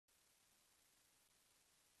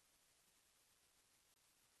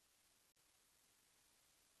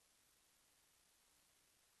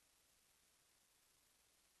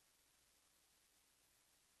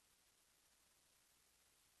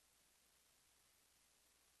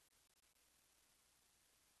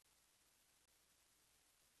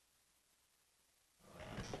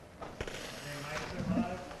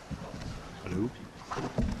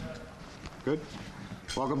Good.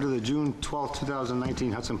 Welcome to the June 12th,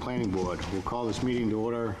 2019 Hudson Planning Board. We'll call this meeting to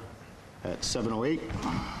order at 7:08.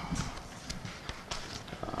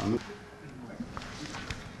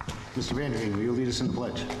 Mr. Vanderveen, will you lead us in the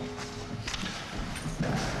pledge?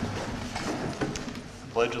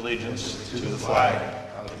 Pledge allegiance to the flag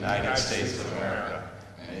of the United States of America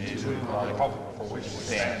and to the republic for which it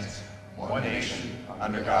stands, one nation,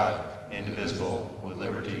 under God, indivisible, with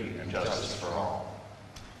liberty and justice for all.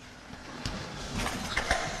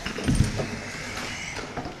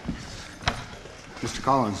 Mr.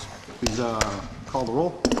 Collins, please call the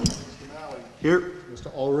roll. Here.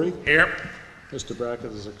 Mr. Ulrich? Here. Mr.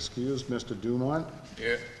 Brackett is excused. Mr. Dumont?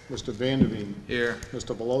 Here. Mr. Vanderveen? Here.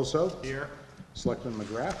 Mr. Veloso? Here. Selectman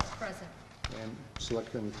McGrath? Present. And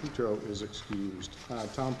Selectman Petro is excused.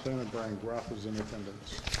 Town Planner Brian Groff is in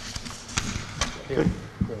attendance. Good.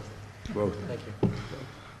 Both. Thank you.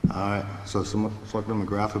 All right, so Selectman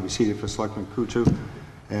McGrath will be seated for Selectman Kuchar,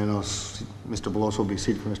 and Mr. Veloso will be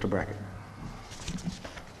seated for Mr. Brackett.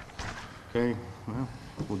 Okay, well,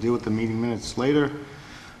 we'll deal with the meeting minutes later.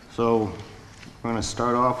 So we're going to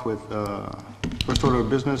start off with first order of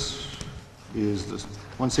business is the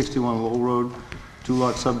 161 Lowell Road,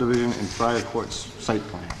 two-lot subdivision and Friar Courts site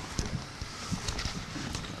plan.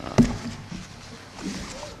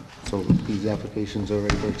 So these applications are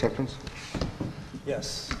ready for acceptance?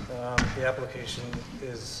 Yes, the application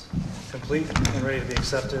is complete and ready to be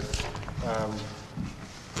accepted.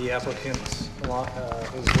 The applicant is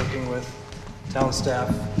working with town staff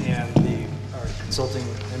and our consulting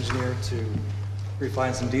engineer to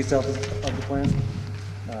refine some details of the plan,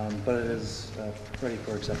 but it is ready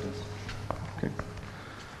for acceptance. Okay.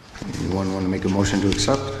 Anyone want to make a motion to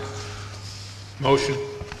accept? Motion.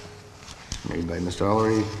 Made by Mr.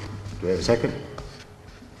 Ellery. Do we have a second?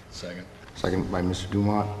 Second. Second by Mr.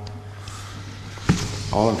 Dumont.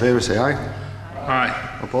 All in favor, say aye.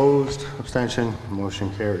 Aye. Opposed, abstention, motion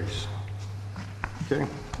carries. Okay.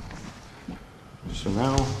 So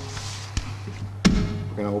now,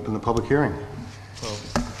 we're going to open the public hearing.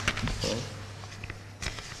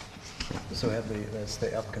 So that's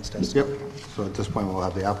the applicant's testimony. Yep. So at this point, we'll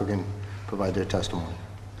have the applicant provide their testimony.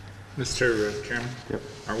 Mr. Chairman? Yep.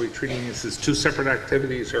 Are we treating this as two separate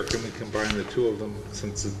activities, or can we combine the two of them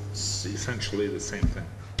since it's essentially the same thing?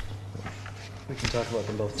 We can talk about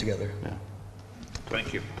them both together. Yeah.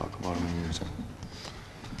 Thank you. Talk about them in unison.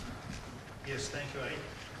 Yes, thank you.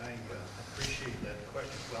 I appreciate that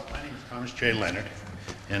question. Well, my name is Thomas J. Leonard,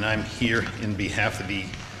 and I'm here in behalf of the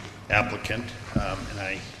applicant, and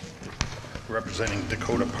I representing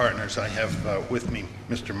Dakota Partners. I have with me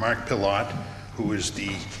Mr. Mark Pillot, who is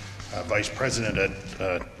the Vice President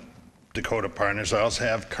at Dakota Partners. I also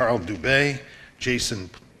have Carl Dubé, Jason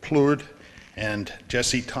Plourde, and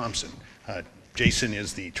Jesse Thompson. Jason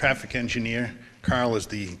is the traffic engineer, Carl is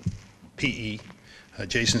the PE,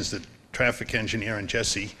 Jason is the traffic engineer, and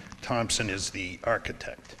Jesse Thompson is the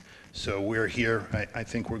architect. So we're here. I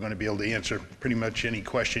think we're going to be able to answer pretty much any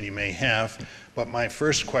question you may have. But my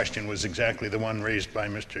first question was exactly the one raised by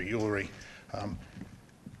Mr. Ullery.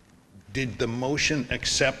 Did the motion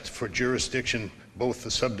accept for jurisdiction both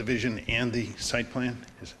the subdivision and the site plan?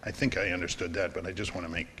 I think I understood that, but I just want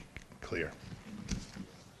to make clear.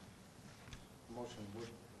 The motion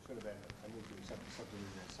should have been, I move to accept the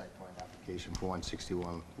subdivision and site plan application for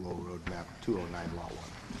 161 Lowell Road, map 209, lot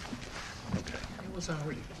 1. Okay. It was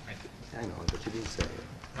already. I know, but you didn't say it.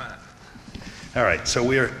 All right.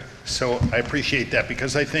 So I appreciate that,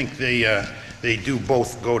 because I think they do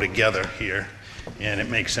both go together here, and it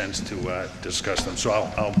makes sense to discuss them. So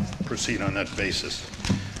I'll proceed on that basis.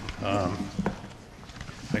 I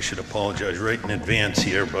should apologize right in advance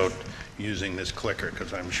here about using this clicker,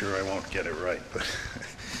 because I'm sure I won't get it right. But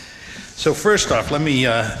so first off, let me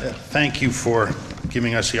thank you for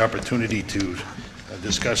giving us the opportunity to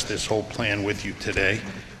discuss this whole plan with you today.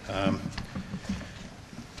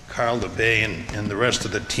 Carl DeBay and the rest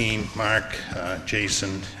of the team, Mark,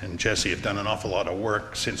 Jason, and Jesse, have done an awful lot of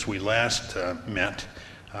work since we last met.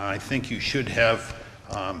 I think you should have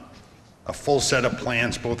a full set of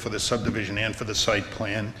plans, both for the subdivision and for the site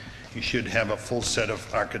plan. You should have a full set of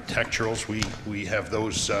architecturals. We have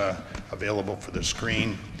those available for the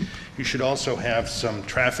screen. You should also have some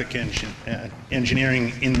traffic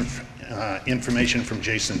engineering information from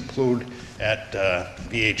Jason Plourde at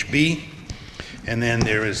VHB. And then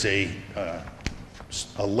there is a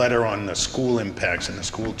letter on the school impacts and the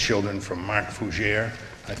school children from Mark Fougere.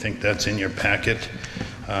 I think that's in your packet.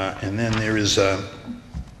 And then there is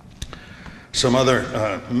some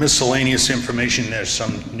other miscellaneous information. There's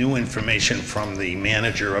some new information from the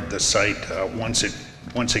manager of the site. Once it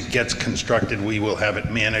once it gets constructed, we will have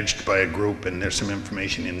it managed by a group, and there's some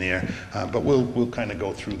information in there. But we'll kind of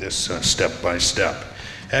go through this step by step.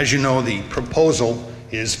 As you know, the proposal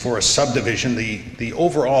is for a subdivision. The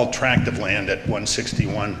overall tract of land at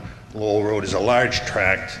 161 Lowell Road is a large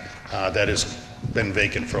tract that has been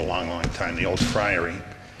vacant for a long, long time, the old friary.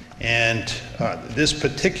 And this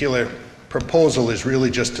particular proposal is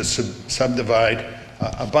really just to subdivide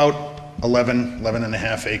about 11 and a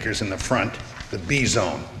half acres in the front, the B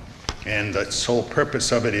zone. And the sole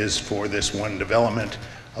purpose of it is for this one development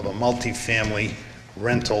of a multifamily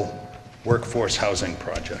rental workforce housing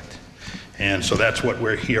project. And so that's what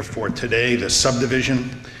we're here for today, the subdivision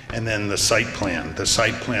and then the site plan. The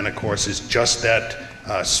site plan, of course, is just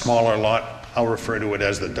that smaller lot. I'll refer to it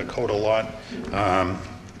as the Dakota lot.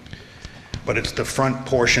 But it's the front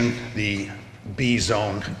portion, the B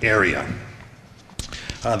zone area.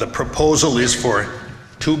 The proposal is for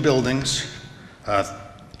 2 buildings,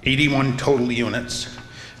 81 total units.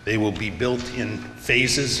 They will be built in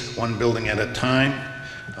phases, 1 building at a time.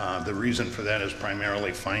 The reason for that is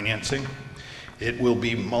primarily financing. It will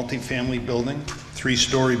be multifamily building,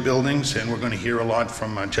 3-story buildings, and we're going to hear a lot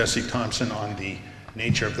from Jesse Thompson on the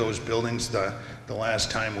nature of those buildings. The last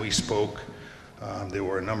time we spoke, there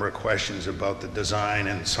were a number of questions about the design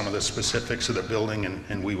and some of the specifics of the building,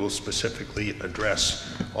 and we will specifically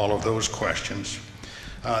address all of those questions.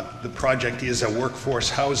 The project is a workforce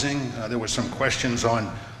housing. There were some questions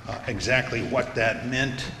on exactly what that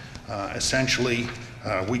meant. Essentially,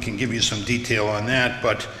 we can give you some detail on that,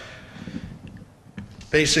 but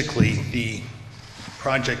basically the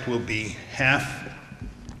project will be half,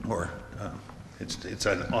 or it's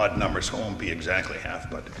an odd number, so it won't be exactly half,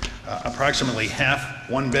 but approximately half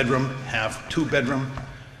 1-bedroom, half 2-bedroom.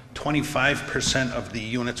 25% of the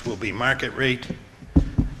units will be market rate,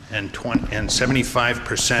 and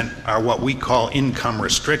 75% are what we call income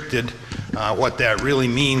restricted. What that really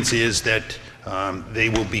means is that they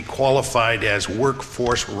will be qualified as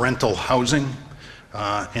workforce rental housing,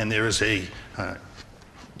 and there's a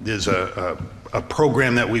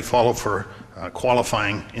program that we follow for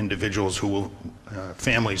qualifying individuals who will,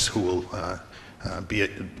 families who will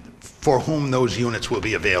for whom those units will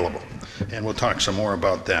be available. And we'll talk some more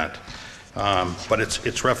about that. But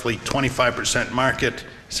it's roughly 25% market,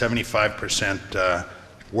 75%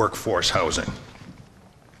 workforce housing.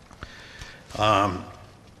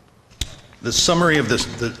 The summary of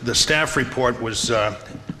the staff report was,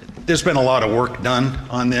 there's been a lot of work done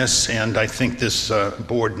on this, and I think this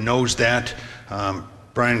board knows that.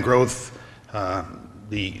 Brian Groth,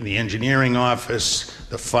 the engineering office,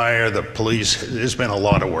 the fire, the police, there's been a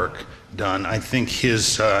lot of work done. I think his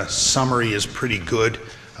summary is pretty good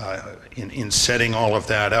in setting all of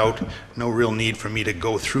that out. No real need for me to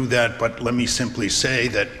go through that, but let me simply say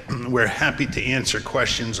that we're happy to answer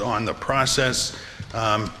questions on the process.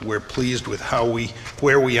 We're pleased with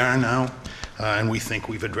where we are now, and we think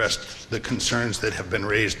we've addressed the concerns that have been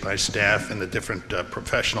raised by staff and the different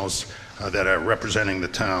professionals that are representing the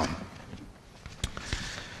town.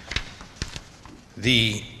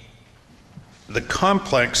 The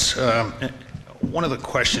complex, one of the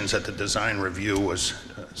questions at the design review was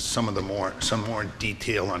some more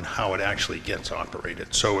detail on how it actually gets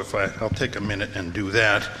operated. So I'll take a minute and do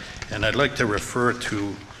that, and I'd like to refer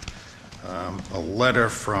to a letter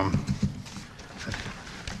from,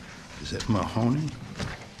 is it Mahoney?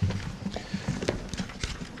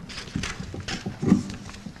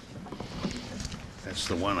 That's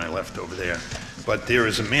the one I left over there. But there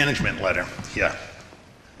is a management letter, yeah.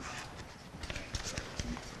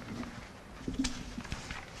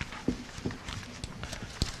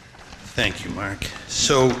 Thank you, Mark.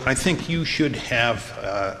 So I think you should have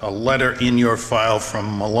a letter in your file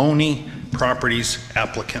from Maloney Properties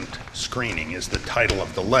Applicant Screening is the title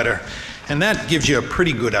of the letter. And that gives you a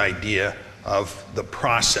pretty good idea of the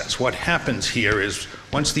process. What happens here is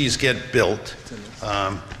once these get built,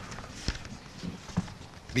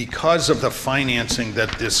 because of the financing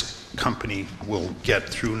that this company will get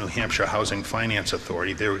through New Hampshire Housing Finance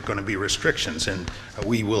Authority, there are going to be restrictions, and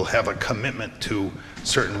we will have a commitment to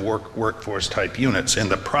certain workforce type units. And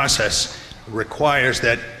the process requires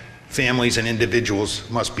that families and individuals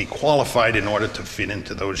must be qualified in order to fit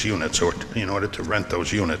into those units or in order to rent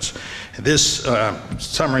those units. This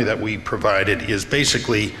summary that we provided is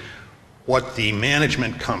basically what the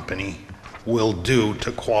management company will do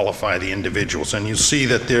to qualify the individuals. And you see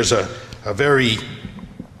that there's a very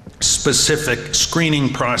specific screening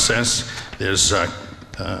process. There's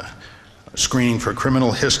screening for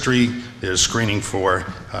criminal history, there's screening for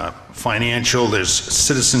financial, there's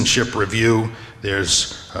citizenship review,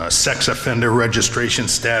 there's sex offender registration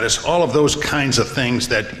status, all of those kinds of things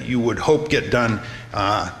that you would hope get done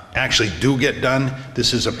actually do get done.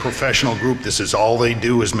 This is a professional group. This is all they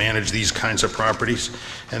do, is manage these kinds of properties,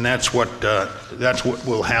 and that's what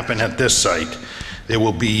will happen at this site. There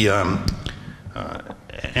will be,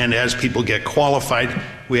 and as people get qualified,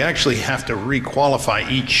 we actually have to re-qualify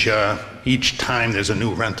each time there's a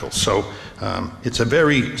new rental. So it's a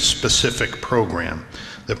very specific program.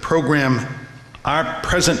 The program, our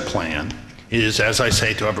present plan is, as I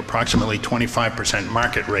say, to have approximately 25%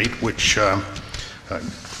 market rate, which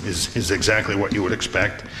is exactly what you would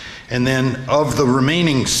expect. And then of the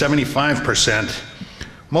remaining 75%,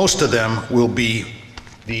 most of them will be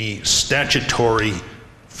the statutory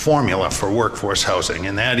formula for workforce housing,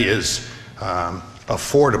 and that is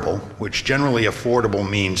affordable, which generally affordable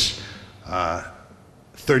means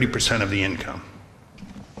 30% of the income.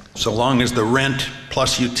 So long as the rent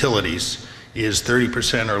plus utilities is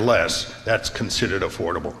 30% or less, that's considered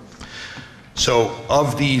affordable. So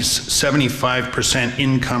of these 75%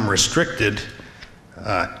 income restricted,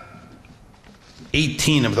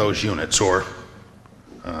 18 of those units, or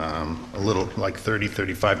a little like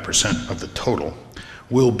 35% of the total,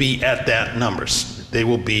 will be at that numbers. They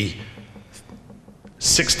will be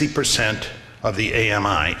 60% of the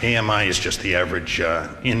AMI. AMI is just the average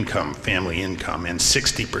income, family income, and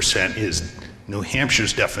 60% is New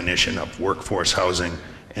Hampshire's definition of workforce housing,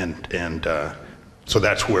 and so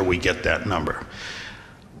that's where we get that number.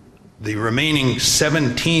 The remaining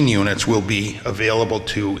 17 units will be available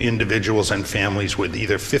to individuals and families with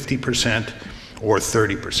either 50% or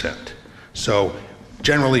 30%. So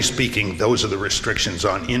generally speaking, those are the restrictions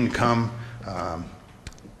on income.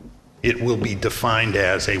 It will be defined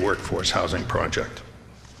as a workforce housing project.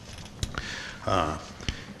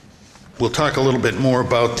 We'll talk a little bit more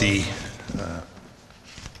about the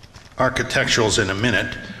architecturals in a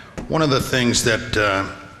minute. One of the things that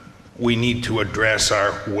we need to address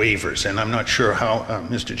are waivers, and I'm not sure how,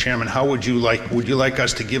 Mr. Chairman, how would you like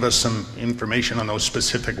us to give us some information on those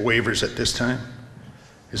specific waivers at this time?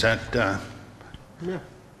 Is that? Yeah,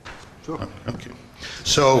 sure. Okay.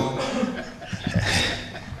 So,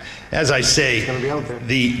 as I say, gonna be out there.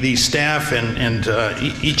 the staff and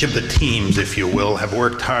each of the teams, if you will, have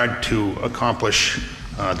worked hard to accomplish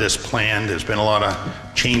this plan. There's been a lot of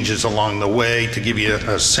changes along the way. To give you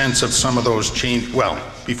a sense of some of those changes, well,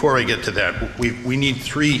 before I get to that, we need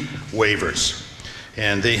 3 waivers,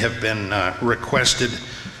 and they have been requested.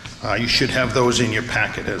 You should have those in your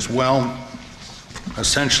packet as well.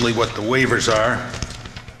 Essentially what the waivers are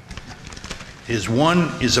is,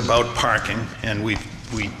 one is about parking, and we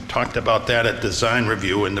talked about that at design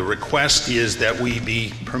review, and the request is that we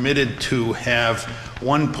be permitted to have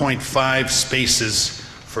 1.5 spaces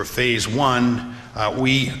for phase 1.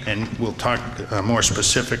 And we'll talk more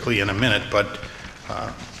specifically in a minute, but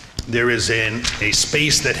there is a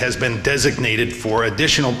space that has been designated for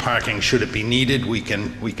additional parking should it be needed. We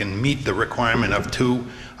can meet the requirement of 2.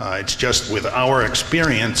 It's just with our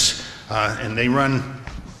experience, and they run,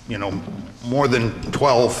 you know, more than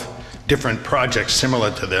 12 different projects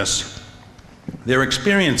similar to this. Their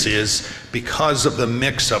experience is, because of the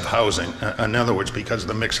mix of housing, in other words, because of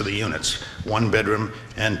the mix of the units, 1-bedroom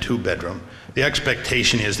and 2-bedroom, the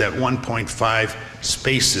expectation is that 1.5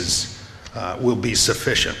 spaces will be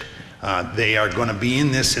sufficient. They are going to be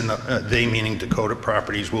in this, they meaning Dakota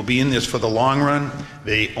Properties, will be in this for the long run.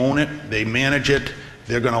 They own it, they manage it,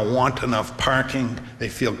 they're going to want enough parking. They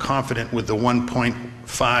feel confident with the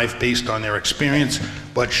 1.5 based on their experience,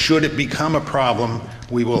 but should it become a problem,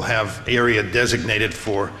 we will have area designated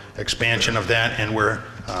for expansion of that, and we're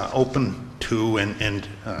open to and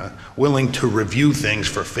willing to review things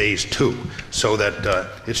for phase 2, so that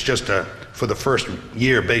it's just for the first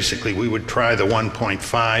year, basically, we would try the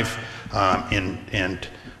 1.5, and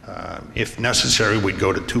if necessary, we'd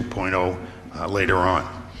go to 2.0 later on.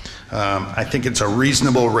 I think it's a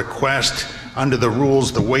reasonable request. Under the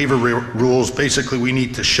rules, the waiver rules, basically we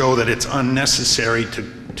need to show that it's unnecessary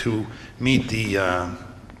to meet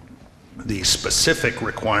the specific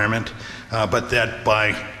requirement, but that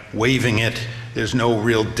by waiving it, there's no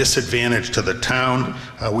real disadvantage to the town.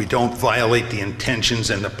 We don't violate the intentions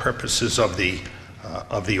and the purposes of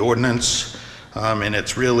the ordinance, and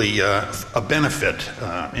it's really a benefit.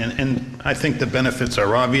 And I think the benefits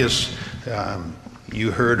are obvious.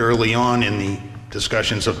 You heard early on in the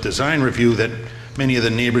discussions of design review that many of the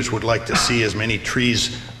neighbors would like to see as many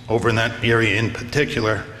trees over in that area in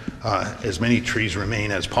particular, as many trees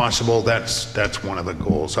remain as possible. That's one of the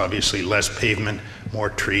goals. Obviously, less pavement, more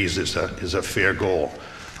trees is a fair goal.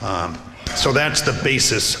 So that's the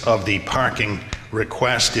basis of the parking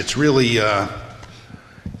request. It's really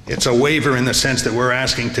It's a waiver in the sense that we're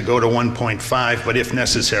asking to go to 1.5, but if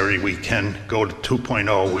necessary, we can go to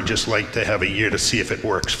 2.0. We just like to have a year to see if it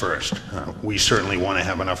works first. We certainly want to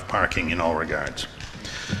have enough parking in all regards.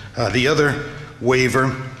 The other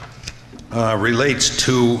waiver relates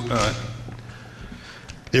to,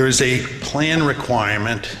 there is a plan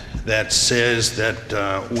requirement that says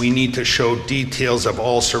that we need to show details of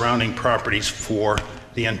all surrounding properties for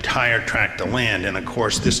the entire tract of land. And of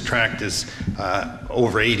course, this tract is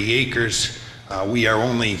over 80 acres. We are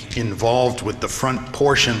only involved with the front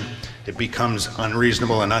portion. It becomes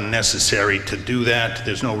unreasonable and unnecessary to do that.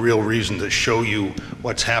 There's no real reason to show you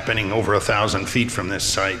what's happening over 1,000 feet from this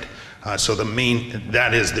site. So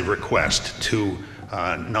that is the request, to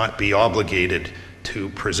not be obligated to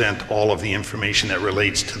present all of the information that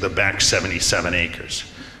relates to the back 77 acres.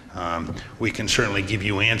 We can certainly give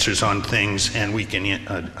you answers on things, and we can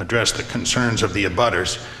address the concerns of the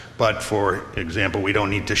abutters, but for example, we don't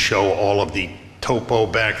need to show all of the topo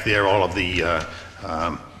back there, all of the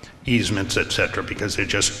easements, etc., because they're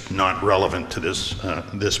just not relevant to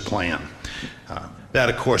this plan. That,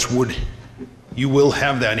 of course, you will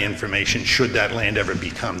have that information should that land ever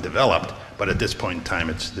become developed, but at this point in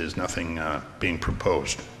time, there's nothing being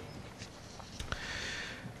proposed.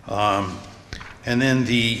 And then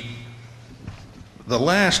the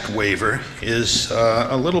last waiver is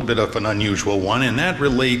a little bit of an unusual one, and that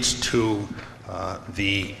relates to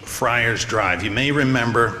the Friars Drive. You may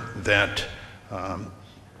remember that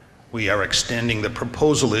we are extending, the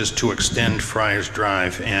proposal is to extend Friars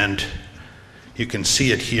Drive, and you can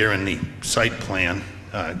see it here in the site plan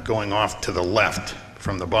going off to the left,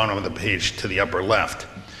 from the bottom of the page to the upper left.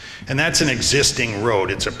 And that's an existing road.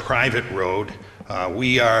 It's a private road.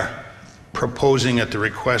 We are proposing, at the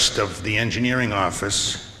request of the engineering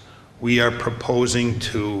office, we are proposing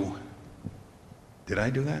to, did I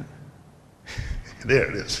do that? There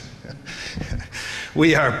it is.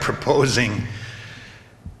 We are proposing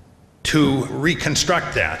to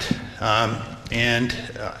reconstruct that. And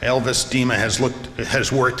Elvis Dima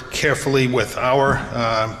has worked carefully with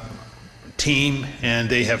our team, and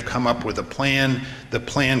they have come up with a plan. The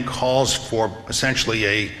plan calls for essentially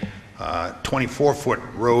a 24-foot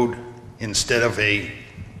road instead of a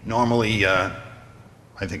normally, I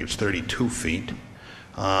think it's 32 feet.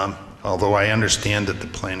 Although I understand that the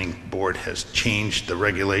planning board has changed the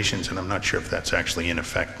regulations, and I'm not sure if that's actually in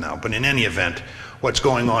effect now. But in any event, what's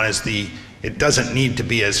going on is it doesn't need to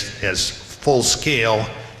be as full scale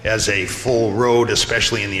as a full road,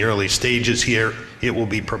 especially in the early stages here. It will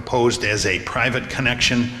be proposed as a private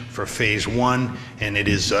connection for phase 1, and it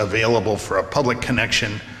is available for a public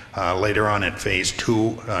connection later on at phase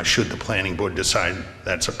 2, should the planning board decide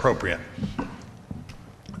that's appropriate.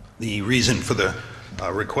 The reason for the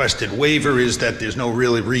requested waiver is that there's no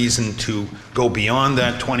really reason to go beyond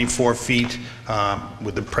that 24 feet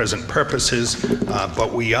with the present purposes,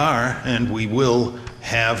 but we are, and we will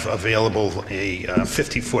have available a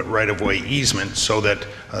 50-foot right-of-way easement so that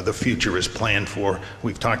the future is planned for.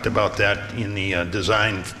 We've talked about that in the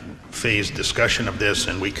design phase discussion of this,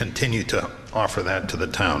 and we continue to offer that to the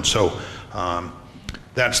town. So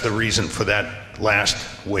that's the reason for that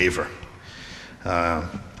last waiver.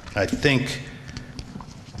 I think,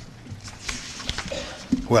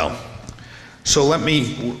 well, so let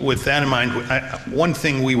me, with that in mind, one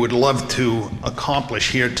thing we would love to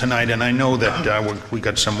accomplish here tonight, and I know that we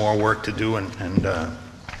got some more work to do, and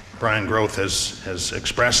Brian Groth has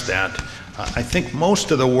expressed that. I think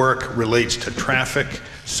most of the work relates to traffic,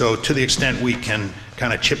 so to the extent we can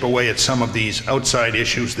kind of chip away at some of these outside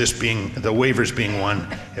issues, this being, the waivers being one,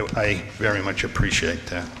 I very much appreciate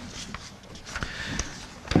that.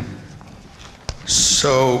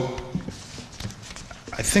 So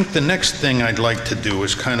I think the next thing I'd like to do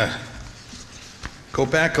is kind of go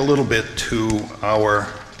back a little bit to our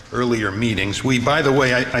earlier meetings. We, by the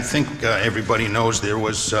way, I think everybody knows there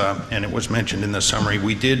was, and it was mentioned in the summary,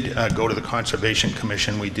 we did go to the Conservation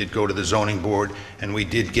Commission, we did go to the Zoning Board, and we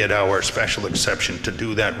did get our special exception to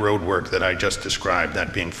do that road work that I just described,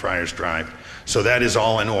 that being Friars Drive. So that is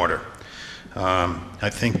all in order. I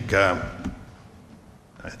think,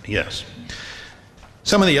 yes.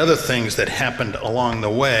 Some of the other things that happened along the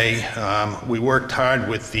way, we worked hard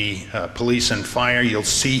with the police and fire. You'll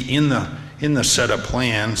see in the set of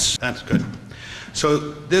plans. That's good. So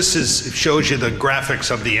this shows you the graphics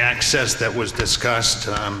of the access that was discussed,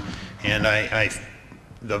 and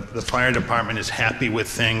the fire department is happy with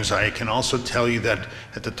things. I can also tell you that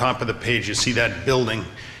at the top of the page, you see that building.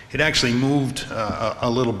 It actually moved a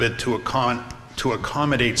little bit to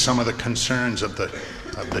accommodate some of the concerns of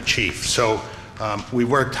the chief. So We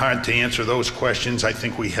worked hard to answer those questions. I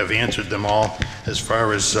think we have answered them all as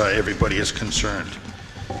far as everybody is concerned.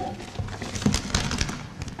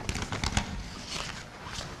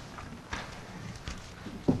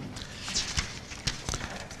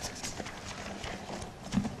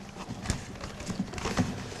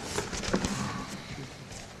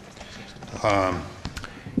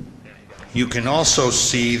 You can also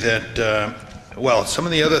see that, well, some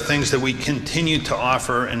of the other things that we continue to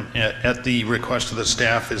offer and at the request of the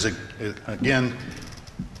staff is, again,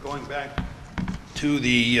 going back to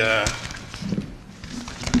the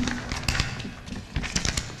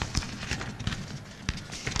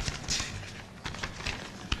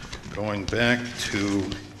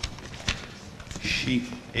sheet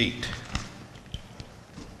 8.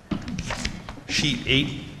 Sheet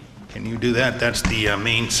 8. Can you do that? That's the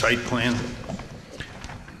main site plan.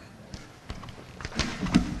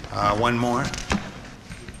 One more.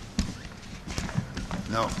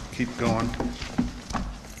 No, keep going.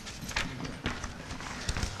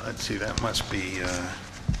 Let's see, that must be,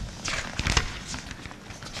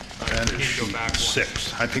 that is sheet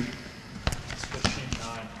 6. I think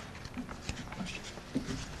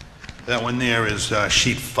that one there is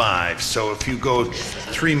sheet 5. So if you go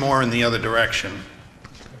 3 more in the other direction,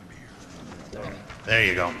 there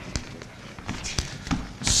you go.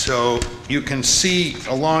 So you can see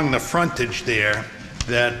along the frontage there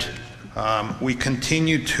that we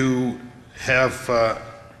continue to have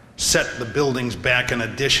set the buildings back an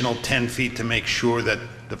additional 10 feet to make sure that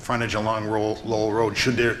the frontage along Lowell Road,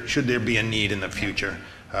 should there be a need in the future,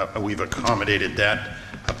 we've accommodated that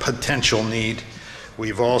potential need.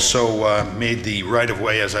 We've also made the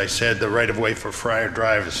right-of-way, as I said, the right-of-way for Friar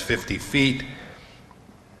Drive is 50 feet.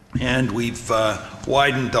 And we've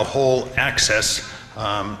widened the whole access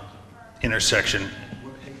intersection.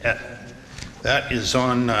 That is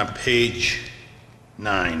on page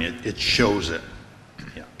 9. It shows it.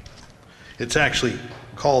 Yeah. It's actually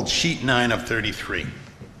called sheet 9 of 33.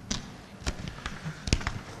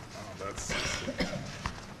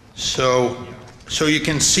 So you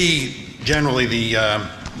can see generally the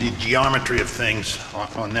geometry of things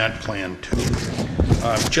on that plan too.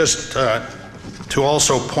 Just to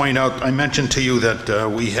also point out, I mentioned to you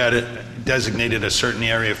that we had designated a certain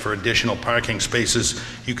area for additional parking spaces.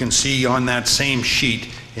 You can see on that same sheet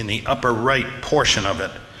in the upper right portion of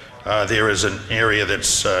it, there is an area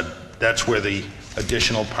that's where the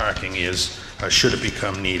additional parking is, should it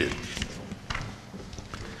become needed.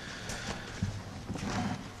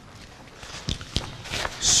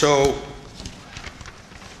 So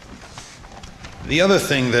the other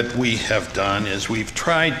thing that we have done is we've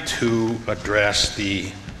tried to address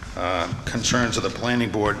the concerns of the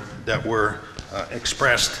planning board that were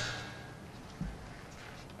expressed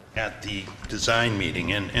at the design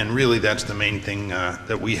meeting, and really that's the main thing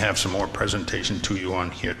that we have some more presentation to you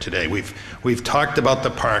on here today. We've talked about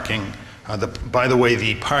the parking. By the way,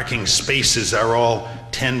 the parking spaces are all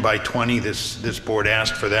 10 by 20. This board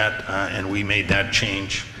asked for that, and we made that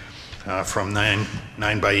change from 9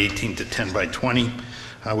 by 18 to 10 by 20.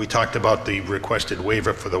 We talked about the requested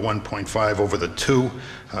waiver for the 1.5 over the 2,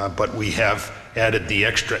 but we have added the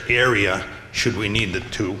extra area should we need the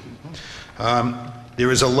 2. There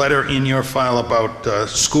is a letter in your file about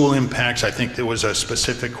school impacts. I think there was a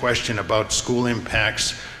specific question about school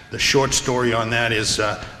impacts. The short story on that is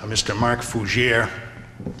Mr. Mark Fougere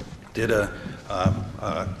did an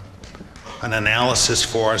analysis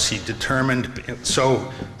for us. He determined,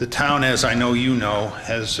 so the town, as I know you know,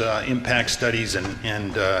 has impact studies,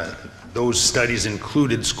 and those studies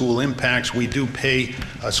included school impacts. We do pay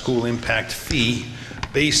a school impact fee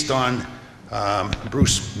based on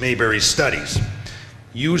Bruce Mayberry's studies.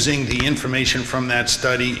 Using the information from that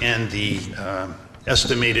study and the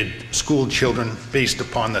estimated school children based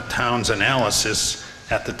upon the town's analysis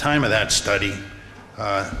at the time of that study,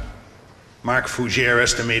 Mark Fougere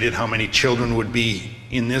estimated how many children would be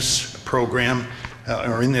in this program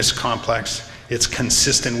or in this complex. It's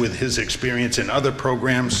consistent with his experience in other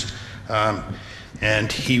programs.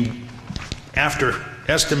 And he, after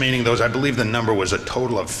estimating those, I believe the number was a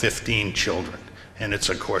total of 15 children. And it's,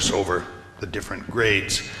 of course, over the different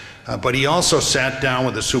grades. But he also sat down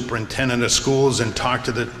with the superintendent of schools and talked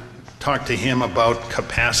to him about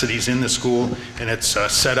capacities in the school, and it's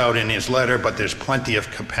set out in his letter, but there's plenty of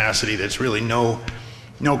capacity. There's really no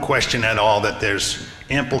question at all that there's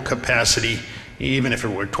ample capacity, even if it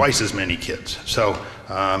were twice as many kids. So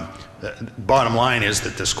the bottom line is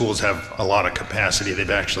that the schools have a lot of capacity. They've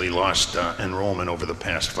actually lost enrollment over the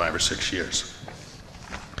past 5 or 6 years.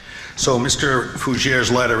 So Mr. Fougere's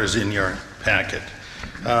letter is in your packet.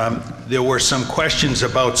 There were some questions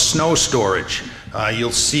about snow storage.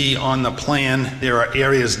 You'll see on the plan there are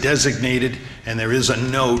areas designated, and there is a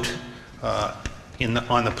note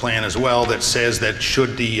on the plan as well that says that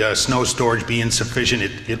should the snow storage be insufficient,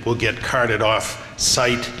 it will get carted off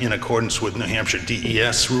site in accordance with New Hampshire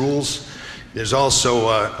DES rules. There's also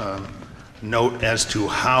a note as to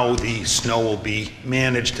how the snow will be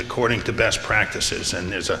managed according to best practices,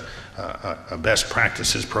 and there's a best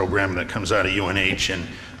practices program that comes out of UNH, and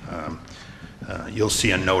you'll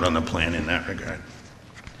see a note on the plan in that regard.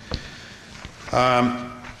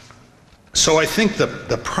 So I think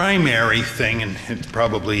the primary thing, and it's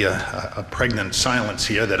probably a pregnant silence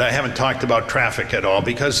here, that I haven't talked about traffic at all,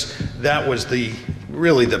 because that was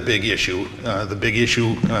really the big issue. The big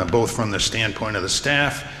issue both from the standpoint of the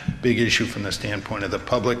staff, big issue from the standpoint of the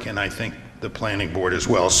public, and I think the planning board as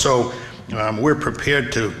well. So we're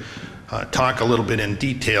prepared to talk a little bit in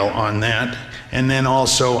detail on that. And then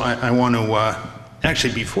also I want to,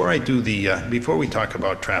 actually before we talk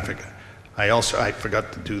about traffic, I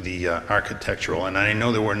forgot to do the architectural, and I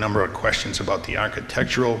know there were a number of questions about the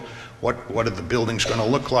architectural. What are the buildings going to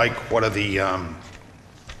look like? What are the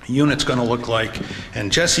units going to look like?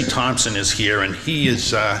 And Jesse Thompson is here, and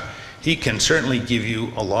he can certainly give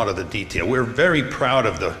you a lot of the detail. We're very proud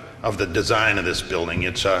of the design of this building.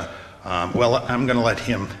 It's well, I'm going to let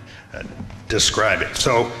him describe it.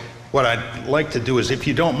 So what I'd like to do is, if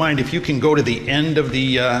you don't mind, if you can go to the end of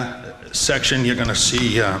the section, you're going to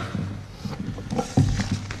see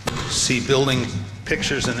building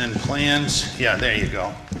pictures and then plans. Yeah, there you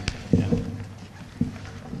go. Yeah.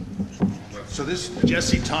 So this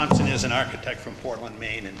Jesse Thompson is an architect from Portland,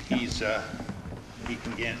 Maine, and he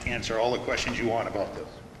can answer all the questions you want about this.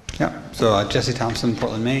 Yeah, so Jesse Thompson,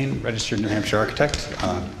 Portland, Maine, registered New Hampshire architect.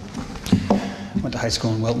 Went to high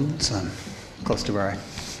school in Wilton, so close to where I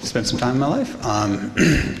spent some time in my life.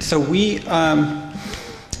 So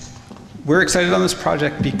we're excited on this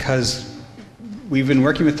project because we've been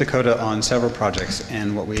working with Dakota on several projects,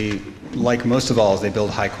 and what we like most of all is they build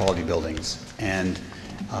high quality buildings, and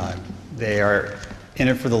they are in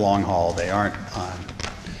it for the long haul. They aren't,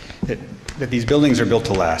 that these buildings are built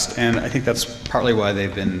to last, and I think that's partly why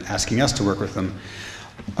they've been asking us to work with them.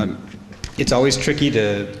 It's always tricky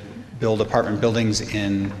to build apartment buildings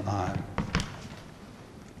in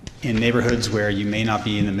neighborhoods where you may not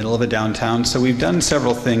be in the middle of a downtown, so we've done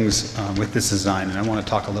several things with this design, and I want to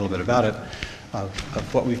talk a little bit about it.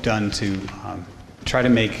 Of what we've done to try to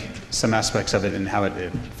make some aspects of it and how it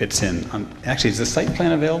fits in. Actually, is the site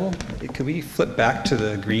plan available? Could we flip back to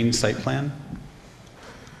the green site plan?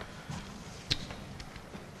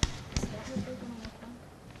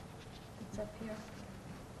 It's up here.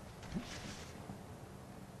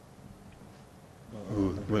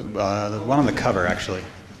 Ooh, the one on the cover, actually.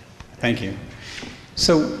 Thank you.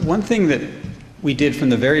 So one thing that we did from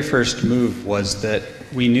the very first move was that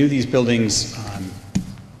we knew these buildings,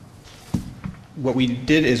 what we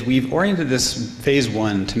did is we've oriented this phase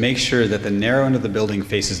one to make sure that the narrow end of the building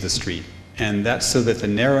faces the street. And that's so that the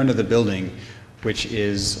narrow end of the building, which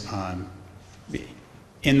is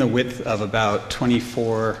in the width of about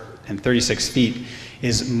 24 and 36 feet,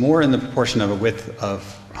 is more in the proportion of a width of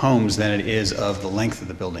homes than it is of the length of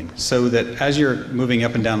the building. So that as you're moving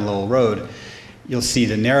up and down Lowell Road, you'll see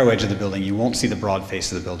the narrow edge of the building. You won't see the broad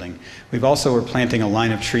face of the building. We're planting a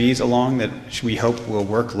line of trees along that we hope will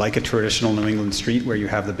work like a traditional New England street, where you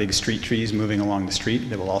have the big street trees moving along the street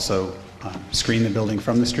that will also screen the building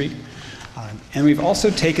from the street. And we've also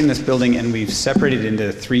taken this building and we've separated it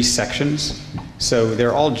into 3 sections. So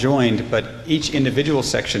they're all joined, but each individual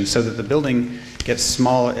section, so that the building gets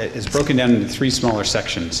small, is broken down into 3 smaller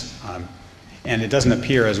sections. And it doesn't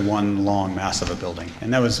appear as one long mass of a building.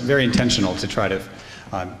 And that was very intentional to try to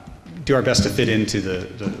do our best to fit into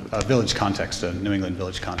the village context, a New England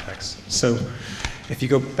village context. So if you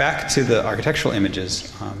go back to the architectural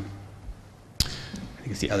images, I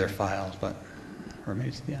think it's the other file, or maybe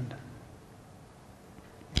it's the end.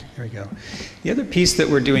 There we go. The other piece that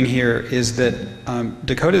we're doing here is that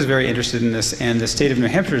Dakota is very interested in this, and the state of New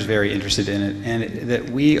Hampshire is very interested in it, and that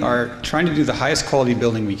we are trying to do the highest quality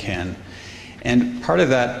building we can. And part of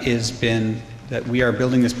that has been that we are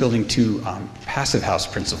building this building to passive house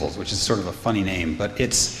principles, which is sort of a funny name, but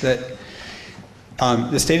it's that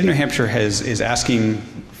the state of New Hampshire is asking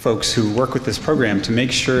folks who work with this program to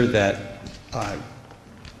make sure that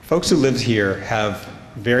folks who live here have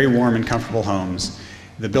very warm and comfortable homes,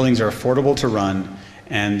 the buildings are affordable to run,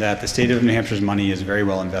 and that the state of New Hampshire's money is very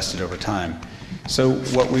well invested over time. So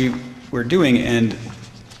what we're doing, and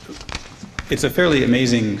it's a fairly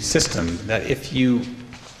amazing system, that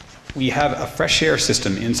we have a fresh air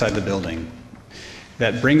system inside the building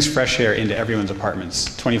that brings fresh air into everyone's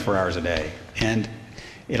apartments 24 hours a day. And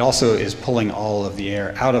it also is pulling all of the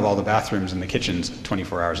air out of all the bathrooms and the kitchens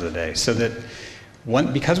 24 hours of the day. So that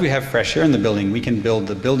because we have fresh air in the building, we can build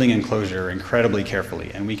the building enclosure incredibly carefully,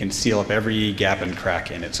 and we can seal up every gap and crack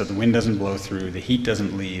in it so the wind doesn't blow through, the heat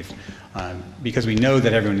doesn't leave, because we know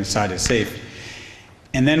that everyone inside is safe.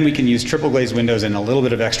 And then we can use triple glazed windows and a little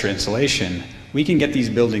bit of extra insulation. We can get these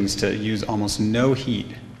buildings to use almost no heat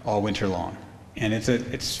all winter long. And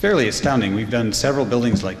it's fairly astounding. We've done several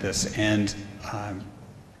buildings like this, and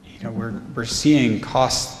we're seeing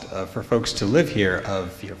costs for folks to live here of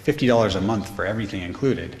 $50 a month for everything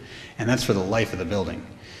included, and that's for the life of the building.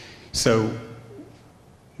 So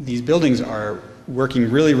these buildings are working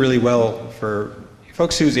really, really well for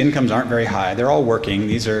folks whose incomes aren't very high. They're all working.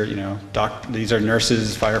 These are these are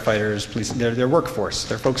nurses, firefighters, police. They're workforce.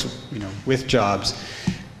 They're folks with jobs,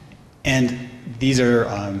 and these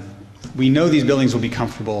are we know these buildings will be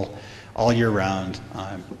comfortable all year round.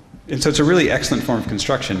 And so it's a really excellent form of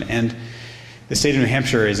construction, and the state of New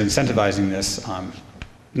Hampshire is incentivizing this,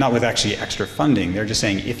 not with actually extra funding. They're just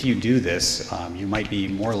saying if you do this, you might be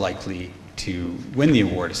more likely to win the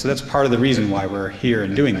award. So that's part of the reason why we're here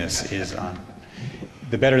and doing this is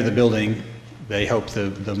the better the building, they hope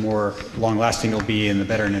the more long-lasting it'll be and the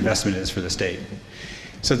better an investment is for the state.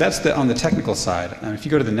 So that's on the technical side. If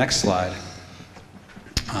you go to the next slide,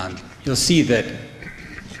 you'll see that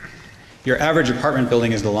your average apartment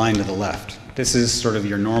building is the line to the left. This is sort of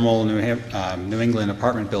your normal New England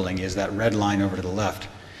apartment building, is that red line over to the left.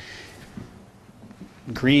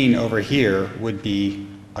 Green over here would be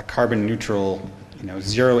a carbon neutral,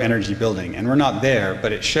 zero energy building. And we're not there,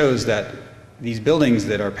 but it shows that these buildings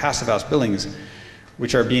that are passive house buildings,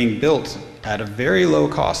 which are being built at a very low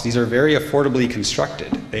cost, these are very affordably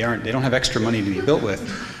constructed. They don't have extra money to be built with.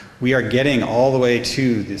 We are getting all the way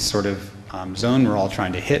to this sort of zone we're all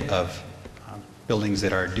trying to hit of buildings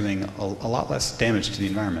that are doing a lot less damage to the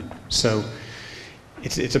environment. So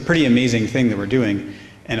it's a pretty amazing thing that we're doing,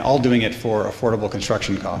 and all doing it for affordable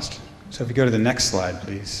construction cost. So if you go to the next slide,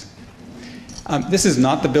 please. This is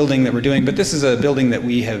not the building that we're doing, but this is a building that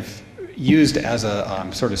we have used as a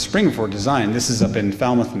sort of spring for design. This is up in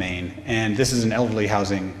Falmouth, Maine, and this is an elderly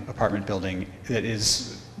housing apartment building that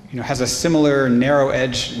is, has a similar narrow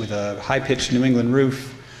edge with a high-pitched New England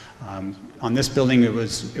roof. On this building, it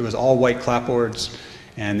was all white clapboards,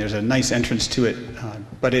 and there's a nice entrance to it.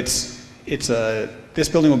 But this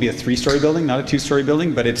building will be a 3-story building, not a 2-story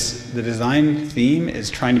building. But the design theme is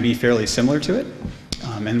trying to be fairly similar to it.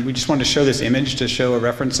 And we just wanted to show this image to show a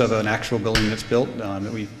reference of an actual building that's built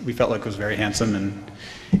that we felt like was very handsome and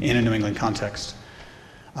in a New England context.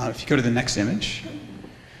 If you go to the next image,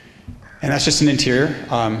 and that's just an interior.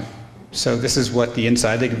 So this is what the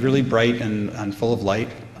inside. They get really bright and full of light.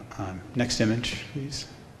 Next image, please.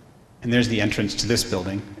 And there's the entrance to this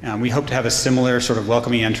building. We hope to have a similar sort of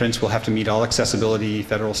welcoming entrance. We'll have to meet all accessibility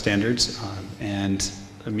federal standards and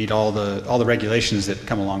meet all the regulations that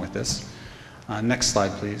come along with this. Next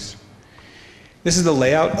slide, please. This is the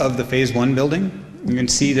layout of the Phase 1 building. You can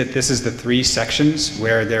see that this is the 3 sections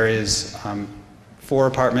where there is 4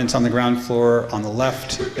 apartments on the ground floor. On the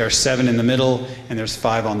left, there are 7 in the middle, and there's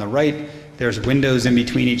 5 on the right. There's windows in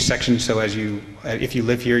between each section, so if you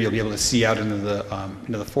live here, you'll be able to see out into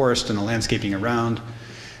the forest and the landscaping around.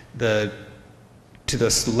 To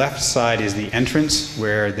the left side is the entrance,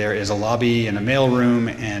 where there is a lobby and a mail room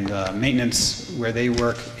and maintenance where they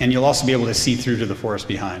work, and you'll also be able to see through to the forest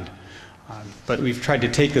behind. But we've tried to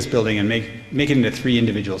take this building and make it into 3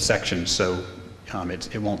 individual sections, so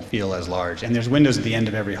it won't feel as large. And there's windows at the end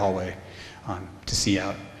of every hallway to see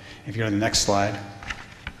out. If you go to the next slide.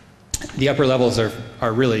 The upper levels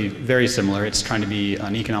are really very similar. It's trying to be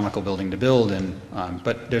an economical building to build,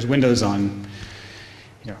 but there's windows on,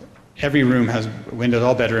 every room has windows,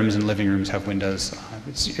 all bedrooms and living rooms have windows.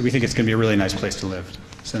 We think it's going to be a really nice place to live.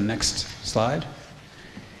 So next slide.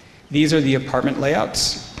 These are the apartment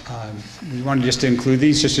layouts. We wanted just to include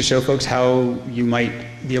these just to show folks how you might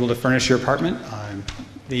be able to furnish your apartment.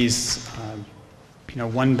 These,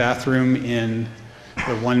 1 bathroom in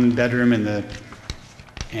the 1 bedroom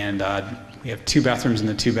and we have 2 bathrooms in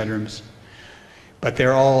the 2 bedrooms. But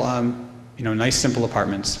they're all, nice, simple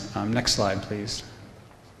apartments. Next slide, please.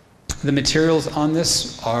 The materials on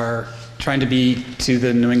this are trying to be to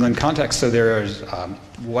the New England context. So there is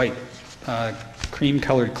white,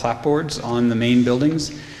 cream-colored clapboards on the main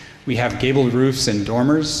buildings. We have gabled roofs and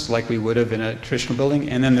dormers like we would have in a traditional building.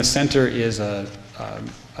 And then the center is a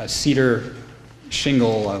cedar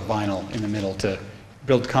shingle vinyl in the middle to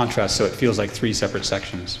build contrast so it feels like 3 separate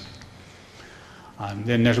sections.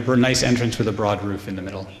 Then there's a nice entrance with a broad roof in the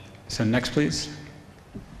middle. So next, please.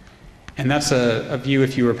 And that's a view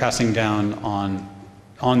if you were passing down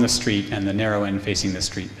on the street and the narrow end facing the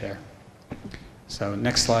street there. So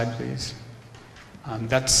next slide, please. And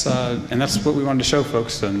that's what we wanted to show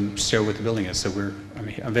folks and show what the building is. So we're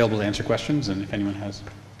available to answer questions, and if anyone has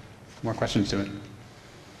more questions to it.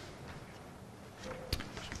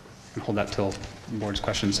 And hold that till the board's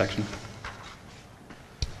questions section.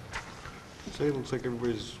 Say, it looks like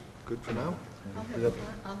everybody's good for now?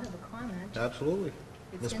 I'll have a comment. Absolutely.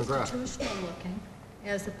 It's Ms. McGrath. institutional looking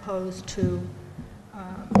as opposed to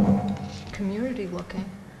community looking.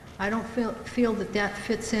 I don't feel that that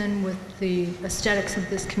fits in with the aesthetics of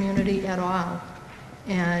this community at all.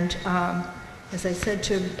 And as I said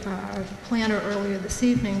to our planner earlier this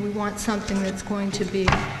evening, we want something that's going to be,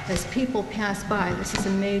 as people pass by, this is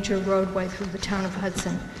a major roadway through the town of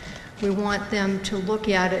Hudson, we want them to look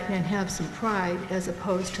at it and have some pride as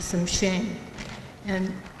opposed to some shame.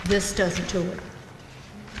 And this doesn't do it.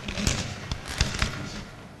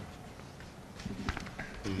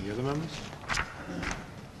 Any other members?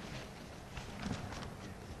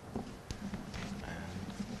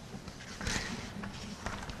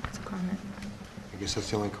 It's a comment. I guess that's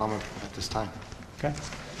the only comment at this time. Okay.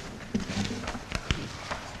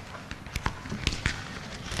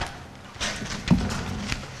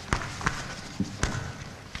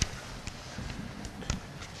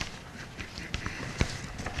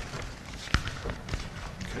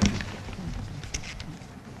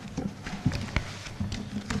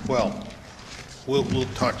 Well, we'll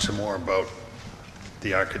talk some more about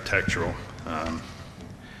the architectural.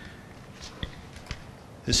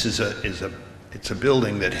 This is it's a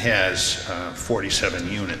building that has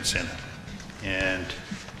 47 units in it, and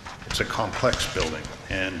it's a complex building,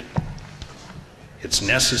 and it's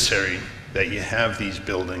necessary that you have these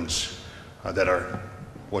buildings that are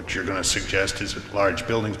what you're going to suggest is large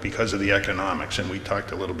buildings because of the economics, and we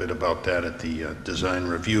talked a little bit about that at the design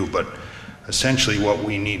review, but essentially what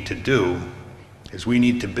we need to do is we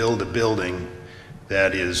need to build a building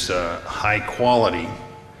that is high quality,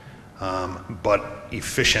 but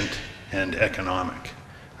efficient and economic.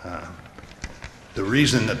 The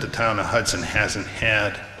reason that the town of Hudson hasn't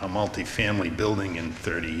had a multifamily building in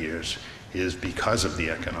 30 years is because of the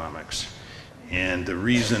economics. And the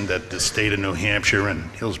reason that the state of New Hampshire and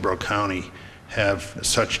Hillsborough County have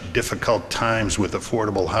such difficult times with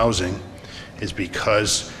affordable housing is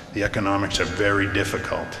because the economics are very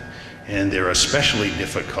difficult. And they're especially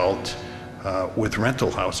difficult with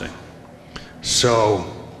rental housing. So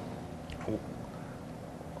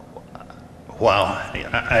while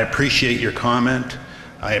I appreciate your comment,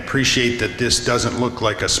 I appreciate that this doesn't look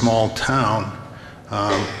like a small town,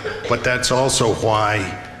 but that's also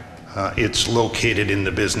why it's located in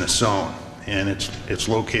the business zone. And it's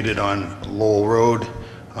located on Lowell Road.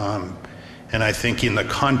 And I think in the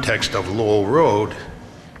context of Lowell Road,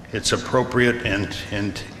 it's appropriate,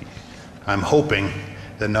 and I'm hoping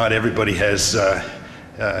that not everybody has the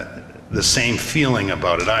same feeling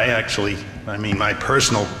about it. I mean, my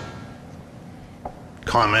personal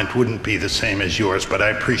comment wouldn't be the same as yours, but I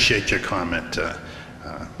appreciate your comment,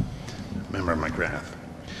 Member McGrath.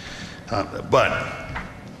 But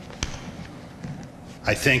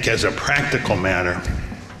I think as a practical matter,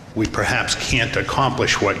 we perhaps can't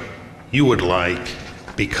accomplish what you would like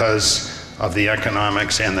because of the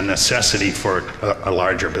economics and the necessity for a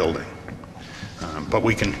larger building. But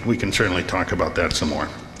we can certainly talk about that some more.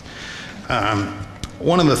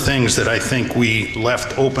 One of the things that I think we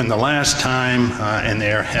left open the last time, and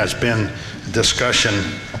there has been discussion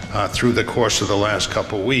through the course of the last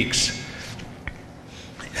couple weeks,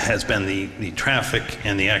 has been the traffic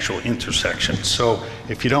and the actual intersection. So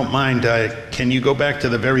if you don't mind, can you go back to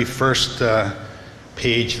the very first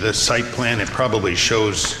page, the site plan? It probably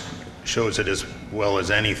shows it as well as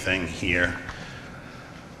anything here.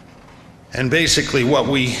 And basically what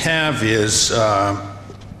we have is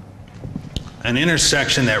an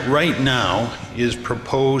intersection that right now is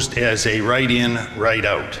proposed as a right-in,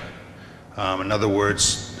 right-out. In other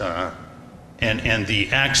words, and the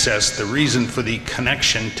access, the reason for the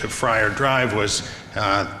connection to Friar Drive was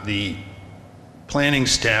the planning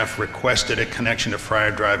staff requested a connection to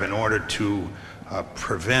Friar Drive in order to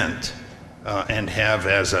prevent and have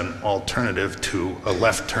as an alternative to a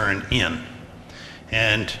left turn in.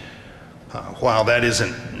 And while that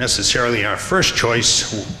isn't necessarily our first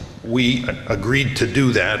choice, we agreed to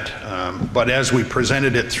do that, but as we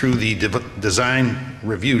presented it through the design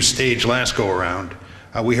review stage last go-around,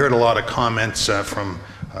 we heard a lot of comments from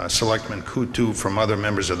Selectman Kutu, from other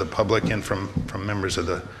members of the public, and from members of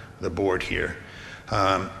the board here.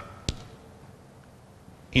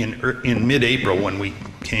 in mid-April, when we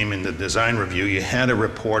came in the design review, you had a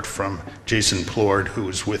report from Jason Plord, who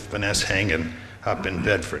was with Vanessa Hangen up in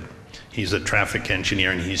Bedford. He's a traffic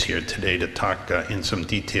engineer, and he's here today to talk in some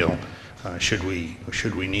detail should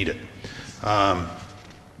we need it.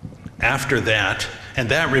 After that, and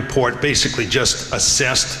that report basically just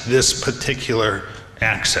assessed this particular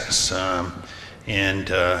access.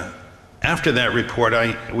 After that report,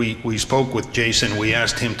 we spoke with Jason. We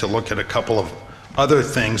asked him to look at a couple of other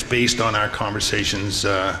things based on our conversations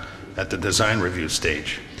at the design review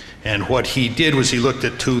stage. And what he did was he looked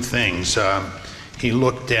at two things. He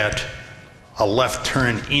looked at a left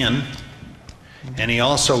turn in, and he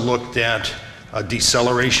also looked at a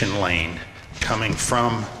deceleration lane coming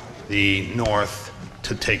from the north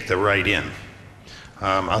to take the right in.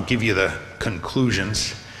 I'll give you the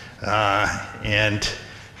conclusions, and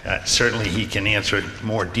certainly he can answer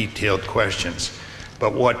more detailed questions.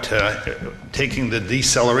 But taking the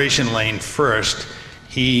deceleration lane first,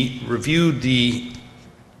 he reviewed the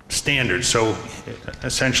standards. So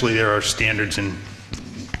essentially there are standards in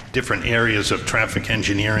different areas of traffic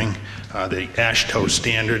engineering, the AASHTO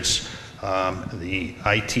standards, the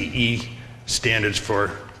ITE standards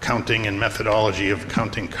for counting and methodology of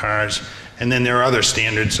counting cars, and then there are other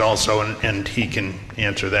standards also, and he can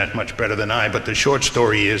answer that much better than I. But the short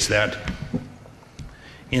story is that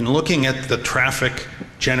in looking at the traffic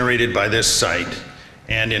generated by this site,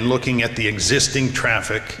 and in looking at the existing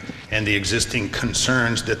traffic and the existing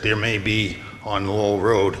concerns that there may be on Lowell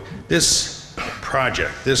Road, this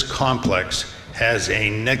project, this complex, has a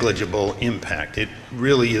negligible impact. It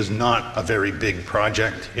really is not a very big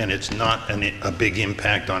project, and it's not a big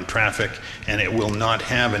impact on traffic, and it will not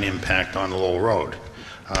have an impact on Lowell Road.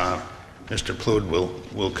 Mr. Plud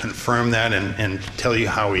will confirm that and tell you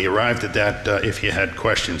how he arrived at that if you had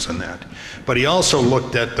questions on that. But he also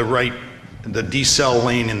looked at the decel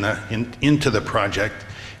lane into the project,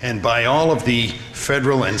 and by all of the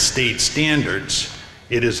federal and state standards,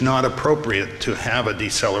 it is not appropriate to have a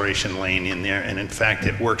deceleration lane in there, and in fact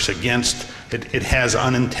it works against, it has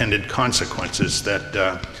unintended consequences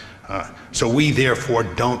that, so we therefore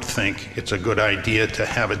don't think it's a good idea to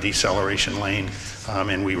have a deceleration lane,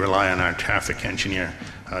 and we rely on our traffic engineer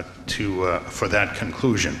for that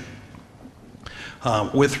conclusion.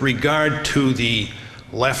 With regard to the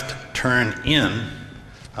left turn in,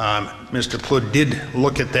 Mr. Plud did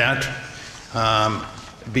look at that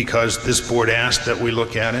because this board asked that we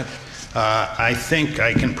look at it. I think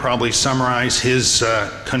I can probably summarize his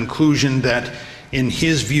conclusion that in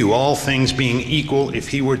his view, all things being equal, if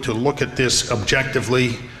he were to look at this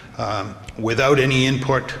objectively without any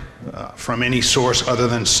input from any source other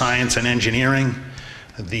than science and engineering,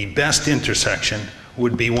 the best intersection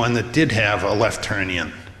would be one that did have a left turn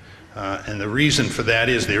in. And the reason for that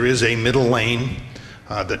is there is a middle lane.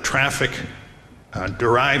 The traffic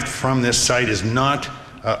derived from this site is not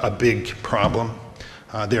a big problem.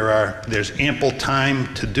 There's ample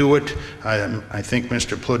time to do it. I think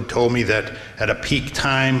Mr. Plud told me that at a peak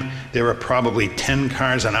time, there are probably 10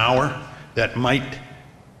 cars an hour that might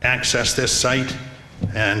access this site,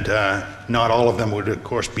 and not all of them would, of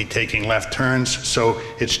course, be taking left turns. So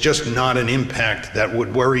it's just not an impact that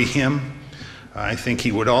would worry him. I think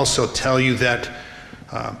he would also tell you that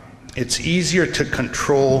it's easier to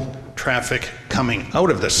control traffic coming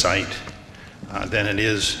out of the site than it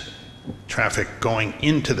is traffic going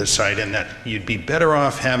into the site, and that you'd be better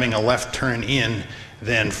off having a left turn in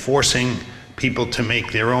than forcing people to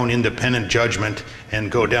make their own independent judgment and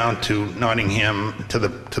go down to Nottingham to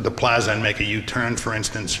the plaza and make a U-turn, for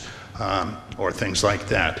instance, or things like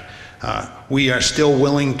that. We are still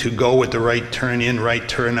willing to go with the right turn in, right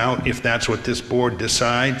turn out if that's what this board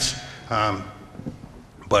decides,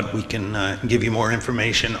 but we can give you more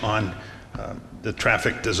information on the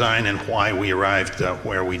traffic design and why we arrived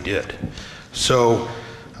where we did. So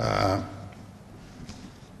I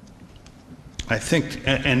think,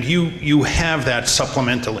 and you have that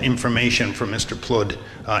supplemental information from Mr. Plud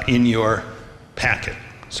in your packet.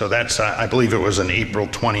 So that's, I believe it was an April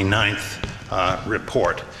 29th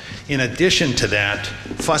report. In addition to that,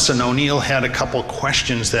 Fuss and O'Neill had a couple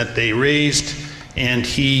questions that they raised, and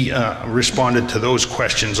he responded to those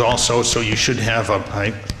questions also. So you should have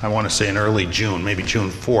I want to say an early June, maybe June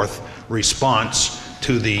 4th response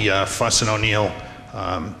to the Fuss and O'Neill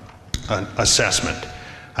assessment.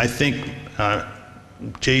 I think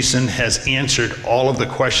Jason has answered all of the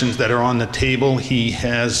questions that are on the table. He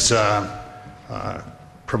has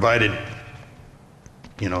provided,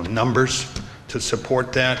 numbers to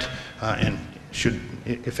support that, and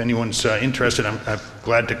if anyone's interested, I'm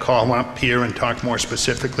glad to call him up here and talk more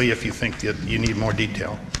specifically if you think that you need more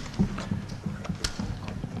detail.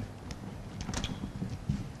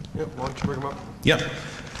 don't you bring him up? Yep.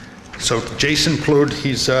 So Jason Plourde,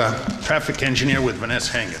 he's a traffic engineer with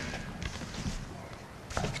Vanessa Hangen.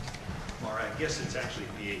 Or I guess it's actually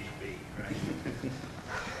VHB,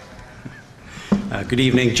 right? Good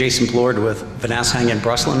evening, Jason Plourde with Vanessa Hangen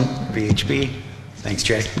Bruslin, VHB. Thanks,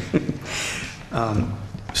 Jay.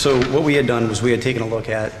 So what we had done was we had taken a look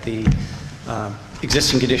at the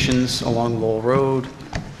existing conditions along Lowell Road,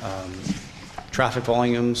 traffic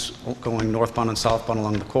volumes going northbound and southbound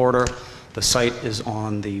along the corridor. The site is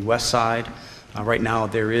on the west side. Right now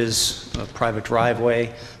there is a private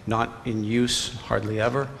driveway, not in use hardly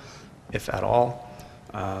ever, if at all.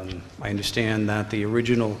 I understand that the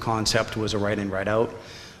original concept was a right-in, right-out.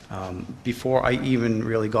 Before I even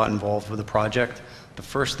really got involved with the project, the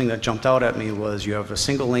first thing that jumped out at me was you have a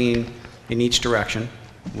single lane in each direction,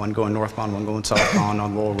 one going northbound, one going southbound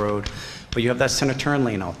on Lowell Road, but you have that center turn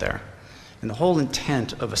lane out there. And the whole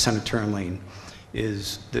intent of a center turn lane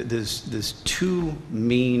is there's two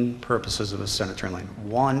main purposes of a center turn lane.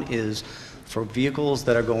 One is for vehicles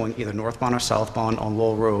that are going either northbound or southbound on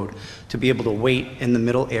Lowell Road to be able to wait in the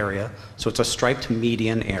middle area, so it's a striped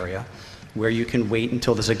median area where you can wait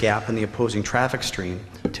until there's a gap in the opposing traffic stream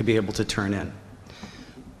to be able to turn in.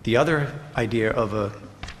 The other idea of a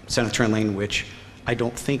center turn lane, which I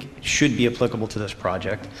don't think should be applicable to this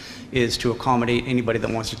project, is to accommodate anybody that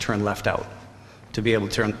wants to turn left out, to be able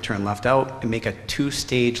to turn left out and make a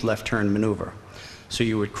two-stage left turn maneuver. So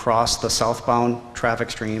you would cross the southbound traffic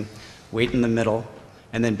stream, wait in the middle,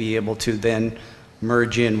 and then be able to then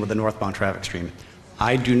merge in with the northbound traffic stream.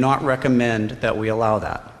 I do not recommend that we allow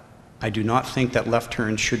that. I do not think that left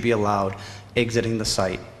turns should be allowed exiting the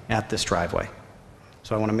site at this driveway.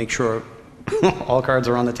 So I want to make sure all cards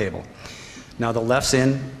are on the table. Now the left's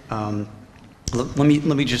in. Let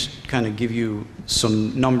me just kind of give you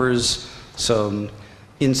some numbers, some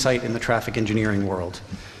insight in the traffic engineering world.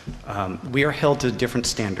 We are held to different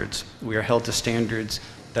standards. We are held to standards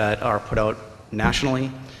that are put out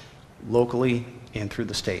nationally, locally, and through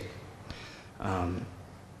the state.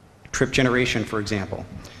 Trip generation, for example.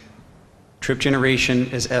 Trip generation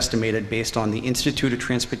is estimated based on the Institute of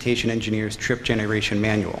Transportation Engineers Trip Generation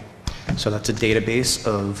Manual. So that's a database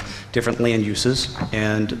of different land uses,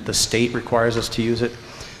 and the state requires us to use it.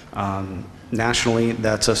 Nationally,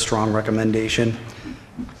 that's a strong recommendation.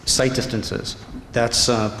 Site distances, that's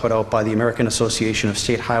put out by the American Association of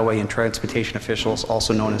State Highway and Transportation Officials,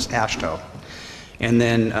 also known as AASHTO. And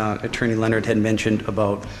then Attorney Leonard had mentioned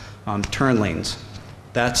about turn lanes.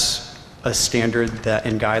 That's a standard that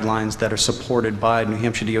and guidelines that are supported by New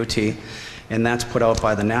Hampshire DOT, and that's put out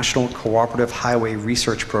by the National Cooperative Highway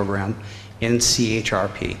Research Program,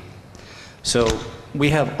 NCHRP. So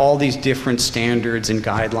we have all these different standards and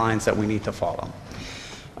guidelines that we need to follow.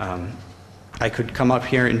 I could come up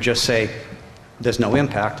here and just say there's no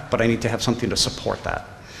impact, but I need to have something to support that.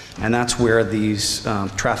 And that's where these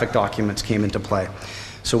traffic documents came into play.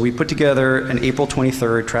 So we put together an April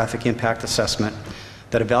 23rd traffic impact assessment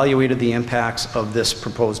that evaluated the impacts of this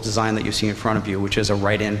proposed design that you see in front of you, which is a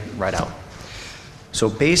right-in, right-out. So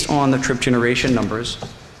based on the trip generation numbers,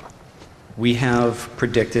 we have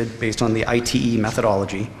predicted, based on the ITE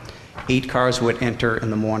methodology, 8 cars would enter in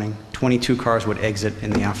the morning, 22 cars would exit in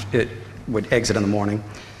the morning.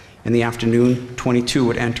 In the afternoon, 22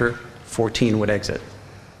 would enter, 14 would exit.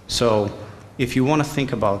 So if you want to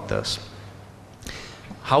think about this,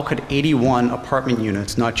 how could 81 apartment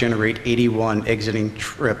units not generate 81 exiting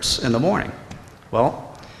trips in the morning?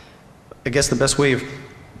 Well, I guess the best way of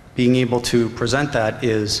being able to present that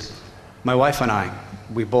is my wife and I,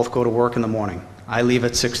 we both go to work in the morning. I leave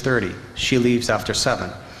at 6:30. She leaves after 7.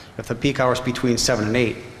 If the peak hour is between 7 and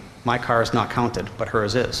 8, my car is not counted, but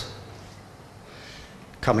hers is.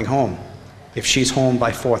 Coming home, if she's home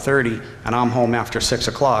by 4:30 and I'm home after 6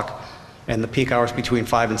 o'clock, and the peak hours between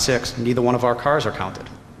 5 and 6, neither one of our cars are counted.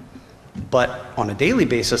 But on a daily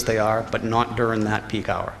basis they are, but not during that peak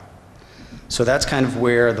hour. So that's kind of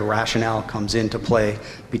where the rationale comes into play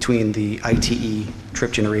between the ITE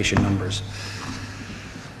trip generation numbers.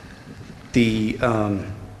 The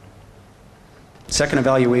second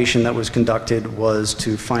evaluation that was conducted was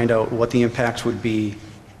to find out what the impacts would be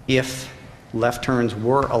if left turns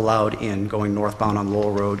were allowed in going northbound on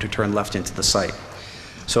Lowell Road to turn left into the site.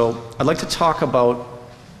 So I'd like to talk about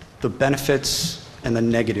the benefits and the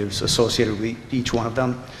negatives associated with each one of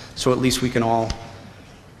them, so at least we can all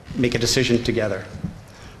make a decision together.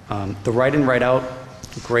 The right-in, right-out,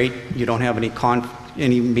 great. You don't have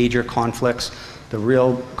any major conflicts. The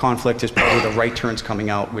real conflict is probably the right turns coming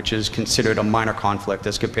out, which is considered a minor conflict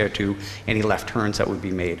as compared to any left turns that would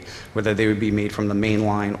be made, whether they would be made from the main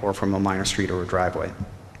line or from a minor street or a driveway.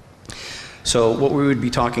 So what we would be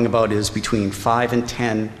talking about is between 5 and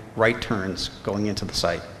 10 right turns going into the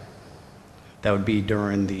site. That would be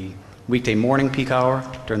during the weekday morning peak hour,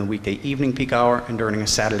 during the weekday evening peak hour, and during a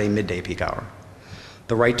Saturday midday peak hour.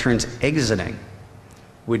 The right turns exiting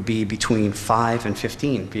would be between 5 and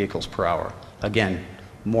 15 vehicles per hour. Again,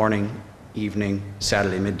 morning, evening,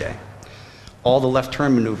 Saturday midday. All the left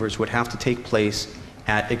turn maneuvers would have to take place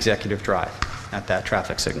at Executive Drive, at that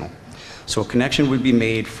traffic signal. So a connection would be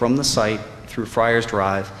made from the site through Friars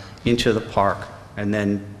Drive into the park, and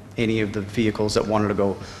then any of the vehicles that wanted to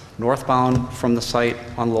go northbound from the site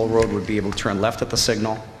on Lowell Road would be able to turn left at the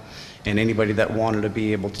signal, and anybody that wanted to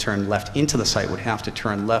be able to turn left into the site would have to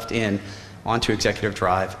turn left in onto Executive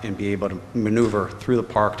Drive and be able to maneuver through the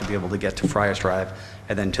park to be able to get to Friars Drive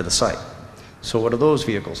and then to the site. So what are those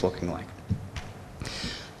vehicles looking like?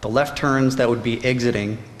 The left turns that would be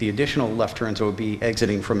exiting, the additional left turns that would be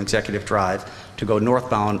exiting from Executive Drive to go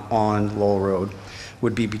northbound on Lowell Road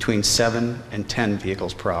would be between 7 and 10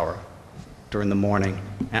 vehicles per hour during the morning,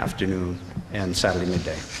 afternoon, and Saturday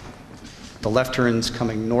midday. The left turns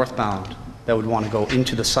coming northbound that would want to go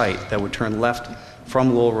into the site, that would turn left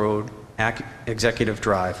from Lowell Road at Executive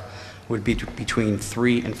Drive, would be between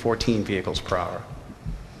 3 and 14 vehicles per hour.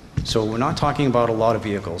 So we're not talking about a lot of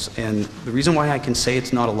vehicles, and the reason why I can say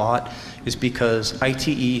it's not a lot is because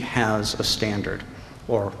ITE has a standard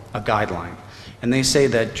or a guideline, and they say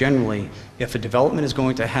that generally if a development is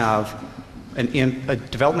going to have an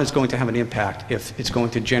impact if it's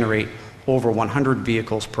going to generate over 100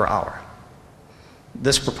 vehicles per hour.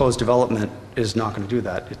 This proposed development is not going to do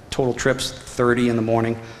that. Total trips 30 in the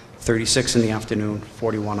morning, 36 in the afternoon,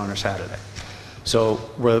 41 on a Saturday. So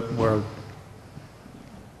we're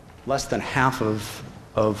less than half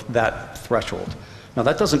of that threshold. Now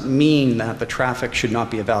that doesn't mean that the traffic should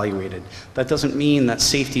not be evaluated. That doesn't mean that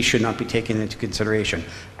safety should not be taken into consideration.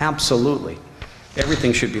 Absolutely.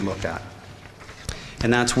 Everything should be looked at.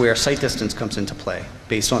 And that's where site distance comes into play,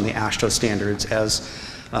 based on the AASHTO standards as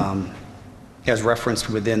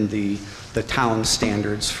referenced within the town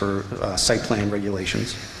standards for site plan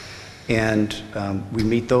regulations. And we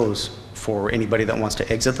meet those for anybody that wants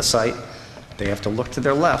to exit the site. They have to look to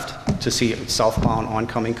their left to see southbound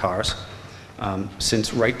oncoming cars.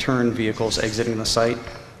 Since right turn vehicles exiting the site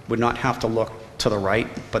would not have to look to the right,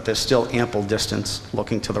 but there's still ample distance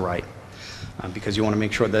looking to the right because you want to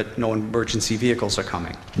make sure that no emergency vehicles are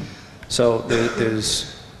coming. So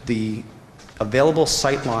there's the available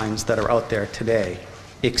sight lines that are out there today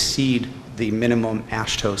exceed the minimum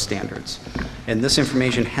AASHTO standards. And this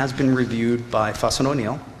information has been reviewed by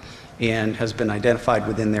Hudson and has been identified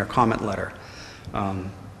within their comment letter.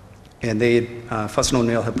 And Hudson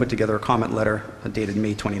O'Neill had put together a comment letter dated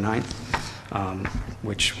May 29th,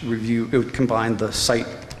 which it would combine the site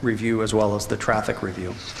review as well as the traffic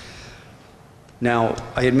review. Now,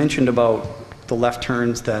 I had mentioned about the left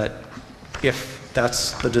turns that if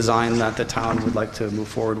that's the design that the town would like to move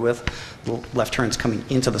forward with, the left turns coming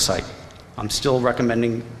into the site. I'm still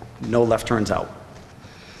recommending no left turns out,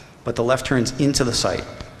 but the left turns into the site.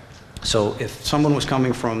 So if someone was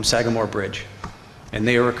coming from Sagamore Bridge and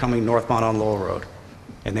they were coming northbound on Lowell Road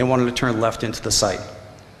and they wanted to turn left into the site,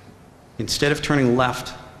 instead of turning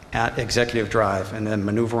left at Executive Drive and then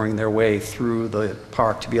maneuvering their way through the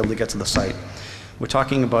park to be able to get to the site, we're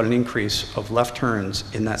talking about an increase of left turns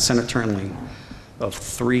in that center turn lane of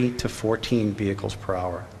 3 to 14 vehicles per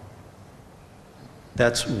hour.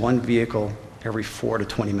 That's one vehicle every 4 to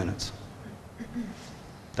 20 minutes.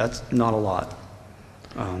 That's not a lot.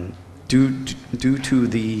 Due to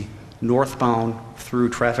the northbound through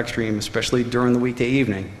traffic stream, especially during the weekday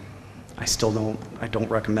evening, I don't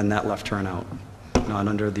recommend that left turn out, not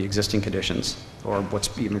under the existing conditions or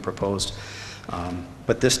what's even proposed.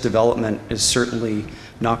 But this development is certainly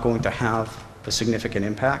not going to have a significant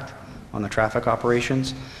impact on the traffic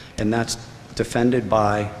operations, and that's defended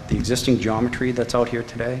by the existing geometry that's out here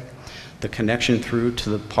today, the connection through to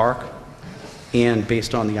the park, and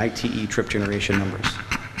based on the ITE trip generation numbers.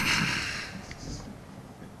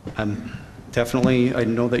 Definitely, I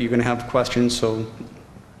know that you're going to have questions, so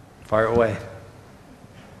fire away.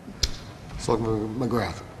 Selectman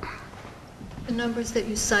McGrath. The numbers that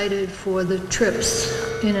you cited for the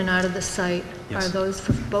trips in and out of the site, Yes. Are those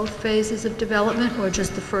for both phases of development or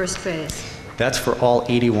just the first phase? That's for all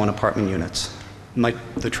 81 apartment units.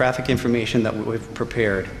 The traffic information that we've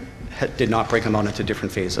prepared did not break them out into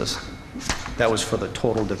different phases. That was for the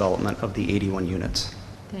total development of the 81 units.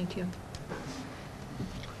 Thank you.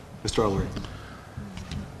 Mr. O'Leary.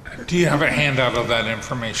 Do you have a handout of that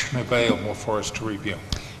information available for us to review?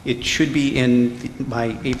 It should be in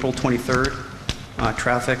my April 23rd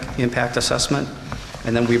traffic impact assessment.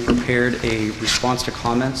 And then we prepared a response to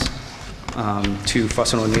comments to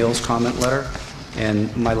Fuss and O'Neill's comment letter.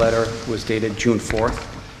 And my letter was dated June 4th.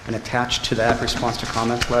 And attached to that response to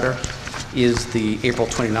comments letter is the April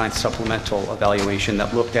 29th supplemental evaluation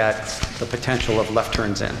that looked at the potential of left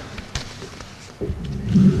turns in.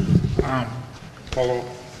 Follow.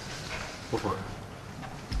 Go for it.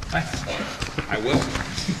 I will.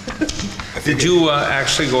 Did you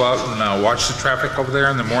actually go out and watch the traffic over there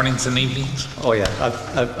in the mornings and evenings? Oh yeah,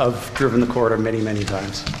 I've driven the corridor many, many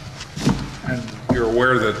times. And you're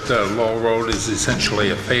aware that Lowell Road is essentially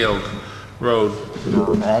a failed road,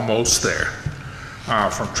 or almost there,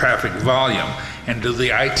 from traffic volume. And do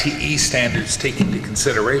the ITE standards take into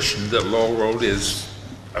consideration that Lowell Road is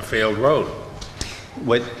a failed road?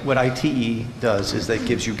 What ITE does is that it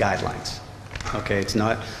gives you guidelines. Okay, it's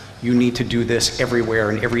not, you need to do this everywhere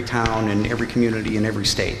in every town, in every community, in every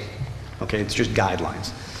state. Okay, it's just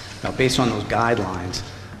guidelines. Now, based on those guidelines,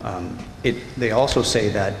 they also say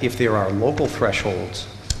that if there are local thresholds,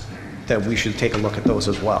 that we should take a look at those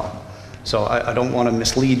as well. So I don't want to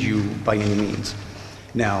mislead you by any means.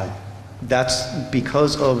 Now, that's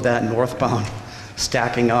because of that northbound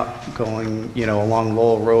stacking up going, along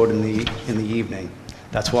Lowell Road in the evening.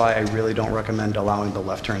 That's why I really don't recommend allowing the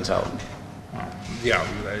left turns out. Yeah,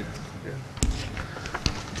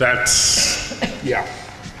 that's, yeah.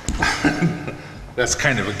 That's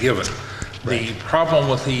kind of a given. Right. The problem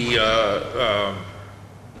with the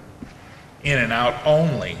in and out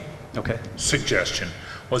only suggestion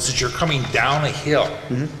was that you're coming down a hill.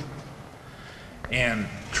 And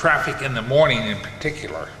traffic in the morning in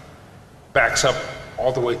particular backs up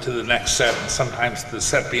all the way to the next set, and sometimes the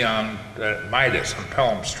set beyond Midas on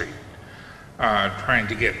Pelham Street, trying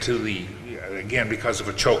to get to the, again, because of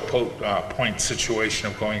a choke point situation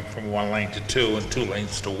of going from 1 lane to 2 and 2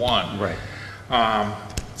 lanes to 1. Right.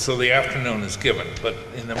 So the afternoon is given, but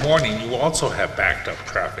in the morning you also have backed up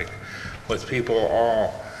traffic with people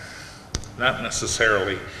all not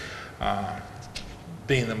necessarily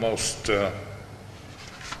being the most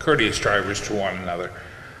courteous drivers to one another,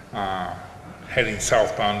 heading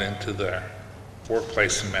southbound into their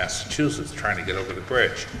workplace in Massachusetts, trying to get over the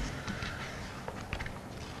bridge.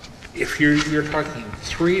 If you're talking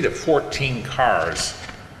 3 to 14 cars,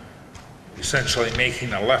 essentially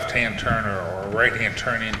making a left-hand turn or a right-hand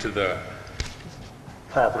turn into the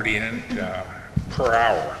property per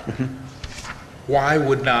hour, why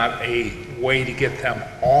would not a way to get them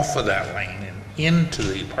off of that lane and into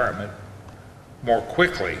the apartment more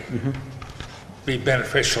quickly be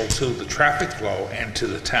beneficial to the traffic flow and to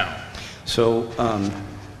the town? So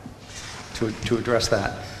to address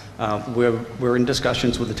that, we're in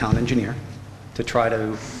discussions with the town engineer to try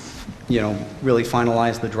to, really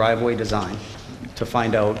finalize the driveway design, to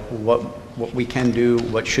find out what we can do,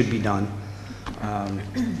 what should be done.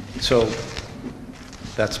 So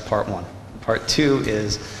that's part one. Part two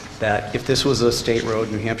is that if this was a state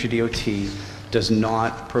road, New Hampshire DOT does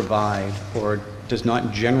not provide or does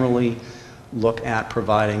not generally look at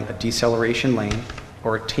providing a deceleration lane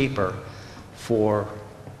or a taper for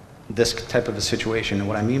this type of a situation. And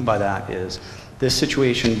what I mean by that is this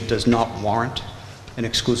situation does not warrant an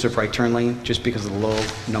exclusive right turn lane just because of the low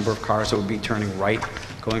number of cars that would be turning right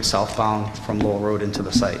going southbound from Lowell Road into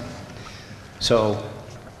the site. So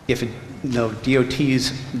if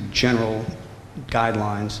DOT's general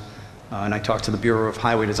guidelines, and I talked to the Bureau of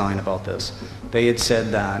Highway Design about this, they had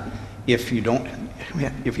said that if you don't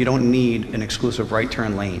need an exclusive right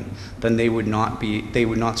turn lane, then they would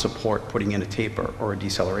not support putting in a taper or a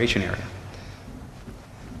deceleration area.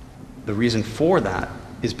 The reason for that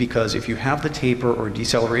is because if you have the taper or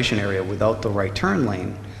deceleration area without the right turn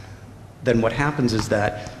lane, then what happens is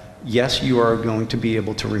that, yes, you are going to be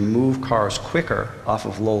able to remove cars quicker off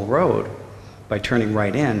of Lowell Road by turning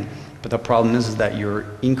right in, but the problem is that you're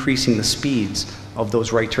increasing the speeds of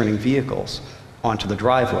those right-turning vehicles onto the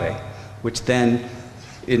driveway, which then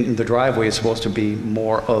in the driveway is supposed to be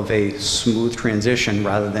more of a smooth transition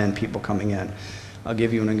rather than people coming in. I'll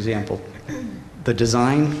give you an example. The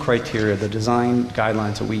design criteria, the design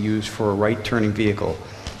guidelines that we use for a right-turning vehicle,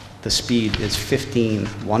 the speed is 15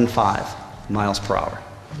 miles per hour.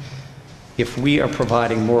 If we are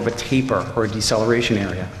providing more of a taper or a deceleration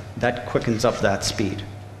area, that quickens up that speed.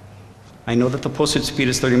 I know that the posted speed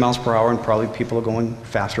is 30 miles per hour and probably people are going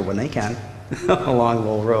faster when they can along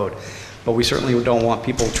Lowell Road, but we certainly don't want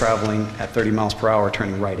people traveling at 30 miles per hour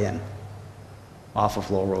turning right in off of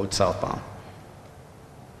Lowell Road southbound.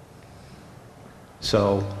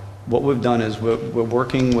 So what we've done is we're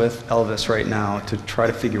working with Elvis right now to try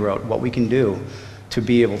to figure out what we can do to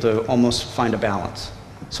be able to almost find a balance,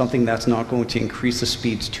 something that's not going to increase the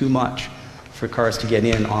speeds too much for cars to get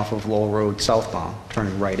in off of Lowell Road southbound,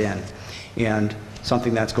 turning right in. And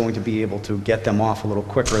something that's going to be able to get them off a little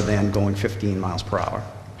quicker than going 15 miles per hour.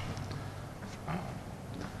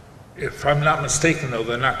 If I'm not mistaken, though,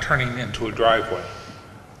 they're not turning into a driveway.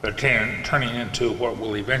 They're turning into what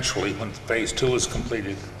will eventually, when Phase 2 is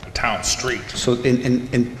completed, a town street. So,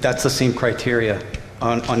 and that's the same criteria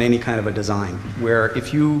on any kind of a design, where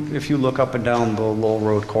if you look up and down the Lowell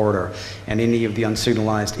Road corridor and any of the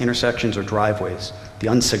unsignalized intersections or driveways, the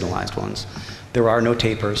unsignalized ones, there are no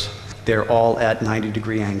tapers. They're all at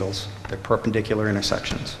 90-degree angles. They're perpendicular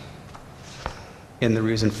intersections. And the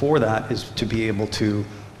reason for that is to be able to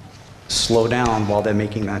slow down while they're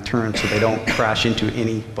making that turn so they don't crash into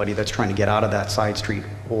anybody that's trying to get out of that side street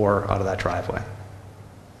or out of that driveway.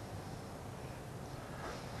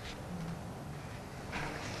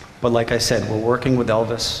 But like I said, we're working with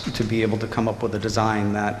Elvis to be able to come up with a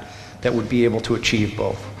design that would be able to achieve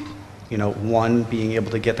both. You know, one, being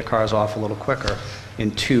able to get the cars off a little quicker,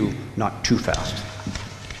 and two, not too fast.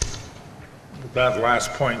 That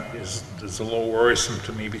last point is a little worrisome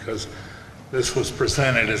to me because this was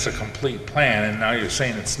presented as a complete plan, and now you're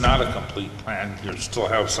saying it's not a complete plan. You still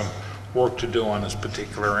have some work to do on this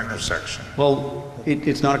particular intersection. Well,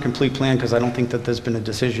 it's not a complete plan because I don't think that there's been a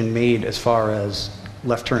decision made as far as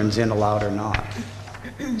left turns in allowed or not.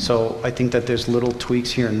 So I think that there's little tweaks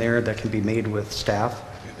here and there that can be made with staff,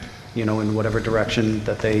 you know, in whatever direction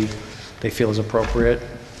that they feel is appropriate,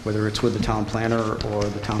 whether it's with the town planner or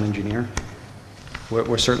the town engineer.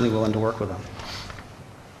 We're certainly willing to work with them.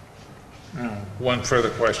 One further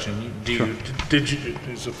question. Sure.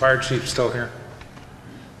 Is the fire chief still here?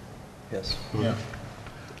 Yes. Yeah.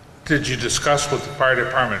 Did you discuss with the fire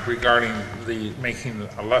department regarding making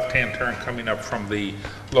a left-hand turn coming up from the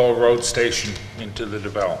Lowell Road station into the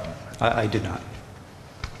development? I did not.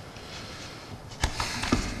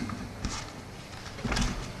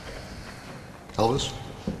 Elvis?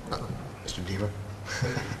 Mr. Deaver?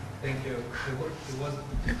 Thank you.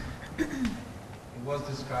 It was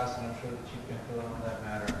discussed, and I'm sure the chief can fill in on that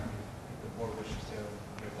matter if the board wishes to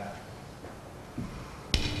hear that.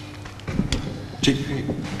 Chief?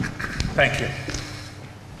 Thank you.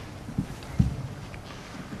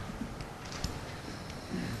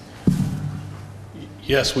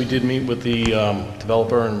 Yes, we did meet with the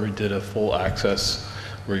developer and we did a full access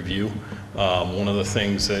review. One of the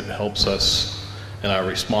things that helps us in our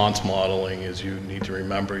response modeling is you need to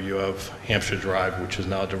remember you have Hampshire Drive, which is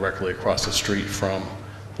now directly across the street from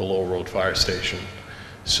the Lowell Road Fire Station.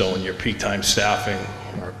 So in your peak time staffing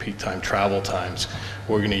or peak time travel times,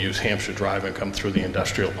 we're going to use Hampshire Drive and come through the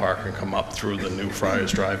industrial park and come up through the new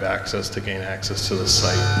Friars Drive access to gain access to the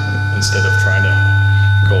site instead of trying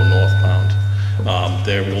to go northbound.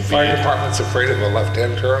 There will be... Fire department's afraid of a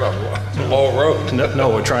left-hand turn on Lowell Road. No,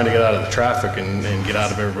 we're trying to get out of the traffic and get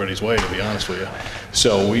out of everybody's way, to be honest with you.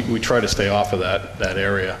 So we try to stay off of that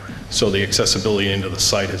area. So the accessibility into the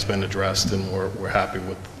site has been addressed and we're happy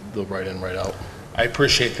with the right in, right out. I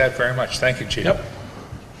appreciate that very much. Thank you, Chief. Yep.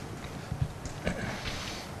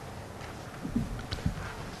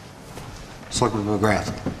 Selectman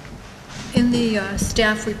McGrath. In the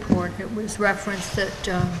staff report, it was referenced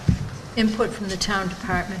that input from the town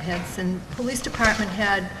department heads and police department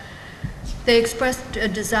head, they expressed a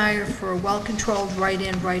desire for a well-controlled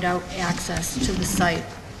right-in, right-out access to the site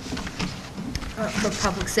for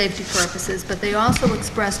public safety purposes, but they also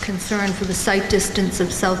expressed concern for the sight distance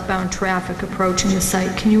of southbound traffic approaching the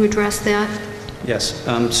site. Can you address that? Yes.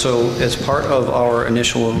 So as part of our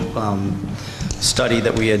initial study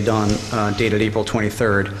that we had done dated April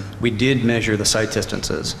 23rd, we did measure the sight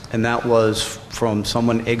distances, and that was from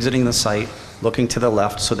someone exiting the site, looking to the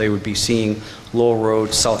left, so they would be seeing Lowell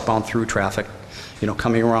Road southbound through traffic, you know,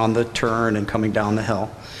 coming around the turn and coming down the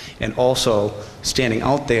hill, and also standing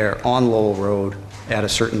out there on Lowell Road at a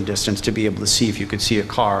certain distance to be able to see if you could see a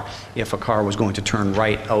car, if a car was going to turn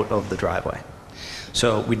right out of the driveway.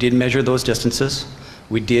 So we did measure those distances.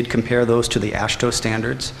 We did compare those to the AASHTO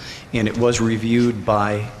standards, and it was reviewed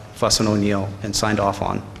by Hudson O'Neill and signed off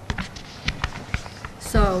on.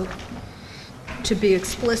 So, to be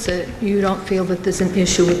explicit, you don't feel that there's an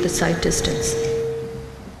issue with the sight distance?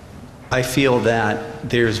 I feel that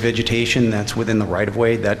there's vegetation that's within the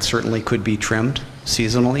right-of-way that certainly could be trimmed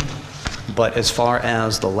seasonally, but as far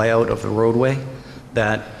as the layout of the roadway,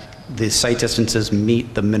 that the sight distances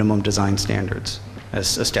meet the minimum design standards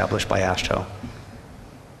as established by AASHTO.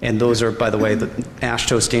 And those are, by the way, the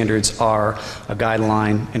AASHTO standards are a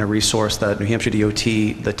guideline and a resource that New Hampshire DOT,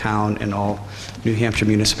 the town, and all New Hampshire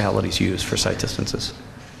municipalities use for sight distances.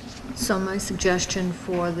 So my suggestion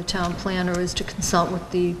for the town planner is to consult with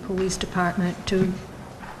the police department to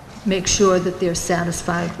make sure that they're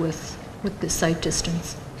satisfied with the site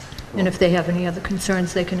distance. And if they have any other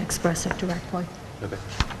concerns, they can express it directly. Okay,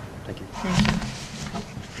 thank you. Thank you.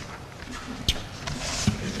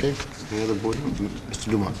 Okay, any other board?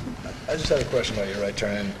 Mr. Dumont? I just had a question about your right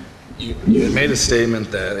turn. You had made a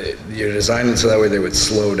statement that you're designing so that way they would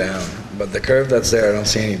slow down, but the curve that's there, I don't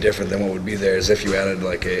see any different than what would be there as if you added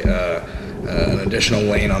like an additional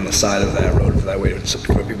lane on the side of that road for that way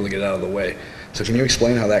for people to get out of the way. So can you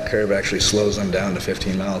explain how that curve actually slows them down to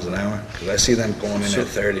 15 miles an hour? Because I see them pulling in at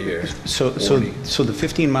 30 or 40. So the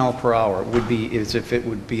 15 mile per hour would be as if it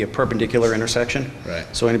would be a perpendicular intersection. Right.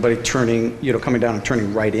 So anybody turning, coming down and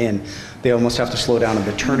turning right in, they almost have to slow down at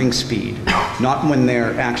the turning speed. Not when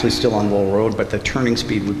they're actually still on Lowell Road, but the turning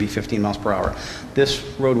speed would be 15 miles per hour. This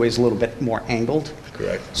roadway is a little bit more angled.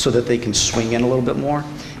 Correct. So that they can swing in a little bit more.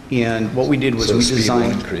 And what we did was So we the speed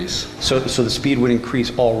designed. will increase. So the speed would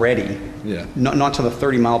increase already. Yeah. Not to the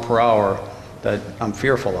 30 mile per hour that I'm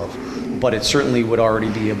fearful of, but it certainly would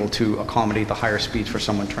already be able to accommodate the higher speeds for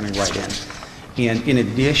someone turning right in. And in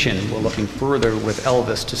addition, we're looking further with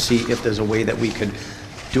Elvis to see if there's a way that we could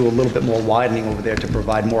do a little bit more widening over there to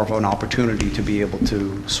provide more of an opportunity to be able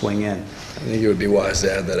to swing in. I think it would be wise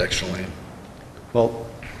to add that extra lane. Well,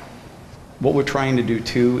 what we're trying to do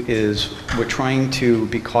too is we're trying to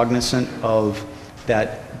be cognizant of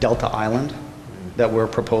that Delta Island that we're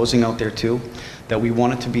proposing out there too, that we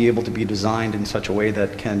want it to be able to be designed in such a way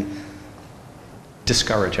that can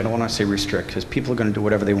discourage, I don't want to say restrict, because people are going to do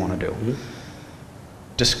whatever they want to do.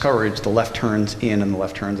 Discourage the left turns in and the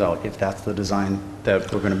left turns out, if that's the design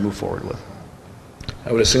that we're going to move forward with.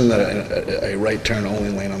 I would assume that a right turn only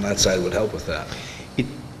lane on that side would help with that.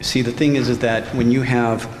 See, the thing is that when you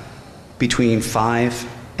have between 5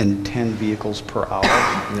 and 10 vehicles per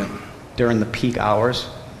hour during the peak hours,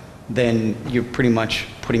 then you're pretty much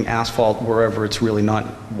putting asphalt wherever it's really not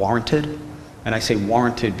warranted. And I say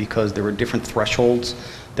warranted because there are different thresholds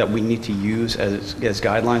that we need to use as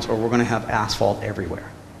guidelines, or we're going to have asphalt everywhere.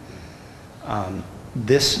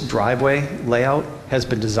 This driveway layout has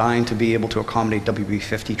been designed to be able to accommodate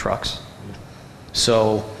WB50 trucks.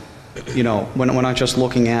 So, we're not just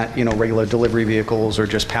looking at, regular delivery vehicles or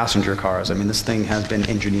just passenger cars. I mean, this thing has been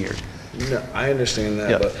engineered. No, I understand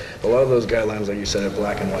that, but a lot of those guidelines, like you said, are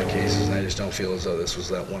black and white cases, and I just don't feel as though this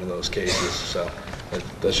was one of those cases. So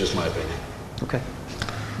that's just my opinion. Okay.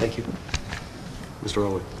 Thank you. Mr.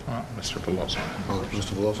 Rowley? Mr. Pelosi.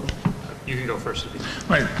 Mr. Veloso? You can go first if you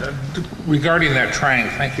Right, regarding that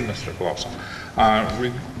triangle, thank you, Mr. Pelosi.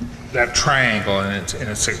 That triangle and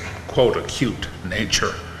its a quote acute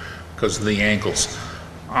nature because of the angles.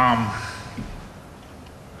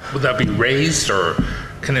 Would that be raised or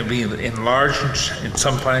can it be enlarged in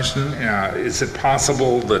some fashion? Is it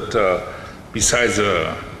possible that besides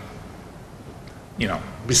a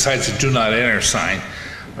do not enter sign,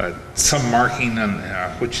 some marking on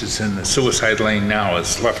which is in the suicide lane now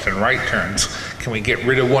is left and right turns? Can we get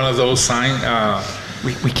rid of one of those signs?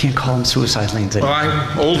 We can't call them suicide lanes anymore. Well,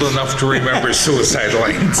 I'm old enough to remember suicide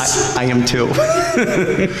lanes. I am too.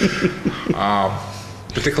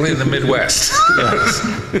 Particularly in the Midwest. Yes.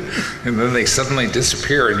 And then they suddenly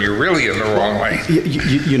disappear and you're really in the wrong lane.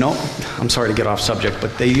 I'm sorry to get off subject,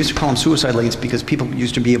 but they used to call them suicide lanes because people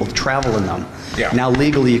used to be able to travel in them. Yeah. Now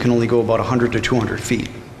legally you can only go about 100 to 200 feet.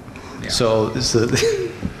 Yeah. So this is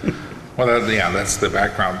Well, that's the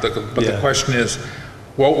background. But the question is,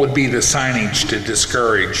 what would be the signage to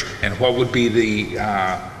discourage and what would be the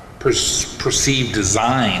perceived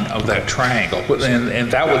design of that triangle?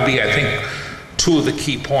 And that would be, I think, two of the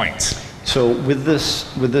key points. So with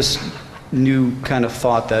this new kind of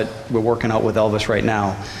thought that we're working out with Elvis right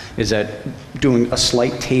now is that doing a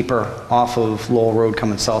slight taper off of Lowell Road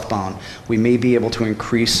coming southbound, we may be able to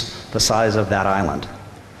increase the size of that island,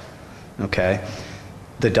 okay?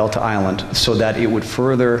 The Delta Island, so that it would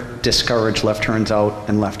further discourage left turns out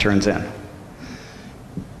and left turns in.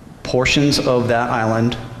 Portions of that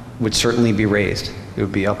island would certainly be raised. It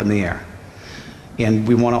would be up in the air. And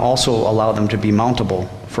we want to also allow them to be mountable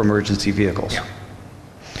for emergency vehicles. Yeah.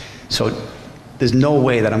 So there's no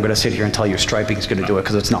way that I'm going to sit here and tell you striping is going to do it,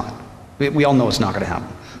 because it's not. We all know it's not going to happen.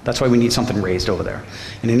 That's why we need something raised over there.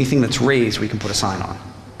 And anything that's raised, we can put a sign on.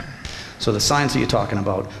 So the signs that you're talking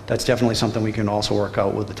about, that's definitely something we can also work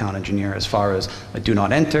out with the town engineer as far as a do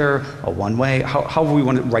not enter, a one-way, however we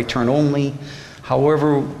want it, right turn only,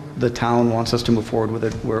 however the town wants us to move forward with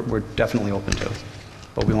it, we're definitely open to.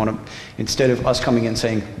 But we want to, instead of us coming in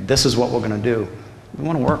saying, this is what we're going to do, we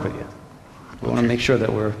want to work with you. We want to make sure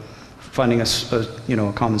that we're finding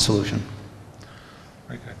a common solution.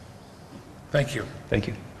 Very good. Thank you. Thank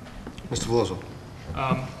you. Mr. Veloso?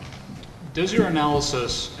 Does your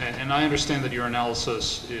analysis, and I understand that your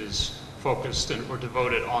analysis is focused or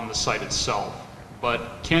devoted on the site itself,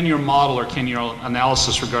 but can your model or can your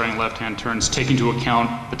analysis regarding left-hand turns take into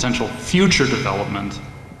account potential future development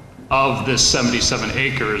of this 77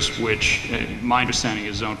 acres, which my understanding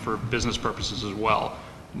is zoned for business purposes as well?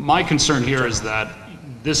 My concern here is that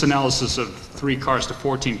this analysis of 3 cars to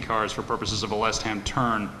 14 cars for purposes of a left-hand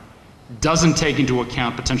turn doesn't take into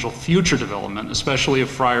account potential future development, especially if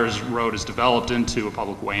Friars Road is developed into a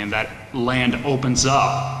public way and that land opens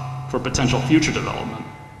up for potential future development.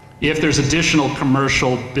 If there's additional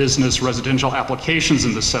commercial, business, residential applications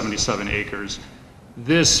in the 77 acres,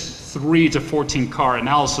 this 3 to 14 car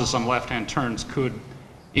analysis on left-hand turns could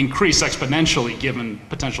increase exponentially given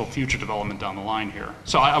potential future development down the line here.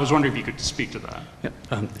 So I was wondering if you could speak to that.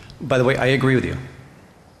 Yep. By the way, I agree with you.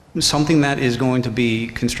 Something that is going to be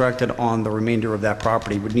constructed on the remainder of that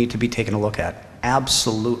property would need to be taken a look at.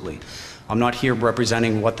 Absolutely. I'm not here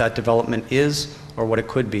representing what that development is or what it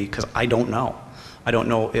could be, because I don't know. I don't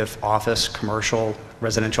know if office, commercial,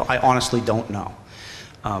 residential, I honestly don't know.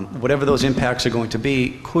 Whatever those impacts are going to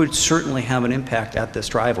be could certainly have an impact at this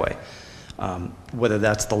driveway. Whether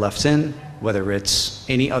that's the left in, whether it's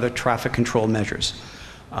any other traffic control measures.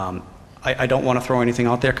 I don't want to throw anything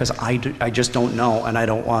out there because I just don't know, and I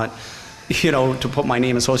don't want, to put my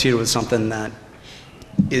name associated with something that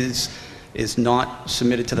is not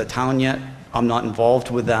submitted to the town yet. I'm not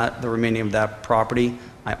involved with that, the remaining of that property.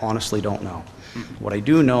 I honestly don't know. What I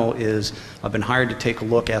do know is I've been hired to take a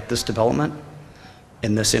look at this development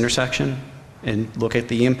in this intersection and look at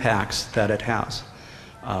the impacts that it has.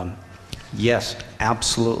 Yes,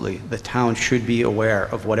 absolutely. The town should be aware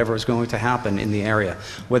of whatever is going to happen in the area,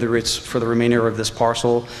 whether it's for the remainder of this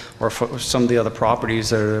parcel or for some of the other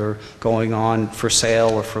properties that are going on for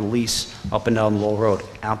sale or for lease up and down Lowell Road.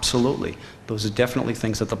 Absolutely. Those are definitely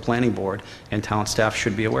things that the planning board and town staff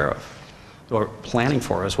should be aware of, or planning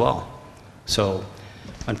for as well. So,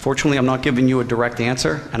 unfortunately, I'm not giving you a direct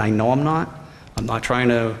answer, and I know I'm not. I'm not trying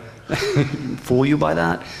to fool you by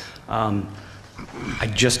that. I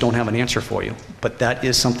just don't have an answer for you, but that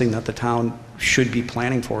is something that the town should be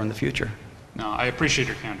planning for in the future. No, I appreciate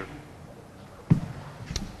your candor.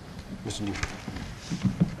 Mr. New.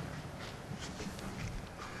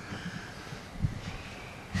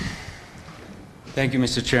 Thank you,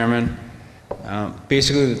 Mr. Chairman.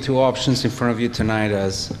 Basically, the 2 options in front of you tonight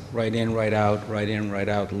is right in, right out, right in, right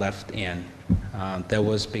out, left in. That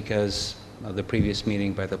was because of the previous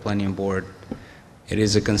meeting by the planning board. It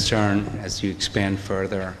is a concern as you expand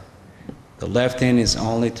further. The left in is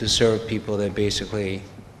only to serve people that basically,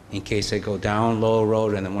 in case they go down Lowell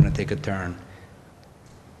Road and they want to take a turn.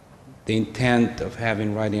 The intent of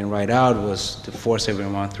having right in, right out was to force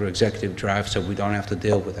everyone through Executive Drive so we don't have to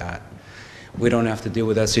deal with that. We don't have to deal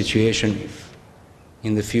with that situation if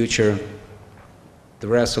in the future the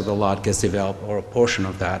rest of the lot gets developed, or a portion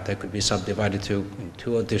of that could be subdivided to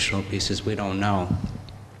 2 additional pieces, we don't know.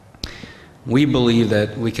 We believe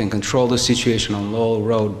that we can control the situation on Lowell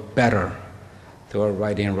Road better through a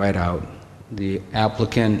right in, right out. The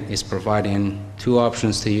applicant is providing 2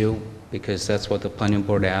 options to you because that's what the planning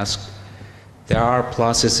board asked. There are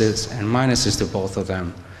pluses and minuses to both of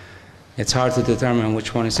them. It's hard to determine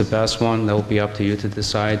which one is the best one. That will be up to you to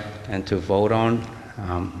decide and to vote on.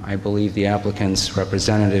 I believe the applicant's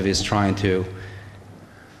representative is trying to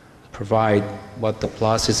provide what the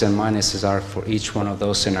pluses and minuses are for each one of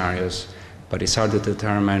those scenarios, but it's hard to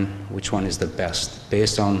determine which one is the best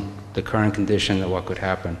based on the current condition of what could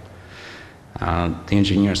happen. The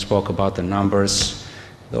engineer spoke about the numbers.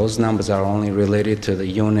 Those numbers are only related to the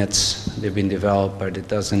units that have been developed, but it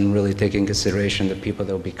doesn't really take in consideration the people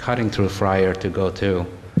that will be cutting through Friar to go to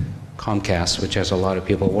Comcast, which has a lot of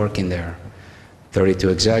people working there. 32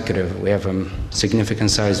 Executive, we have a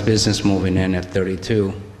significant sized business moving in at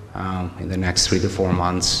 32 in the next 3 to 4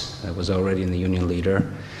 months. That was already in the Union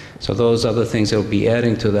Leader. So those other things that will be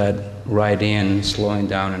adding to that right in, slowing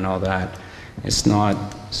down and all that, it's not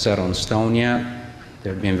set on stone yet.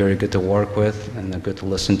 They've been very good to work with and they're good to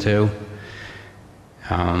listen to.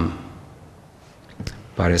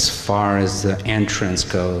 But as far as the entrance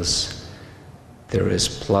goes, there is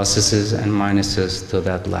pluses and minuses to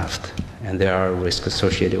that left, and there are risks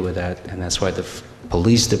associated with that, and that's why the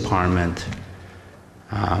police department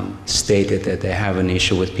stated that they have an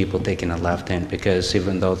issue with people taking a left in, because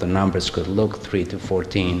even though the numbers could look 3 to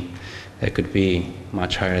 14, they could be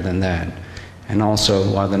much higher than that. And also,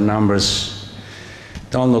 while the numbers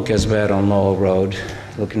don't look as bad on Lowell Road,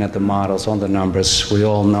 looking at the models on the numbers, we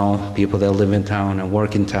all know people that live in town and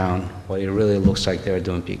work in town, what it really looks like they're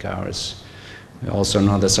doing peak hours. We also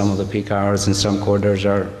know that some of the peak hours in some corridors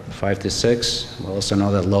are 5 to 6. We also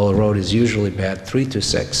know that Lowell Road is usually bad 3 to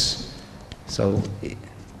 6. So,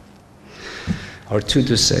 or 2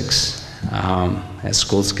 to 6, as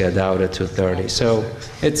schools get out at 2:30. So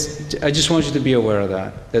I just want you to be aware of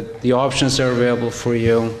that the options are available for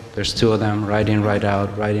you. There's 2 of them, right in, right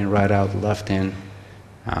out, right in, right out, left in.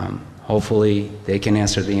 Hopefully, they can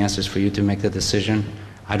answer the answers for you to make the decision.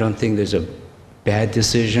 I don't think there's a bad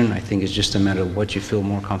decision. I think it's just a matter of what you feel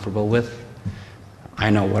more comfortable with. I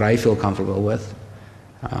know what I feel comfortable with,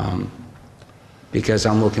 because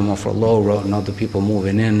I'm looking more for Lowell Road, not the people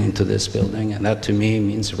moving into this building, and that to me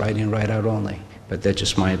means right in, right out only. But that's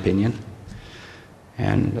just my opinion.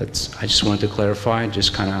 And I just wanted to clarify,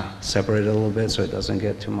 just kind of separate it a little bit so it doesn't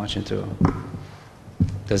get too much into,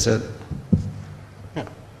 that's it.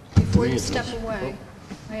 Before you step away,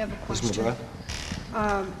 I have a question.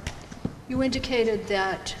 You indicated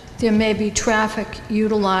that there may be traffic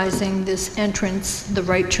utilizing this entrance, the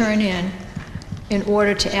right turn in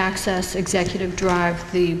order to access Executive Drive,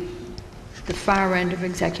 the far end of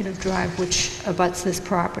Executive Drive, which abuts this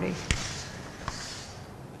property.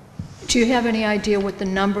 Do you have any idea what the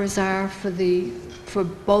numbers are for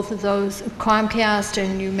both of those? Comcast,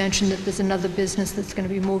 and you mentioned that there's another business that's going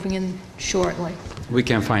to be moving in shortly. We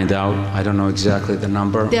can find out. I don't know exactly the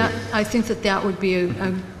number. I think that would be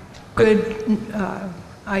a good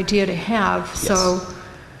idea to have. Yes. So,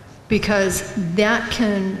 because that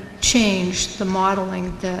can change the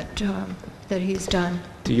modeling that he's done.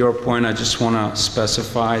 To your point, I just want to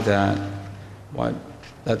specify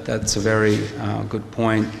that's a very good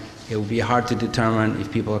point. It will be hard to determine if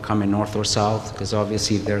people are coming north or south, because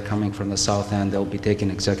obviously if they're coming from the south end, they'll be taking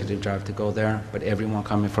Executive Drive to go there. But everyone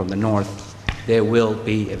coming from the north, they will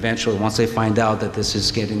be eventually, once they find out that this is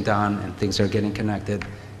getting done and things are getting connected,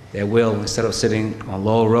 they will, instead of sitting on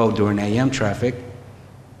Lowell Road during AM traffic,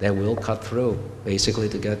 they will cut through, basically,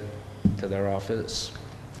 to get to their office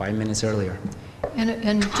 5 minutes earlier.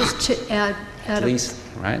 And just to add at least,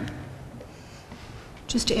 right?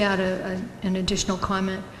 Just to add an additional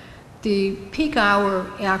comment, the peak hour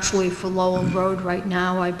actually for Lowell Road right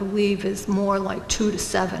now, I believe, is more like 2 to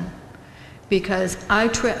 7, because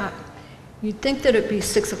you'd think that it'd be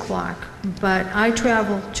 6 o'clock, but I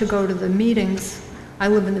travel to go to the meetings. I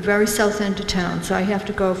live in the very south end of town, so I have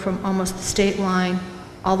to go from almost the state line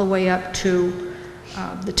all the way up to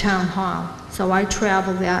the town hall. So I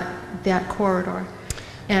travel that corridor,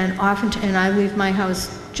 and I leave my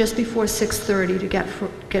house just before 6:30 to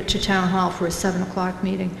get to town hall for a 7 o'clock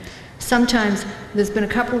meeting. Sometimes there's been a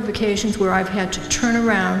couple of occasions where I've had to turn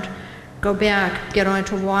around, go back, get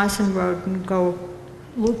onto Wasson Road, and go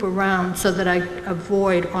loop around so that I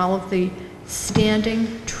avoid all of the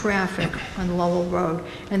standing traffic on Lowell Road,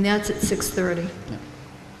 and that's at 6:30. Yeah.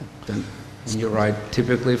 And you're right.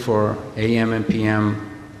 Typically for AM and PM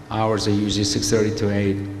hours are usually 6:30 to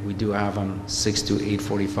 8. We do have them 6 to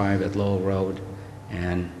 8:45 at Lowell Road,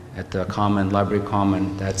 and at the Library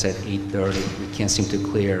Common, that's at 8:30. We can't seem to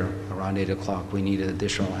clear around 8 o'clock. We need an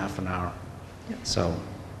additional half an hour. Yep. So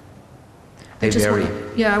they vary.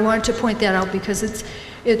 I wanted to point that out because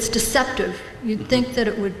it's deceptive. You'd think that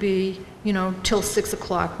it would be, till 6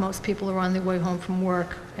 o'clock. Most people are on their way home from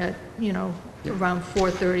work at, around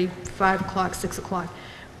 4:30, 5 o'clock, 6 o'clock.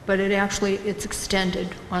 But it's extended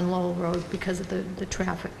on Lowell Road because of the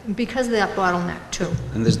traffic, and because of that bottleneck too.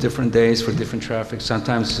 And there's different days for different traffic.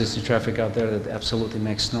 Sometimes there's the traffic out there that absolutely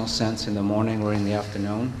makes no sense in the morning or in the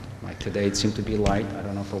afternoon. Like today, it seemed to be light. I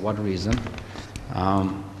don't know for what reason.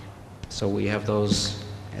 So we have those.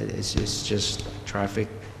 It's just traffic.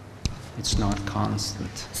 It's not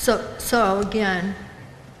constant. So again,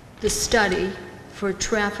 the study for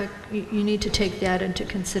traffic, you need to take that into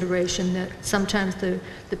consideration, that sometimes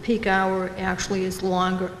the peak hour actually is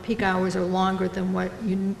longer. Peak hours are longer than what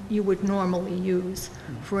you would normally use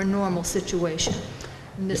for a normal situation.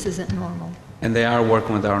 And this isn't normal. And they are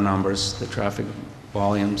working with our numbers, the traffic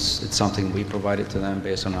volumes. It's something we provided to them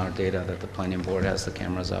based on our data that the planning board has the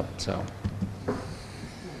cameras up. So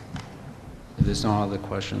if there's no other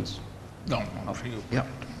questions. No, not for you. Yep.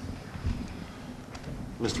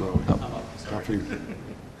 Mr. Rowe, not for you.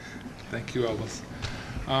 Thank you, Elvis.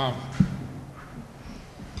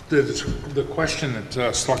 The question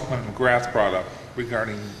that Selectman McGrath brought up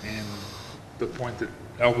regarding, and the point that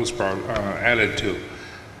Elvis added to,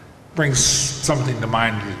 brings something to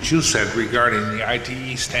mind that you said regarding the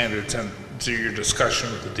ITE standards and to your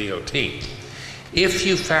discussion with the DOT. If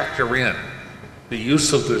you factor in the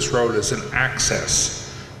use of this road as an access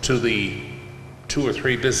to the 2 or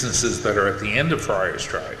 3 businesses that are at the end of Friars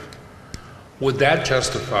Drive, would that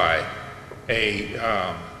justify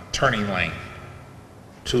a turning lane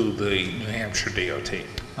to the New Hampshire DOT?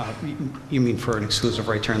 You mean for an exclusive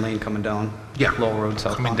right turn lane coming down Lowell Road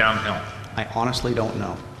southbound? Coming downhill. I honestly don't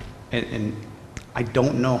know. And I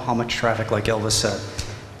don't know how much traffic, like Elvis said.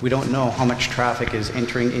 We don't know how much traffic is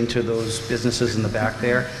entering into those businesses in the back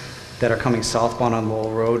there that are coming southbound on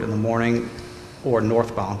Lowell Road in the morning or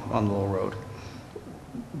northbound on Lowell Road.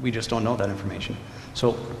 We just don't know that information.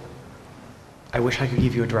 So I wish I could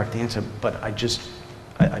give you a direct answer, but I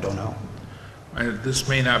don't know. This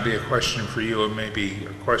may not be a question for you, it may be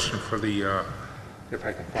a question for the, if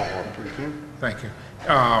I can follow up. Thank you.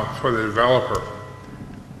 For the developer.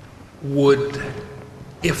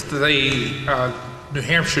 If the New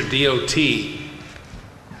Hampshire DOT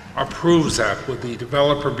approves that, would the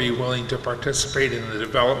developer be willing to participate in the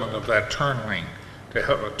development of that turn lane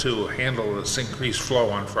to handle this increased flow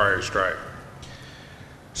on Friars Drive?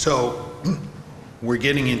 So we're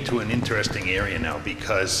getting into an interesting area now,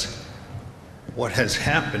 because what has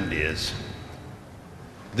happened is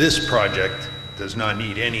this project does not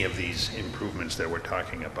need any of these improvements that we're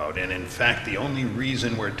talking about. And in fact, the only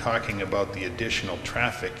reason we're talking about the additional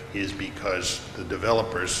traffic is because the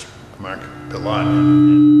developers, Mark Pilat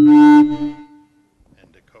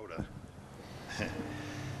and Dakota,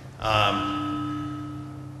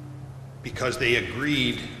 because they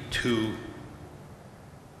agreed to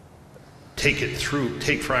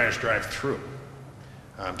take Friars Drive through.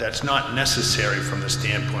 That's not necessary from the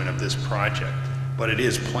standpoint of this project, but it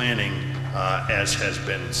is planning, as has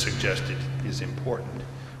been suggested, is important.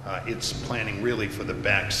 It's planning really for the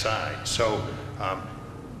back side. So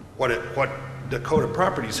what Dakota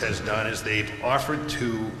Properties has done is they've offered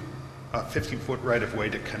to a 50-foot right-of-way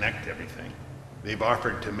to connect everything. They've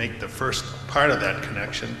offered to make the first part of that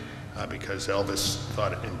connection because Elvis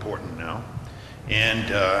thought it important now.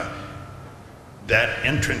 And that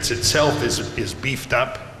entrance itself is beefed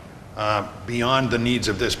up beyond the needs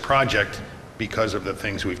of this project because of the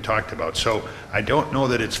things we've talked about. So I don't know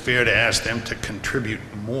that it's fair to ask them to contribute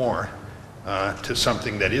more to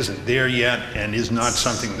something that isn't there yet and is not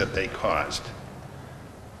something that they caused.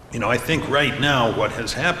 You know, I think right now what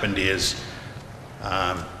has happened is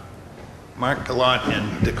Mark Pilat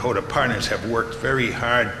and Dakota Partners have worked very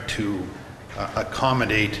hard to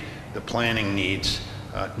accommodate the planning needs,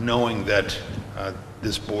 knowing that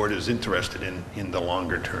this board is interested in the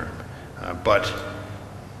longer term. But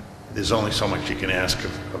there's only so much you can ask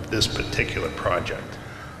of this particular project.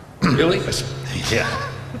 Really?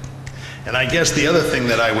 Yeah. And I guess the other thing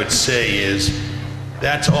that I would say is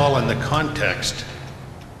that's all in the context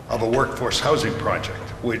of a workforce housing project,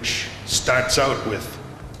 which starts out with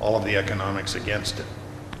all of the economics against it,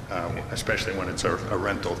 especially when it's a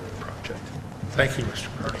rental project. Thank you, Mr.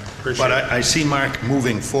 Purdy. Appreciate But it. I see Mark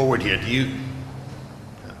moving forward here.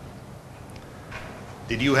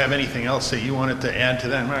 Did you have anything else that you wanted to add to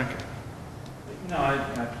that, Mark? No, I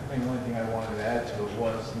think the only thing I wanted to add to it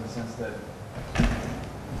was in the sense that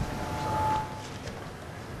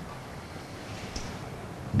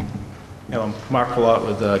I'm Mark Pilat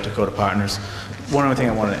with Dakota Partners. One other thing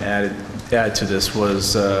I wanted to add to this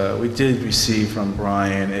was we did receive from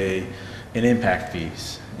Brian an impact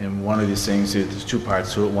fees. And one of these things, there's two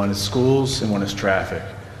parts to it. One is schools and one is traffic,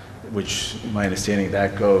 which my understanding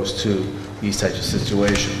that goes to these types of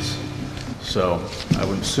situations. So I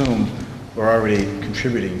would assume we're already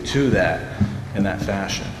contributing to that in that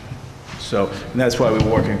fashion. So, and that's why we're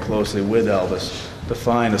working closely with Elvis to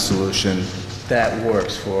find a solution that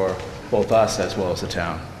works for both us as well as the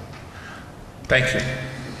town. Thank you.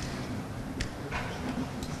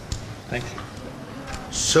 Thank you.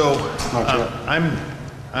 So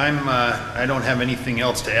I don't have anything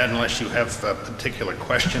else to add unless you have a particular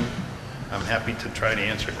question. I'm happy to try to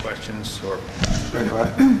answer questions or. I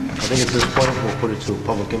think at this point, we'll put it to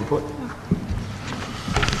public input.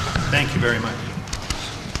 Thank you very much.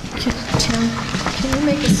 Tim, can you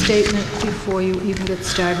make a statement before you even get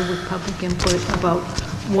started with public input about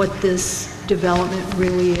what this development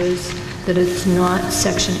really is, that it's not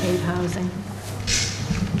Section 8 housing?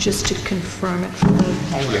 Just to confirm it for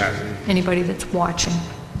anybody that's watching.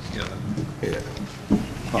 Yeah,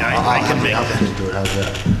 I can make I'll have the that. applicant do it, how's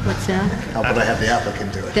that? What's that? How about I have the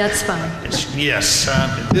applicant do it? That's fine. Yes,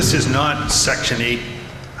 this is not Section 8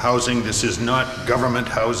 housing. This is not government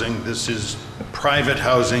housing. This is private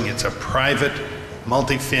housing. It's a private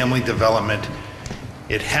multifamily development.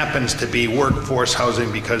 It happens to be workforce housing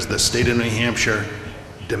because the state of New Hampshire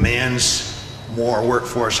demands more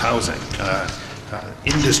workforce housing.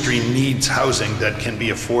 Industry needs housing that can be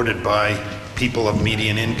afforded by people of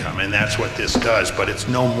median income, and that's what this does. But it's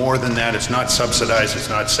no more than that. It's not subsidized. It's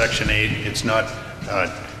not Section 8. It's not,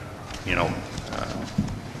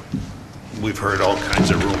 we've heard all kinds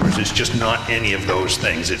of rumors. It's just not any of those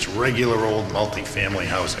things. It's regular old multifamily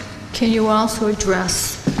housing. Can you also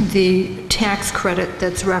address the tax credit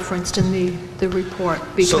that's referenced in the report?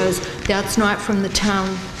 Because that's not from the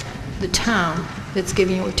town that's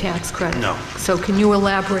giving you a tax credit. No. So can you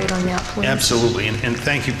elaborate on that, please? Absolutely, and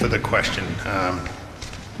thank you for the question.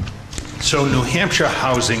 So New Hampshire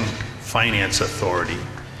Housing Finance Authority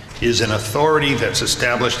is an authority that's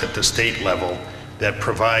established at the state level that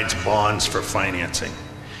provides bonds for financing.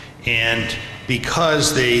 And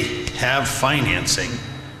because they have financing,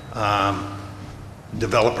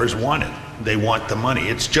 developers want it. They want the money.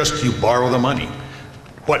 It's just you borrow the money.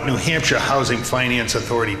 What New Hampshire Housing Finance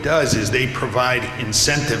Authority does is they provide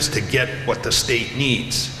incentives to get what the state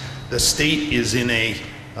needs. The state is in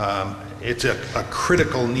it's a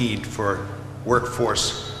critical need for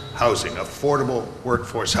workforce housing, affordable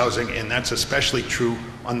workforce housing, and that's especially true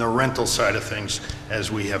on the rental side of things,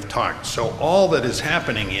 as we have talked. So all that is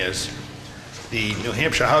happening is the New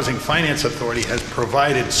Hampshire Housing Finance Authority has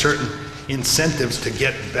provided certain incentives to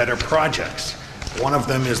get better projects. One of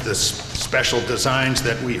them is the special designs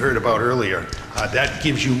that we heard about earlier. That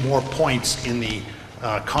gives you more points in the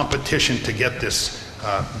competition to get this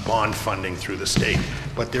bond funding through the state.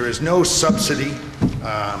 But there is no subsidy.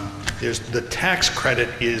 The tax credit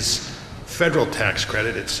is federal tax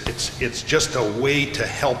credit. It's just a way to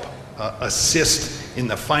help assist in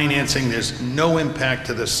the financing. There's no impact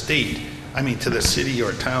to the state, to the city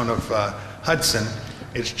or town of Hudson.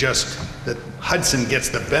 It's just that Hudson gets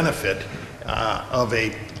the benefit of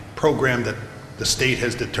a program that the state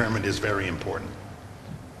has determined is very important.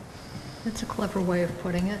 That's a clever way of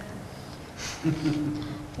putting it.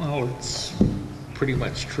 Well, it's pretty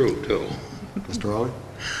much true, too. Mr. Rowley?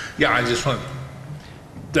 Yeah, I just want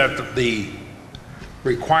that the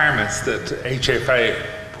requirements that HFA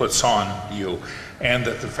puts on you and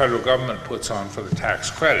that the federal government puts on for the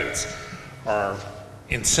tax credits are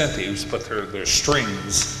incentives, but they're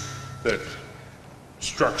strings that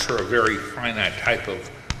structure a very finite type of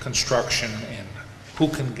construction and who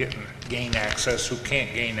can gain access, who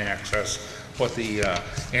can't gain access, what the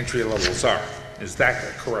entry levels are. Is that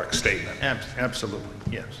a correct statement? Absolutely,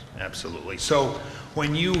 yes, absolutely. So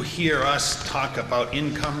when you hear us talk about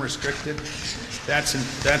income restricted, that's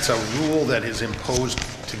a rule that is imposed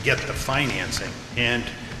to get the financing. And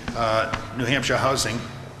New Hampshire Housing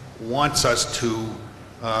wants us to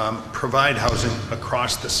provide housing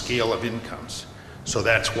across the scale of incomes. So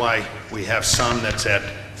that's why we have some that's at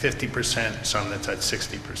 50%, some that's at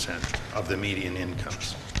 60% of the median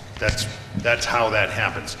incomes. That's how that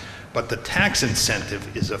happens. But the tax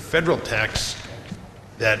incentive is a federal tax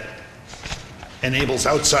that enables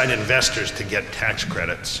outside investors to get tax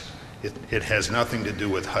credits. It has nothing to do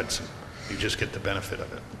with Hudson. You just get the benefit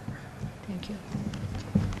of it. Thank you.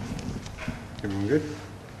 Everyone good?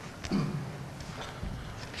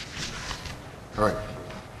 All right.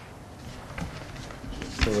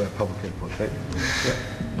 So public input, right?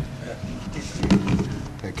 Yeah.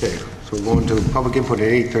 Okay, so we're going to public input at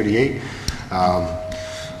 8:38.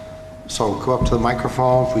 So go up to the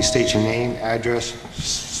microphone, please state your name, address,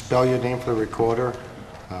 spell your name for the recorder.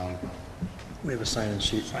 We have a sign-in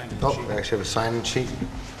sheet. We actually have a sign-in sheet.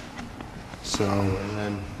 So, and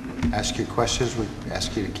then ask your questions. We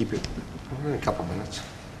ask you to keep it in a couple minutes.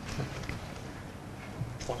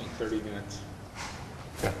 20, 30 minutes.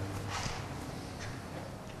 Yeah.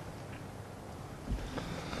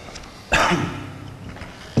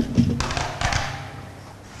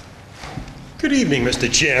 Good evening,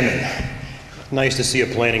 Mr. Chairman. Nice to see a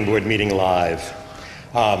planning board meeting live.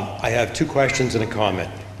 I have two questions and a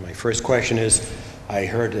comment. My first question is, I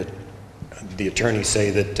heard that the attorney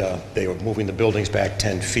say that they were moving the buildings back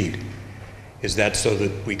 10 feet. Is that so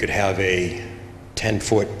that we could have a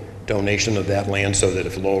 10-foot donation of that land so that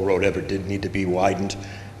if Lowell Road ever did need to be widened,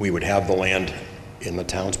 we would have the land in the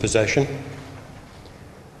town's possession?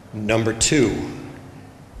 Number two,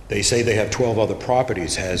 they say they have 12 other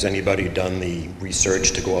properties. Has anybody done the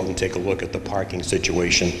research to go out and take a look at the parking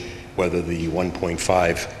situation, whether the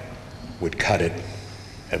 1.5 would cut it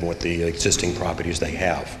and what the existing properties they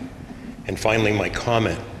have? And finally, my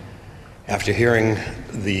comment. After hearing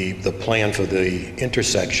the plan for the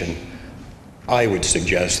intersection, I would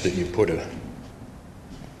suggest that you put a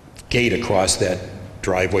gate across that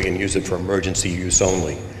driveway and use it for emergency use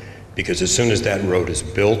only. Because as soon as that road is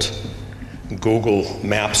built, Google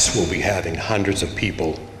Maps will be having hundreds of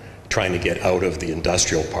people trying to get out of the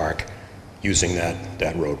industrial park using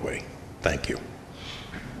that roadway. Thank you.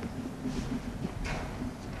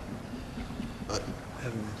 Have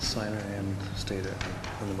him sign it and state it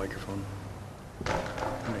on the microphone.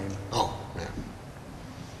 Name. Oh, yeah.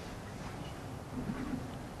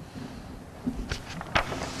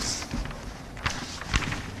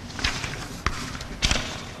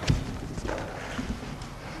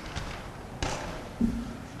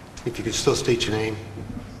 you could still state your name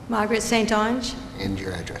Margaret St. Ange, and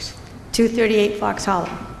your address. 238 Fox Hollow.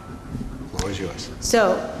 The floor is yours.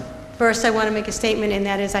 So, first I want to make a statement, and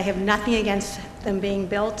that is I have nothing against them being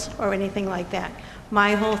built or anything like that.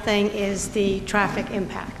 My whole thing is the traffic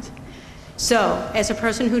impact. So, as a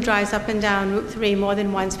person who drives up and down Route 3 more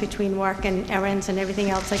than once between work and errands and everything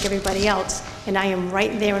else like everybody else, and I am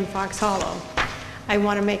right there in Fox Hollow, I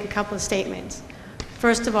want to make a couple of statements.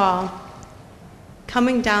 First of all,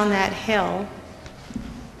 coming down that hill,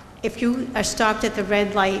 if you are stopped at the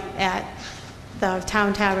red light at the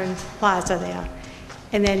Town Tavern Plaza there,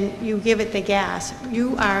 and then you give it the gas,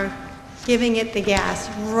 you are giving it the gas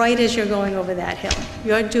right as you're going over that hill.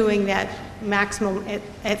 You're doing that maximum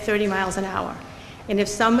at 30 miles an hour. And if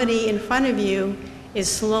somebody in front of you is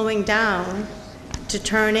slowing down to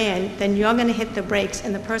turn in, then you're going to hit the brakes,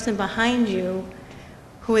 and the person behind you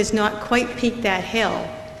who has not quite peaked that hill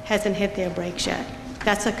hasn't hit their brakes yet.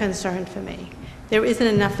 That's a concern for me. There isn't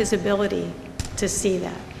enough visibility to see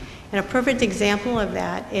that. And a perfect example of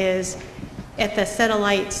that is at the set of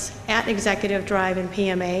lights at Executive Drive in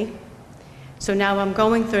PMA. So now I'm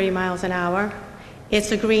going 30 miles an hour.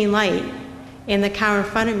 It's a green light, and the car in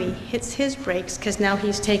front of me hits his brakes because now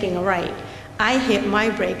he's taking a right. I hit my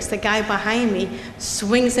brakes. The guy behind me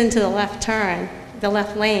swings into the left turn, the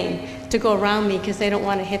left lane, to go around me because they don't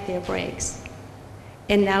want to hit their brakes.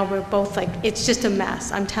 And now we're both like, it's just a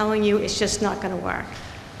mess. I'm telling you, it's just not going to work.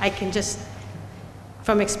 I can just,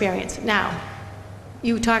 from experience. Now,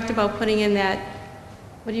 you talked about putting in that,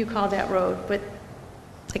 what do you call that road? But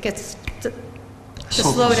like it's to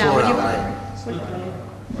slow down.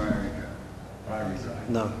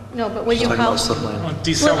 No. No, but what do you call? Slip lane.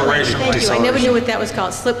 Deceleration. Thank you. I never knew what that was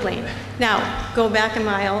called, slip lane. Now, go back a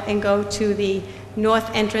mile and go to the north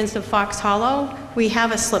entrance of Fox Hollow. We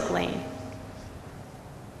have a slip lane.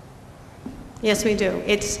 Yes, we do.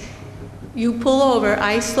 It's, you pull over,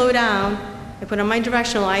 I slow down, I put on my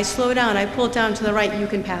directional, I slow down, I pull down to the right, you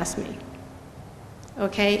can pass me.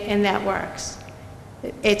 Okay, and that works.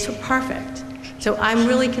 It's perfect. So I'm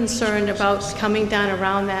really concerned about coming down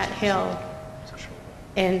around that hill,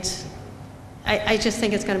 and I just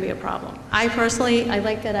think it's going to be a problem. I personally, I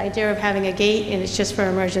like that idea of having a gate, and it's just for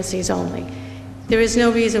emergencies only. There is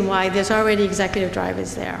no reason why, there's already executive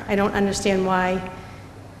drivers there. I don't understand why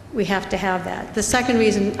we have to have that. The second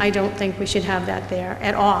reason I don't think we should have that there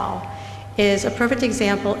at all is, a perfect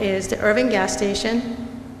example is the Irving gas station,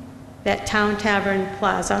 that Town Tavern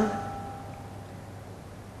Plaza,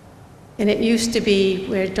 and it used to be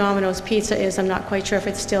where Domino's Pizza is, I'm not quite sure if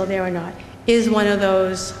it's still there or not, is one of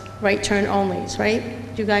those right turn onlys, right?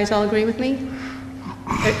 Do you guys all agree with me?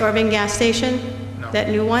 Irving gas station, no. That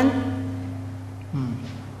new one?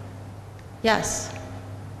 Yes.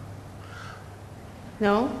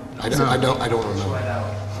 No? I don't remember.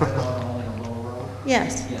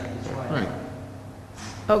 Yes. Right.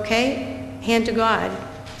 Okay, hand to God.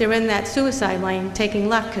 They're in that suicide lane taking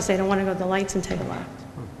left because they don't want to go to the lights and take a left.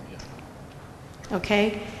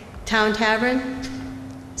 Okay? Town Tavern,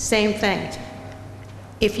 same thing.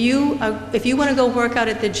 If you want to go work out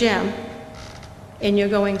at the gym and you're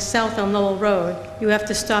going south on Lowell Road, you have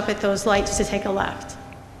to stop at those lights to take a left.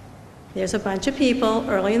 There's a bunch of people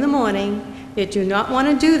early in the morning that do not want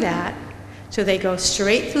to do that, so they go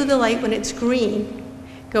straight through the light when it's green,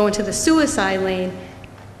 go into the suicide lane,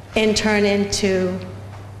 and turn into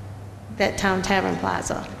that Town Tavern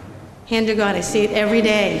Plaza. Hand to God, I see it every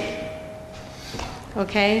day.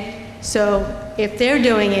 Okay? So if they're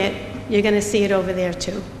doing it, you're going to see it over there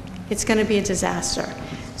too. It's going to be a disaster.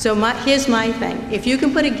 So here's my thing. If you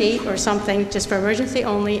can put a gate or something just for emergency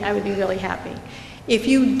only, I would be really happy. If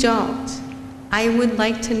you don't, I would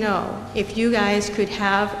like to know if you guys could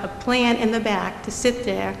have a plan in the back to sit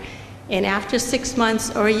there and after 6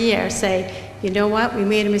 months or a year say, you know what, we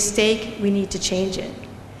made a mistake, we need to change it.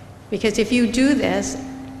 Because if you do this,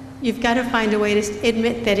 you've got to find a way to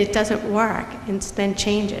admit that it doesn't work and then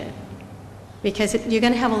change it. Because you're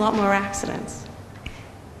going to have a lot more accidents.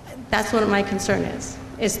 That's what my concern is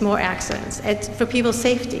more accidents. It's for people's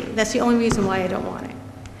safety. That's the only reason why I don't want it.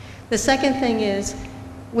 The second thing is,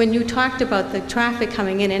 when you talked about the traffic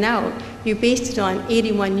coming in and out, you based it on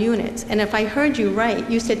 81 units. And if I heard you right,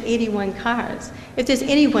 you said 81 cars. If there's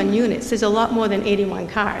 81 units, there's a lot more than 81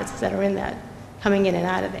 cars that are in that, coming in and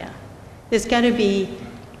out of there. There's got to be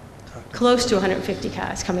close to 150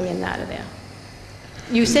 cars coming in and out of there.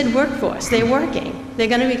 You said workforce. They're working. They're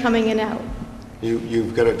going to be coming in and out.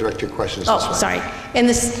 You've got to direct your questions this way. Oh, sorry. And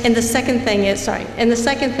the second thing is, and the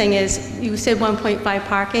second thing is, you said 1.5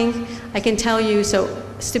 parking. I can tell you, so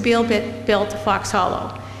Stabile built Fox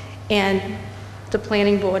Hollow, and the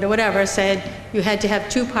planning board or whatever said you had to have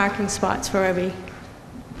 2 parking spots for every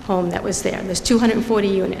home that was there. There's 240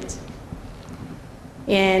 units.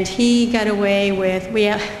 And he got away with,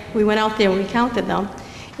 we went out there and we counted them,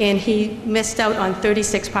 and he missed out on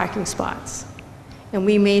 36 parking spots. And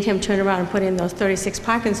we made him turn around and put in those 36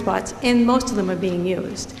 parking spots, and most of them are being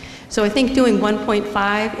used. So I think doing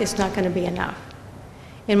 1.5 is not going to be enough.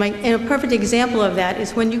 And a perfect example of that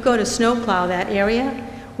is when you go to snowplow that area,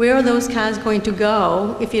 where are those cars going to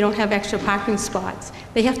go if you don't have extra parking spots?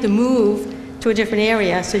 They have to move to a different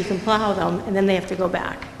area so you can plow them, and then they have to go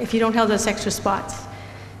back. If you don't have those extra spots,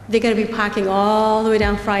 they're going to be parking all the way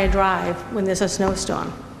down Friar Drive when there's a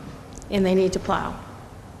snowstorm, and they need to plow.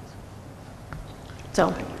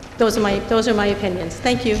 So those are my opinions.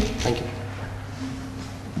 Thank you. Thank you.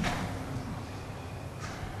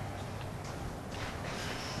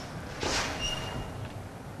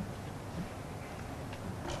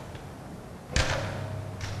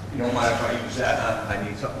 You don't mind if I use that, huh? I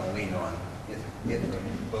need something to lean on. Get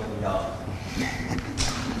moving down.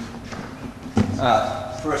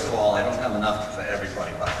 First of all, I don't have enough for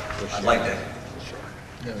everybody, but I'd like to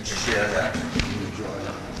share that.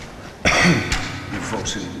 You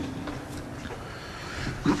folks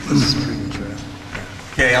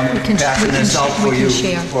Okay, I'm passing this out for you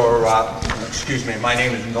for, excuse me, my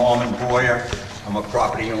name is Norman Boyer. I'm a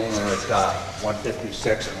property owner at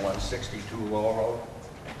 156 and 162 Lowell Road.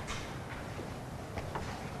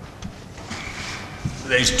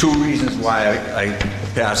 There's 2 reasons why I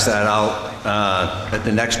passed that out. At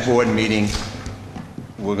the next board meeting,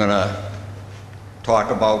 we're going to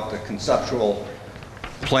talk about the conceptual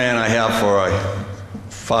plan I have for a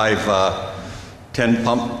 510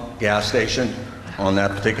 pump gas station on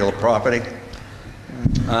that particular property.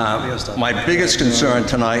 My biggest concern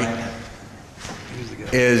tonight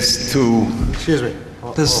is to... Excuse me.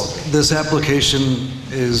 This application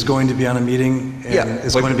is going to be on a meeting and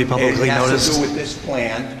is going to be publicly noticed. It has to do with this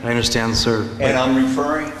plan. I understand, sir. And I'm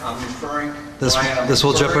referring, This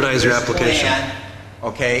will jeopardize your application. Plan,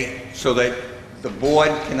 okay, so that the board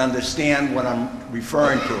can understand what I'm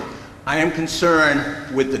referring to. I am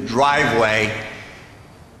concerned with the driveway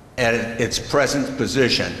at its present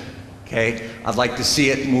position, okay? I'd like to see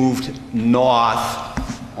it moved north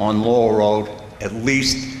on Lowell Road, at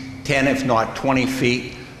least 10, if not 20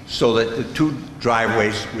 feet, so that the 2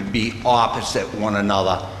 driveways would be opposite one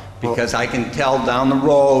another. Because I can tell down the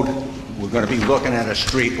road, we're going to be looking at a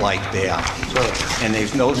street light there. And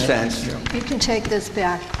there's no sense. You can take this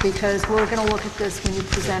back, because we're going to look at this when you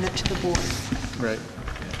present it to the board. Right.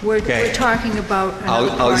 We're talking about...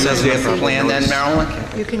 I'll use their plan then, Marilyn?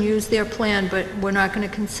 You can use their plan, but we're not going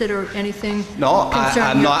to consider anything No, concerning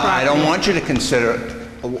I'm your not, I don't property. want you to consider,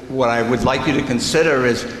 what I would like you to consider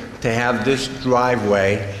is to have this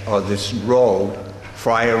driveway, or this road,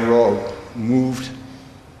 Friar Road, moved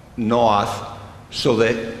north so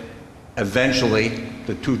that eventually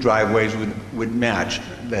the 2 driveways would match.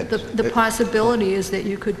 The possibility is that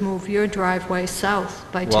you could move your driveway south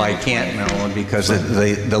by 10 Well, I or 20 can't, feet. Marilyn, because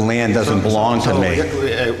the land doesn't belong to me.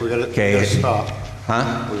 We gotta stop.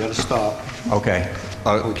 Huh? We gotta stop. Okay.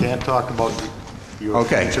 We can't talk about your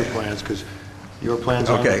Okay. future plans, because your plans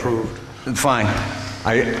aren't Okay. approved. Fine.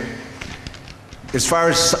 As far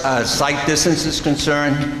as site distance is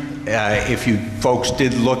concerned, if you folks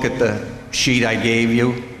did look at the sheet I gave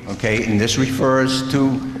you, okay, and this refers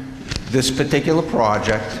to this particular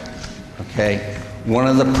project, okay, one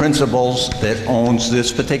of the principals that owns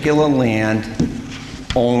this particular land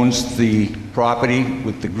owns the property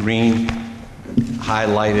with the green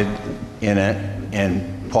highlighted in it, and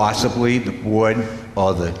possibly the board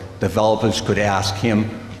or the developers could ask him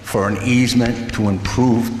for an easement to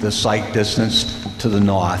improve the site distance to the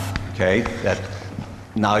north, okay?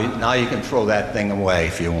 Now you can throw that thing away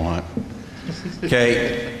if you want.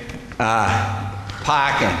 Okay,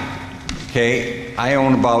 parking, okay? I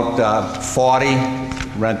own about 40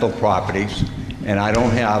 rental properties, and I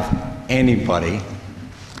don't have anybody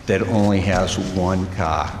that only has 1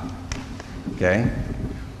 car, okay?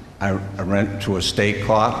 I rent to a state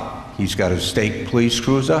cop. He's got a state police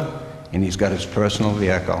cruiser, and he's got his personal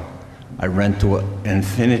vehicle. I rent to an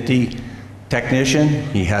Infinity technician.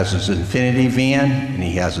 He has his Infinity van, and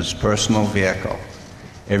he has his personal vehicle.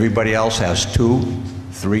 Everybody else has 2,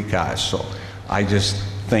 3 cars. So I just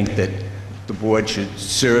think that the board should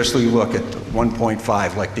seriously look at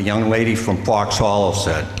 1.5, like the young lady from Fox Hollow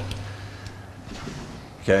said.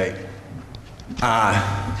 Okay.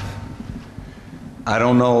 I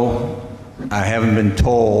don't know, I haven't been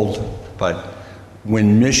told, but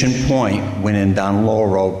when Mission Point went in down Lowell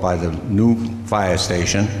Road by the new fire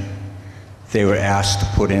station, they were asked to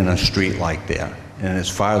put in a street light there. And as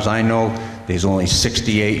far as I know, there's only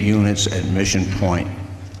 68 units at Mission Point.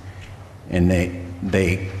 And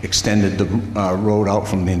they extended the road out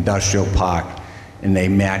from the industrial park, and they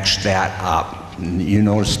matched that up. And you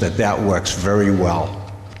notice that that works very well.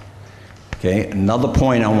 Okay, another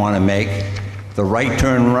point I want to make, the right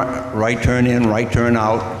turn in, right turn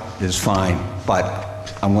out is fine. But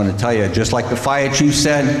I'm going to tell you, just like the fire chief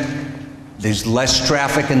said, there's less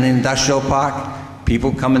traffic in the industrial park.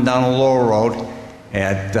 People coming down the Lower Road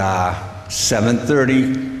at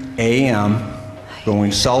 7:30 a.m.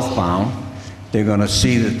 going southbound, they're going to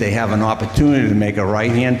see that they have an opportunity to make a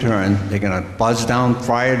right-hand turn. They're going to buzz down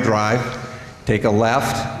Friar Drive, take a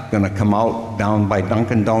left, going to come out down by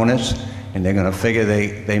Dunkin' Donuts, and they're going to figure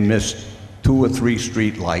they missed 2 or 3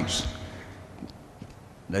 street lights.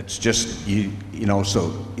 That's just, you know,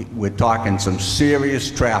 so we're talking some serious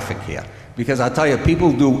traffic here. Because I'll tell you,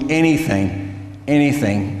 people do anything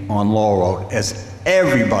on Lower Road, as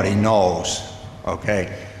everybody knows,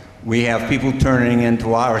 okay? We have people turning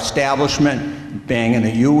into our establishment, banging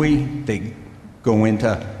a U-ey. They go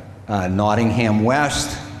into Nottingham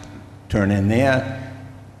West, turn in there,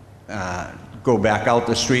 go back out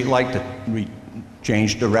the street light to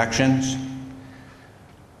change directions.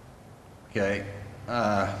 Okay.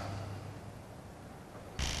 I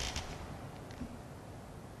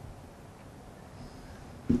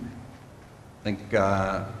think,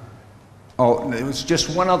 oh, there was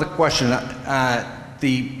just one other question.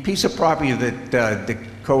 The piece of property that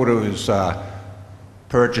Dakota is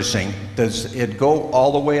purchasing, does it go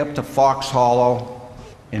all the way up to Fox Hollow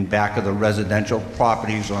in back of the residential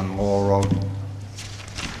properties on Lower Road?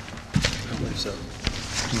 I believe so.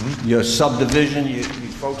 Your subdivision, you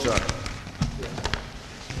folks are...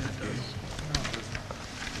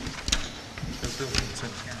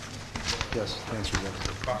 Yes, answer yes.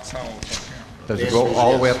 Fox Hollow, yeah. Does it go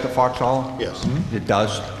all the way up to Fox Hollow? Yes. It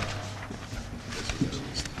does?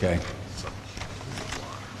 Okay.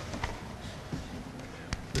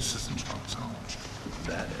 This isn't Fox Hollow.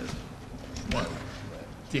 That is. What?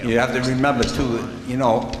 You have to remember too, that, you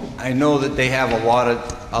know, I know that they have a lot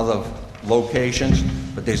of other locations,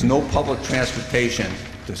 but there's no public transportation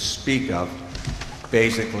to speak of,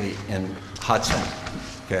 basically, in Hudson,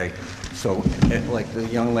 okay? So, like the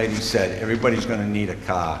young lady said, everybody's gonna need a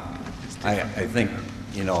car. I think,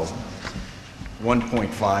 you know,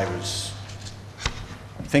 1.5 is,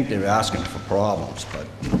 I think they're asking for problems, but,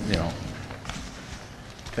 you know.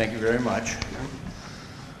 Thank you very much.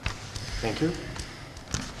 Thank you.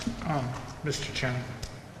 Mr. Chairman,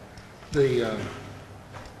 the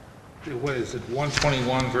what is it,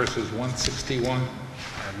 121 versus 161 and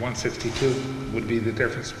 162 would be the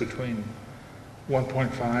difference between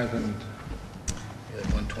 1.5 and... Yeah,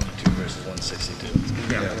 122 versus 162.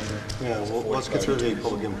 Yeah, well, let's get through the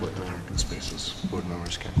public input and open spaces. Board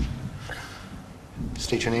members can.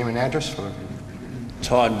 State your name and address for...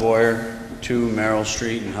 Todd Boyer, 2 Merrill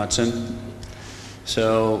Street in Hudson.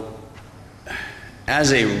 So,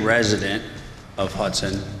 as a resident of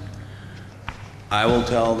Hudson, I will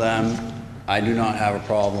tell them I do not have a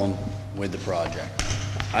problem with the project.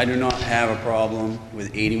 I do not have a problem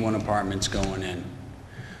with 81 apartments going in.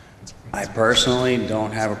 I personally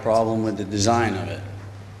don't have a problem with the design of it.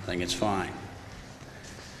 I think it's fine.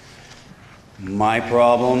 My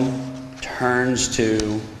problem turns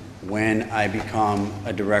to when I become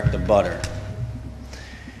a direct abutter.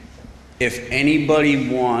 If anybody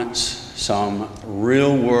wants some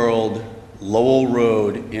real-world Lowell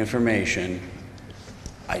Road information,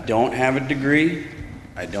 I don't have a degree,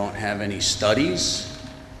 I don't have any studies,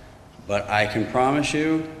 but I can promise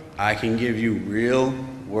you, I can give you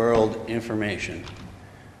real-world information.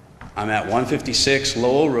 I'm at 156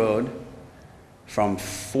 Lowell Road from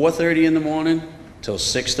 4:30 in the morning till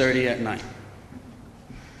 6:30 at night.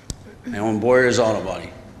 I own Boyer's Auto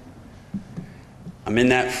Body. I'm in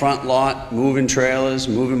that front lot, moving trailers,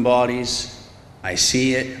 moving bodies. I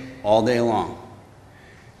see it all day long.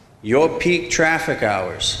 Your peak traffic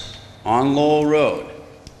hours on Lowell Road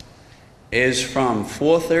is from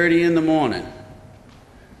 4:30 in the morning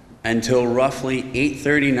until roughly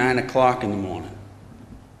 8:30, 9 o'clock in the morning.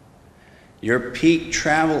 Your peak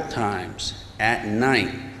travel times at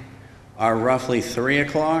night are roughly 3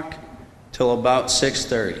 o'clock till about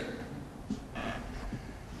 6:30.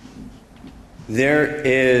 There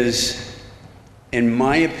is, in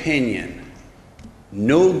my opinion,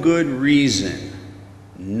 no good reason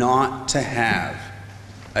not to have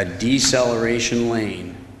a deceleration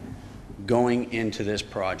lane going into this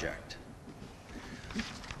project.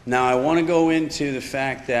 Now, I want to go into the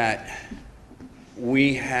fact that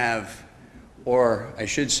we have, or I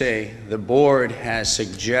should say, the board has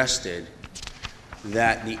suggested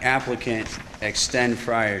that the applicant extend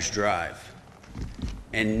Friars Drive.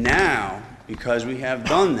 And now, because we have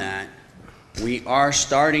done that, we are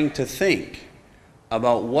starting to think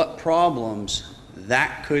about what problems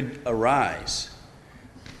that could arise.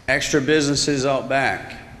 Extra businesses out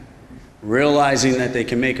back, realizing that they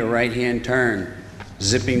can make a right-hand turn,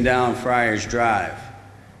 zipping down Friars Drive.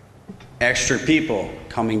 Extra people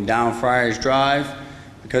coming down Friars Drive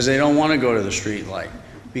because they don't want to go to the street light,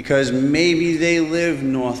 because maybe they live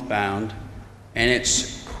northbound and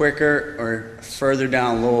it's quicker or further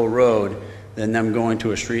down Lowell Road than them going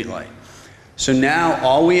to a street light. So now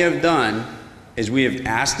all we have done is we have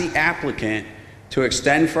asked the applicant to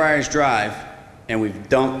extend Friars Drive, and we've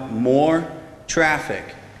dumped more traffic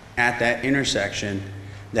at that intersection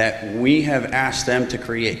that we have asked them to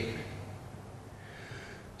create.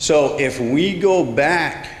 So if we go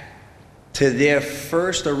back to their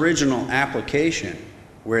first original application,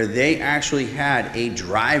 where they actually had a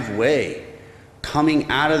driveway coming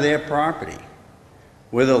out of their property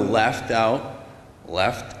with a left out,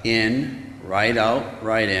 left in, right out,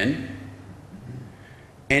 right in,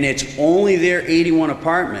 and it's only their 81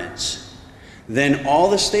 apartments, then all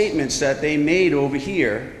the statements that they made over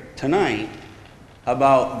here tonight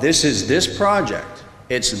about this is this project,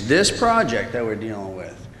 it's this project that we're dealing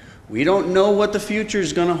with. We don't know what the future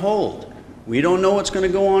is going to hold. We don't know what's going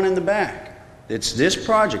to go on in the back. It's this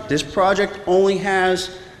project. This project only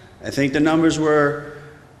has, I think the numbers were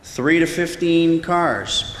 3 to 15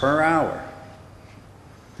 cars per hour.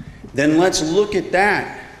 Then let's look at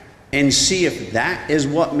that and see if that is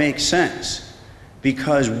what makes sense.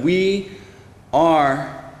 Because we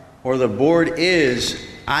are, or the board is,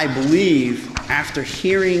 I believe, after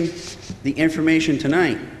hearing the information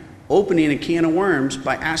tonight, opening a can of worms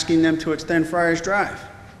by asking them to extend Friars Drive.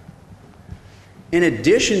 In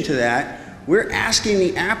addition to that, we're asking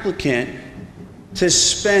the applicant to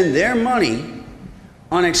spend their money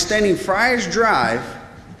on extending Friars Drive,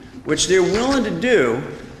 which they're willing to do,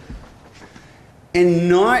 and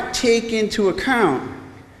not take into account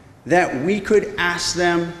that we could ask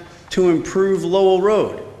them to improve Lowell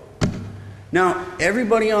Road. Now,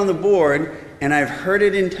 everybody on the board, and I've heard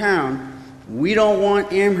it in town, we don't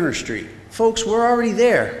want Amherst Street. Folks, we're already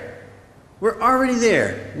there. We're already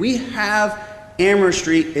there. We have Amherst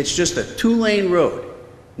Street. It's just a 2-lane road,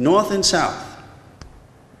 north and south.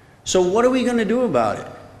 So what are we going to do about it?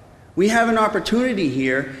 We have an opportunity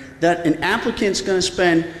here that an applicant's going to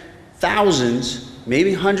spend thousands,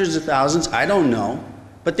 maybe hundreds of thousands, I don't know,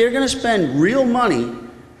 but they're going to spend real money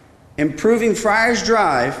improving Friars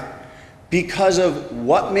Drive because of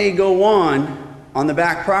what may go on the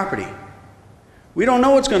back property. We don't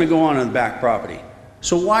know what's going to go on the back property.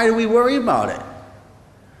 So why do we worry about it?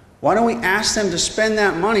 Why don't we ask them to spend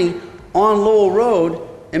that money on Lowell Road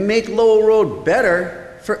and make Lowell Road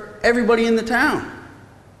better for everybody in the town?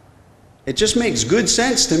 It just makes good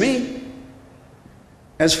sense to me.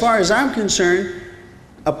 As far as I'm concerned,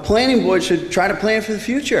 a planning board should try to plan for the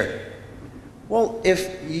future. Well,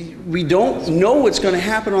 if we don't know what's going to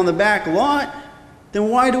happen on the back lot, then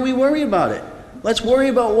why do we worry about it? Let's worry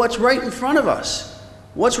about what's right in front of us.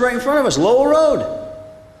 What's right in front of us? Lowell Road.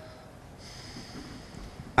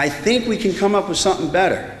 I think we can come up with something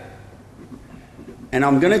better. And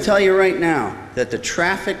I'm going to tell you right now that the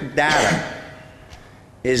traffic data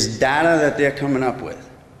is data that they're coming up with.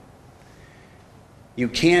 You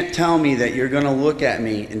can't tell me that you're going to look at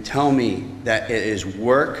me and tell me that it is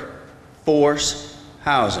workforce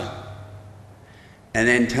housing, and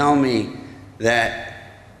then tell me that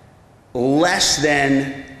less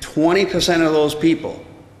than 20% of those people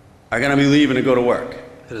are going to be leaving to go to work.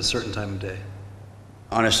 At a certain time of day.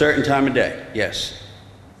 On a certain time of day, yes.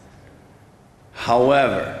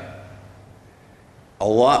 However, a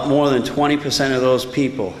lot more than 20% of those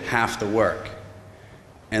people have to work.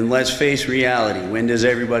 And let's face reality, when does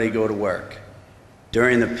everybody go to work?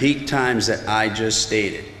 During the peak times that I just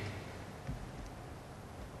stated.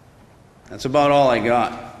 That's about all I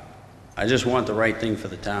got. I just want the right thing for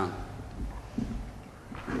the town.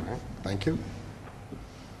 Okay, thank you.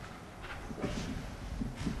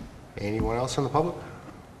 Anyone else in the public?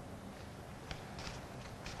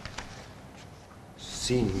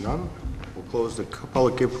 Seeing none, we'll close the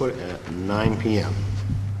public input at 9 p.m.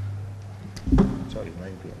 Sorry,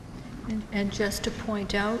 9 p.m. And just to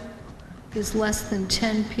point out, there's less than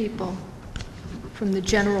 10 people from the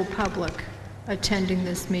general public attending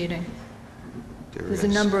this meeting. There's a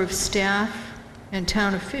number of staff and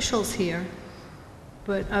town officials here,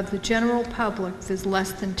 but of the general public, there's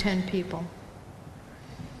less than 10 people.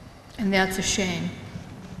 And that's a shame,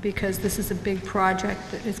 because this is a big project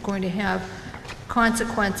that is going to have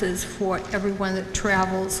consequences for everyone that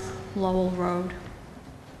travels Lowell Road.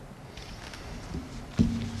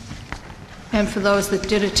 And for those that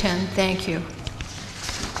did attend, thank you.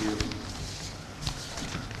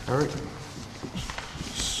 All right.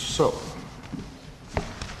 So,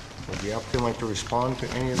 would the applicant like to respond to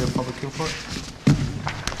any of the public input?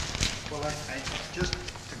 Well, just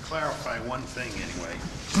to clarify one thing anyway,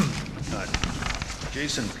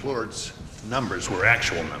 Jason Plourd's numbers were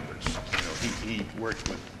actual numbers. You know, he worked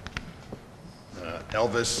with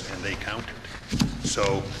Elvis and they counted.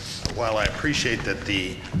 So while I appreciate that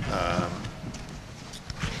the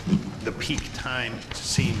peak time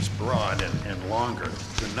seems broad and longer,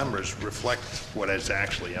 the numbers reflect what is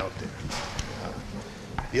actually out there.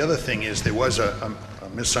 The other thing is there was a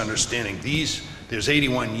misunderstanding. There's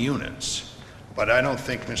 81 units, but I don't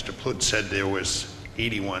think Mr. Plourd said there was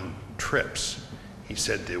 81 trips. He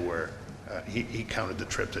said there were, he counted the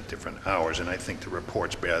trips at different hours, and I think the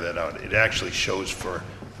reports bear that out. It actually shows for,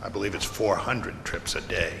 I believe it's 400 trips a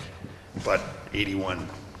day, but 81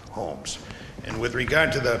 homes. And with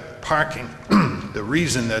regard to the parking, the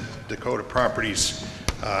reason that Dakota Properties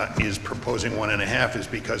is proposing 1.5 is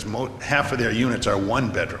because half of their units are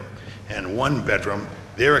 1 bedroom. And 1 bedroom,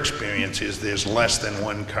 their experience is there's less than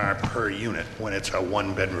 1 car per unit when it's a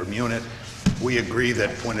 1 bedroom unit. We agree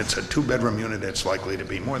that when it's a 2 bedroom unit, it's likely to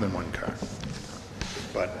be more than 1 car.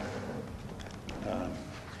 But,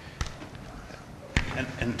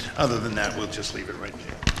 and other than that, we'll just leave it right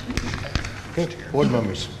there. Okay, board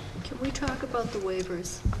members. Can we talk about the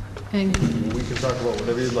waivers? And, We can talk about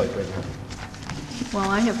whatever you'd like right now. well,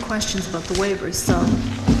 I have questions about the waivers, so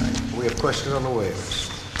We have questions on the waivers.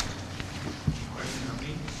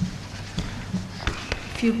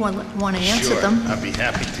 if you want to answer Sure, them. I'd be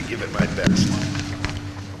happy to give it my best.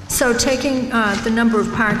 So taking the number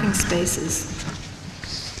of parking spaces,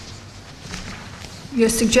 you're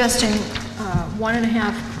suggesting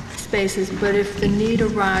 1.5 spaces, but if the need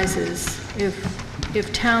arises,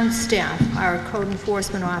 if town staff, our code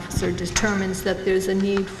enforcement officer, determines that there's a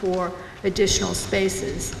need for additional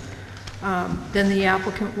spaces, then the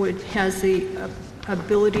applicant has the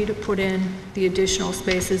ability to put in the additional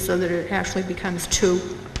spaces so that it actually becomes 2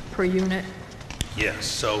 per unit. Yes,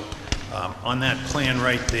 so on that plan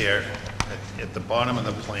right there, at the bottom of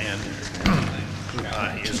the plan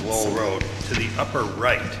is Lowell Road. To the upper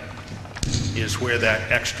right is where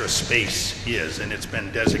that extra space is, and it's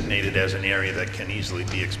been designated as an area that can easily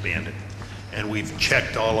be expanded. And we've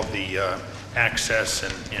checked all of the access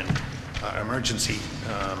and emergency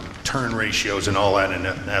turn ratios and all that, and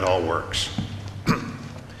that all works.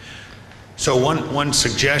 So one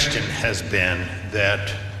suggestion has been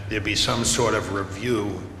that there be some sort of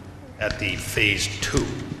review at the phase 2.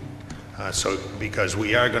 So because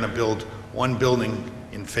we are going to build 1 building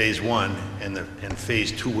in phase 1, and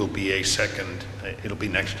phase 2 will be a second, it'll be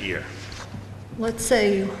next year. Let's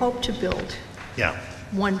say you hope to build Yeah.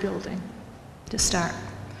 1 building to start.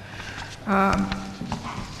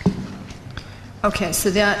 Okay, so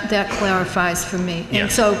that clarifies for me. Yeah.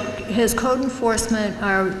 And so has code enforcement,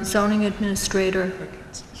 our zoning administrator,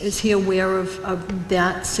 is he aware of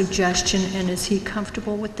that suggestion, and is he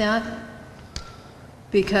comfortable with that?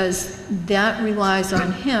 Because that relies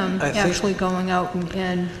on him actually going out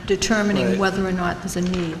and determining Right. whether or not there's a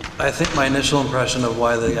need. I think my initial impression of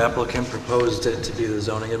why the applicant proposed it to be the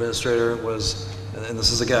zoning administrator was, and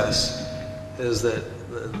this is a guess, is that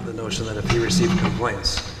the notion that if he received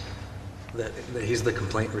complaints, that he's the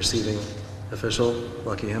complaint receiving official,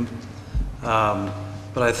 lucky him.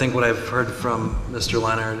 But I think what I've heard from Mr.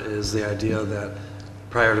 Leonard is the idea that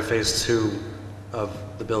prior to phase 2 of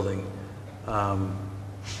the building,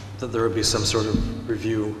 that there would be some sort of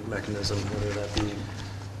review mechanism, whether that be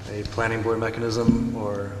a planning board mechanism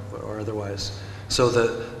or otherwise. So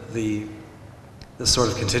that the sort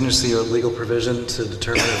of contingency or legal provision to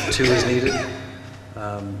determine if 2 is needed,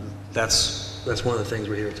 that's one of the things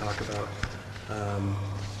we're here to talk about.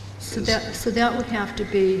 So that would have to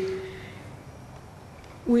be,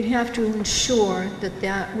 we'd have to ensure that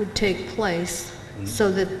that would take place,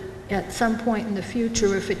 so that at some point in the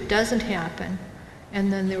future, if it doesn't happen,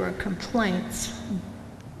 and then there are complaints,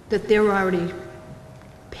 that they're already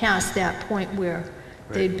past that point where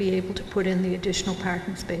they'd be able to put in the additional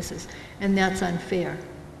parking spaces. And that's unfair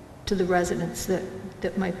to the residents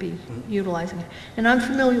that might be utilizing it. And I'm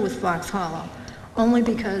familiar with Fox Hollow, only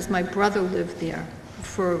because my brother lived there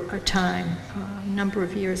for a time, a number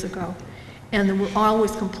of years ago, and there were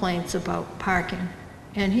always complaints about parking.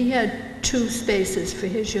 And he had 2 spaces for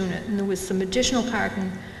his unit, and there was some additional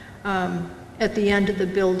parking at the end of the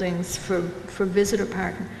buildings for visitor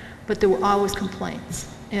parking, but there were always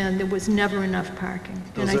complaints. and there was never enough parking.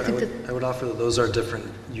 And I think that I would offer that those are different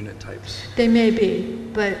unit types. they may be,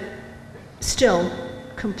 but still,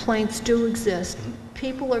 complaints do exist.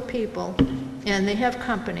 People are people, and they have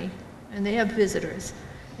company, and they have visitors.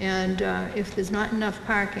 And if there's not enough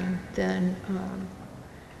parking, then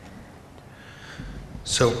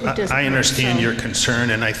So It doesn't I understand work, so- your concern,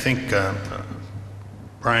 and I think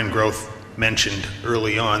Brian Groth mentioned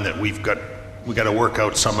early on that we got to work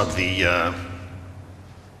out some of the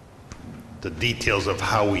details of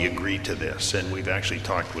how we agree to this, and we've actually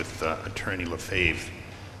talked with Attorney LaFave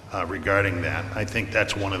regarding that. I think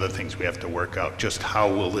that's one of the things we have to work out, just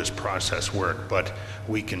how will this process work, but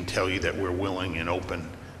we can tell you that we're willing and open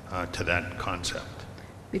to that concept.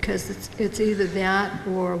 because it's either that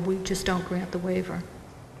or we just don't grant the waiver.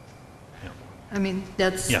 I mean,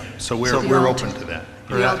 that's Yeah, so we're the open to that.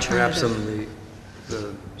 the Perhaps alternative.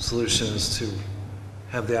 the solution is to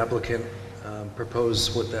have the applicant propose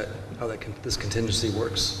how this contingency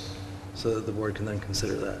works, so that the board can then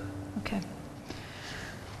consider that. Okay.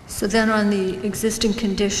 So then on the existing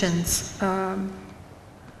conditions,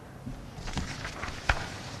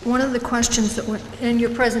 one of the questions that went in your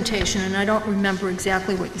presentation, and I don't remember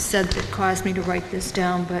exactly what you said that caused me to write this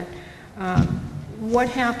down, but what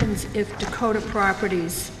happens if Dakota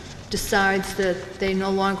Properties decides that they no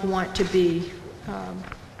longer want to be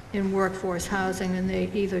in workforce housing, and they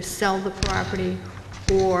either sell the property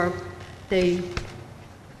or they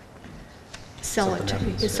sell it to,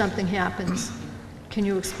 if something happens? Can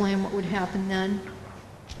you explain what would happen then?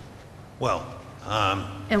 Well,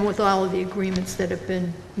 And with all of the agreements that have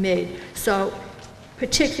been made. So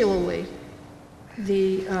particularly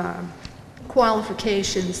the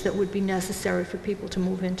qualifications that would be necessary for people to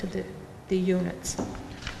move into the units.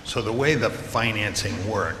 so the way the financing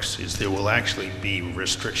works is there will actually be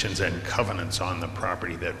restrictions and covenants on the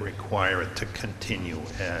property that require it to continue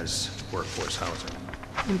as workforce housing.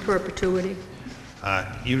 In perpetuity.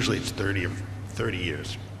 Usually it's 30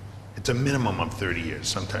 years. It's a minimum of 30 years.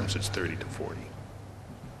 Sometimes it's 30 to 40.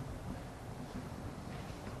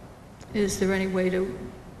 Is there any way to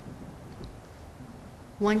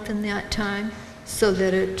lengthen that time so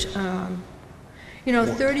that it,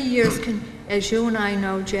 30 years can, as you and I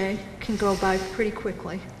know, Jay, can go by pretty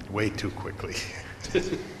quickly. Way too quickly.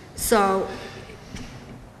 So,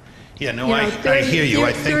 Yeah, no, I hear you.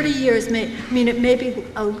 I 30 think, years it may be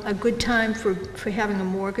a good time for having a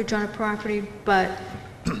mortgage on a property, but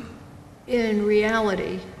in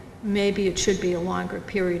reality, maybe it should be a longer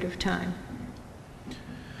period of time.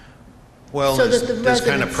 well, so that the there's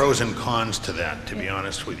kind of residents- pros and cons to that, to be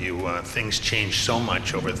honest with you. Things change so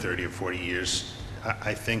much over 30 or 40 years.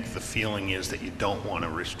 I think the feeling is that you don't want to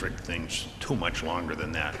restrict things too much longer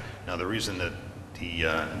than that. Now, the reason that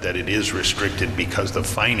that it is restricted because the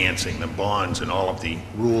financing, the bonds, and all of the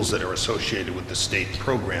rules that are associated with the state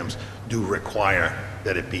programs do require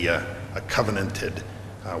that it be a covenanted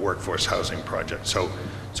workforce housing project. So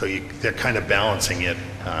they're kind of balancing it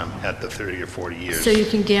at the 30 or 40 years. So you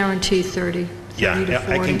can guarantee 30 Yeah, to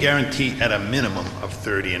 40? I can guarantee at a minimum of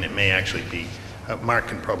 30, and it may actually be, Mark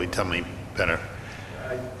can probably tell me better.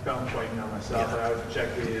 I don't quite know myself, but I would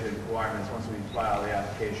check the requirements once we file the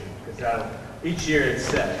application, because each year it's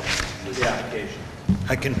set with the application.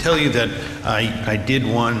 I can tell you that I did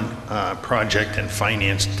one project and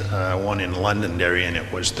financed one in Londonderry, and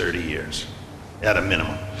it was 30 years at a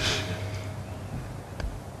minimum.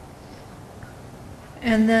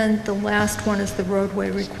 And then the last one is the roadway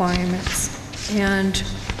requirements. And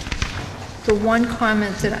the one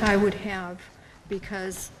comment that I would have,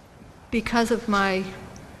 because of my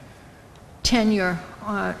tenure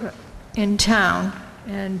in town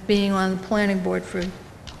and being on the planning board for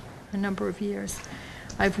a number of years,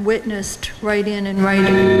 I've witnessed right in and right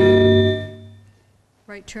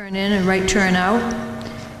turn in and right turn out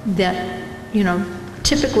that,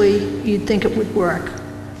 typically you'd think it would work.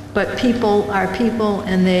 But people are people,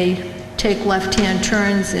 and they take left-hand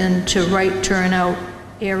turns into right turn-out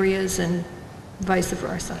areas and vice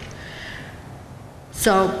versa.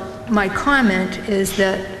 So my comment is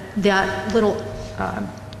that that little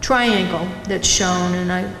triangle that's shown,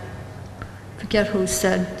 and I forget who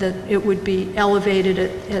said that it would be elevated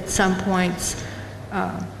at some points,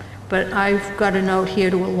 but I've got a note here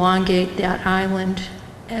to elongate that island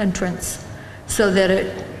entrance so that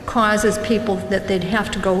it causes people that they'd have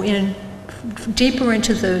to go in deeper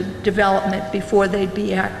into the development before they'd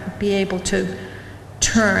be able to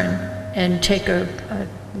turn and take a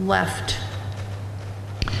left.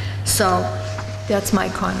 So that's my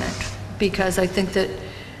comment, because I think that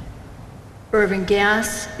Irving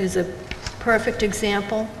Gas is a perfect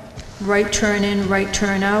example right turn in, right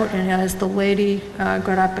turn out, and as the lady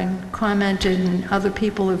got up and commented, and other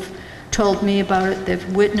people have told me about it,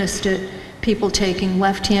 they've witnessed it, people taking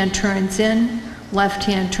left-hand turns in,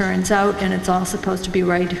 left-hand turns out, and it's all supposed to be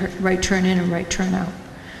right turn in and right turn out.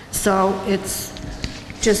 So it's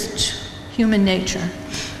just human nature,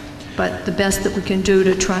 but the best that we can do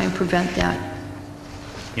to try and prevent that.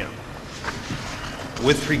 Yeah.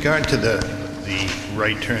 With regard to the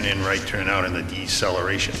right turn in, right turn out, and the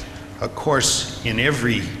deceleration, of course, in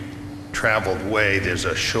every traveled way, there's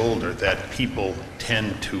a shoulder that people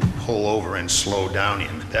tend to pull over and slow down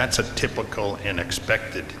in. That's a typical and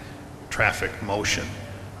expected traffic motion.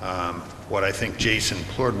 What I think Jason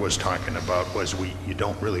Plourde was talking about was you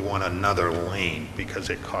don't really want another lane because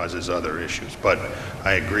it causes other issues. But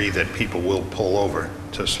I agree that people will pull over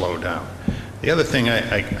to slow down. The other thing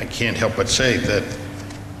I can't help but say that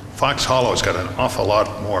Fox Hollow's got an awful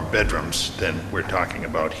lot more bedrooms than we're talking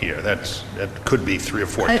about here. That could be 3 or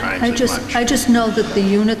 4 times as much. I just know that the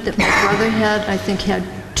unit that my brother had, I think, had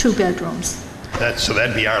 2 bedrooms. So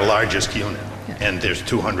that'd be our largest unit. Yeah. And there's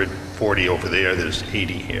 240 over there, there's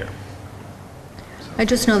 80 here. I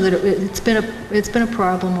just know that it's been a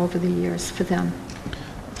problem over the years for them.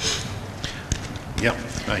 Yep,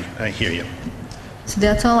 I hear you. So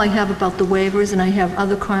that's all I have about the waivers, and I have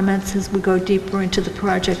other comments as we go deeper into the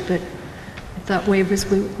project, but I thought waivers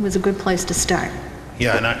was a good place to start.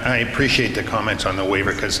 Yeah, and I appreciate the comments on the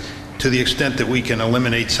waiver, because to the extent that we can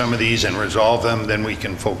eliminate some of these and resolve them, then we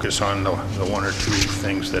can focus on the 1 or 2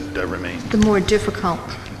 things that remain. The more difficult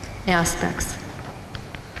aspects.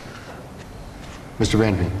 Mr.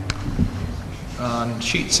 Van Veen. On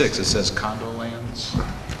sheet 6, it says condo lands.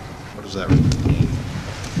 What does that mean?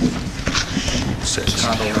 6.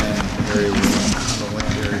 Condo land area 1, condo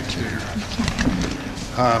land area 2.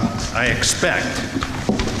 I expect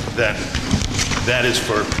that is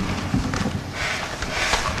for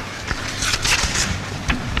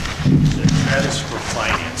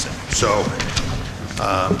financing. So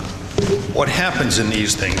what happens in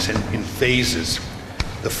these things in phases,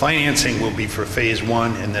 the financing will be for phase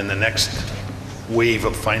 1, and then the next wave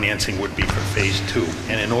of financing would be for phase 2.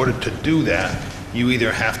 And in order to do that, you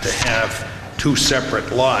either have to have 2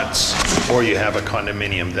 separate lots, or you have a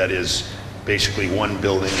condominium that is basically one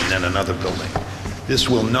building and then another building. This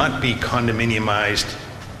will not be condominiumized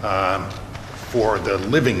for the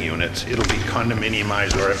living units. It'll be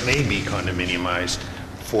condominiumized, or it may be condominiumized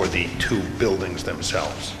for the 2 buildings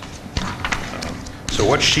themselves. So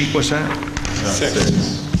what sheet was that? 6.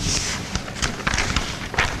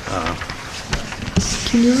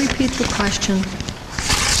 Can you repeat the question?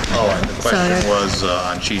 The question was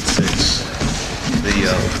on sheet 6.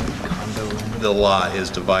 The lot is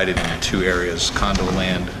divided into 2 areas, condo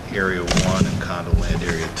land area 1 and condo land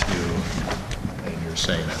area 2. And you're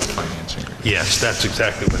saying that's financing? Yes, that's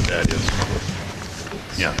exactly what that is.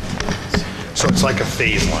 Yeah. So it's like a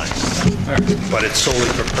phase line, but it's solely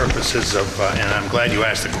for purposes of, and I'm glad you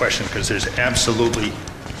asked the question, because this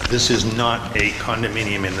is not a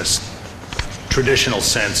condominium in this traditional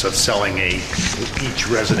sense of selling each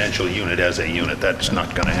residential unit as a unit. That's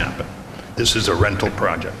not going to happen. This is a rental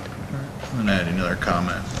project. I'm going to add another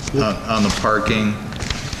comment. On the parking,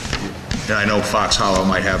 I know Fox Hollow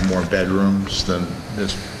might have more bedrooms than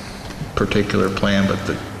this particular plan, but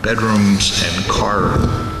the bedrooms and car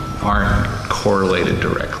aren't correlated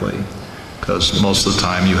directly, because most of the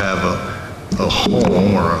time you have a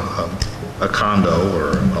home or a condo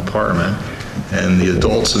or an apartment, and the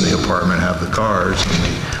adults in the apartment have the cars, and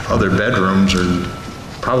the other bedrooms are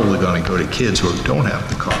probably going to go to kids who don't have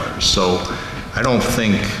the cars. So I don't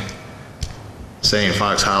think saying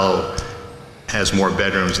Fox Hollow has more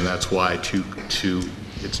bedrooms and that's why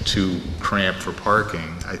it's too cramped for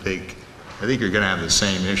parking. I think you're going to have the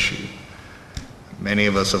same issue. Many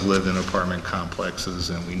of us have lived in apartment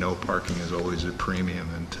complexes, and we know parking is always a premium,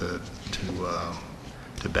 and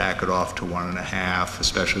to back it off to 1.5,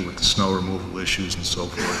 especially with the snow removal issues and so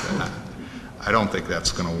forth, I don't think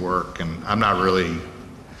that's going to work. And I'm not really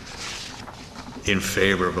in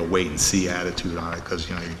favor of a wait-and-see attitude on it, because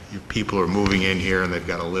people are moving in here and they've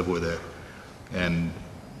got to live with it. And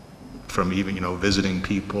from even visiting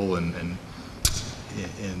people and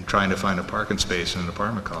trying to find a parking space in an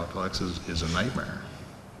apartment complex is a nightmare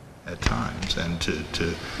at times. And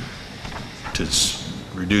to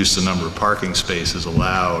reduce the number of parking spaces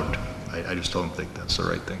allowed, I just don't think that's the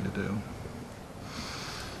right thing to do.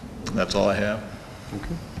 That's all I have.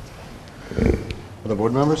 Okay. Other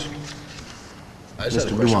board members? I just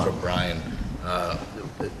had a question for Brian.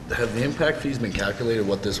 Have the impact fees been calculated,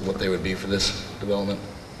 what they would be for this development?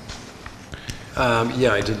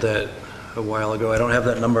 Yeah, I did that a while ago. I don't have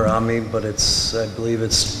that number on me, but I believe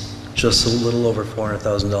it's just a little over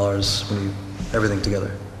 $400,000 when you, everything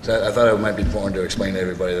together. So I thought it might be important to explain to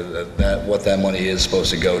everybody that what that money is supposed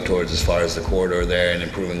to go towards as far as the corridor there and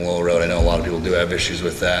improving Lowell Road. I know a lot of people do have issues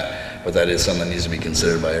with that, but that is something that needs to be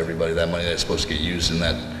considered by everybody. That money that's supposed to get used in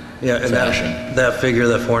that fashion. And that figure,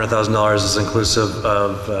 that $400,000 is inclusive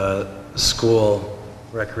of school,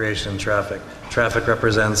 recreation, and traffic. Traffic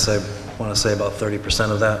represents, I want to say, about 30%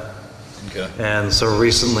 of that. Okay. And so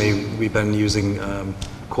recently, we've been using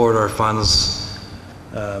corridor funds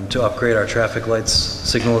to upgrade our traffic lights,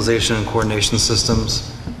 signalization and coordination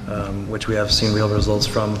systems, which we have seen real results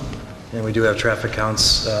from. And we do have traffic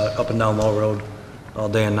counts up and down Lowell Road all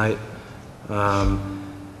day and night.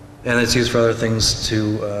 And it's used for other things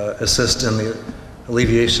to assist in the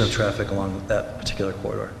alleviation of traffic along that particular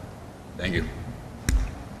corridor. Thank you.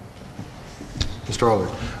 Mr.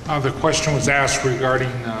 Aldridge. The question was asked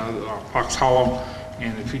regarding Fox Hollow,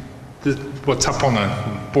 and if you, what's up on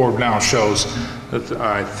the board now shows that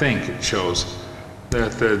I think it shows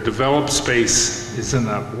that the developed space is in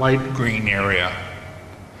the light green area,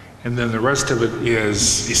 and then the rest of it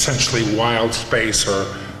is essentially wild space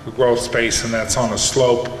or growth space, and that's on a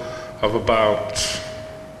slope of about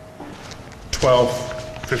 12,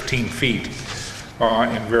 15 feet.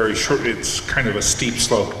 And very short, it's kind of a steep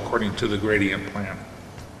slope according to the gradient plan.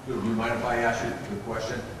 Do you mind if I ask you the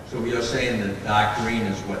question? So you're saying the dark green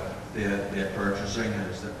is what they're purchasing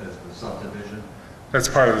as the subdivision? That's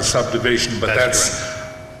part of the subdivision, but that's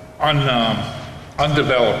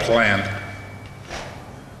undeveloped land.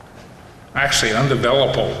 Actually,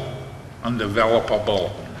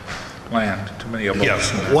 undevelopable land, too many of them. Yeah,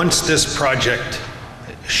 once this project,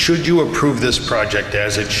 should you approve this project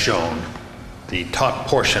as it's shown, the top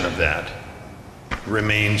portion of that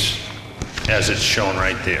remains as it's shown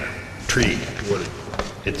right there, tree.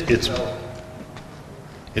 It's,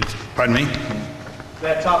 pardon me?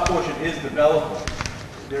 That top portion is developable.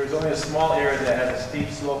 There is only a small area that has a steep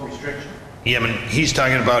slope restriction. Yeah, I mean, he's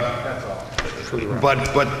talking about, That's all.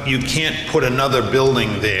 but you can't put another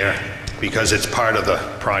building there because it's part of the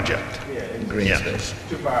project. Yeah, Green space.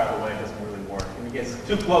 Too far out of the way, it doesn't really work. And it gets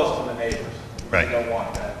too close to the neighbors. Right. You don't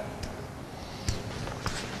want that.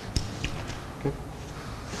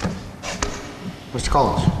 Mr.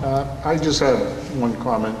 Collins. I just have one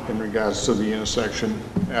comment in regards to the intersection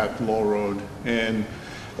at Lowell Road. And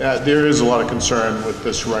there is a lot of concern with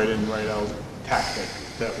this right-in, right-out tactic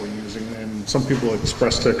that we're using. And some people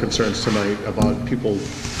expressed their concerns tonight about people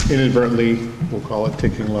inadvertently, we'll call it,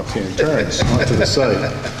 taking left-hand turns onto the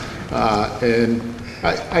site. And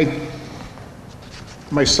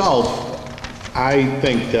myself, I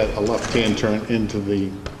think that a left-hand turn into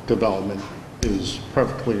the development is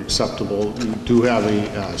perfectly acceptable. You do have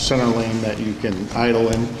a center lane that you can idle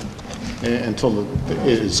in until it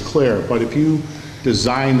is clear. But if you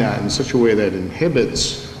design that in such a way that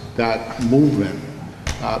inhibits that movement,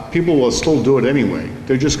 people will still do it anyway.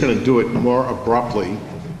 They're just going to do it more abruptly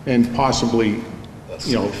and possibly,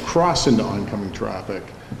 cross into oncoming traffic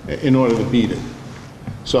in order to beat it.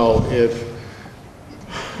 So if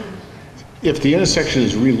the intersection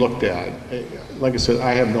is re-looked at, like I said,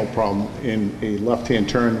 I have no problem in a left-hand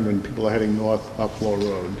turn when people are heading north up Lowell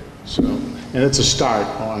Road. So, and it's a start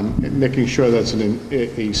on making sure that's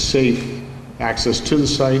a safe access to the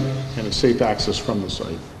site and a safe access from the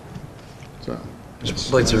site. So,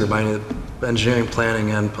 I'd like to remind you that engineering, planning,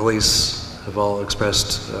 and police have all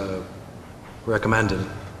expressed, recommended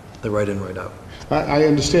the right in, right out. I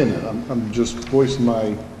understand that. I'm just voicing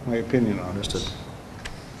my opinion on it. Understood.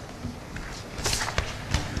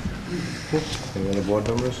 Any other board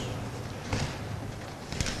members?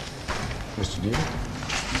 Mr. Dean?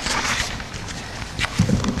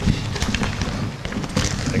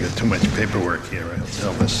 I got too much paperwork here,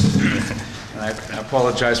 Elvis. I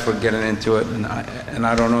apologize for getting into it, and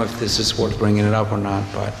I don't know if this is worth bringing it up or not,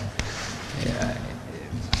 but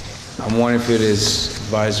I'm wondering if it is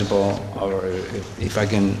advisable, or if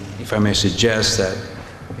I may suggest that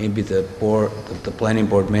maybe the planning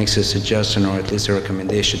board makes a suggestion or at least a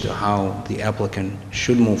recommendation to how the applicant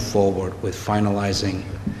should move forward with finalizing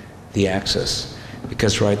the access.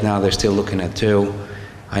 Because right now they're still looking at 2.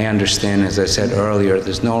 I understand, as I said earlier,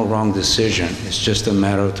 there's no wrong decision. It's just a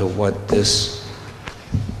matter of what this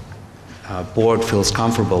board feels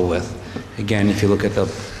comfortable with. Again, if you look at the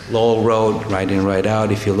Lowell Road, right in, right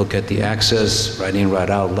out, if you look at the access, right in, right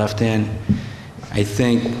out, left in, I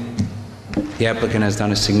think the applicant has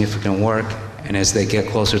done a significant work, and as they get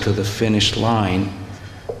closer to the finish line,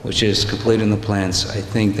 which is completing the plans, I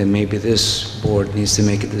think that maybe this board needs to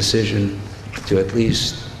make a decision to at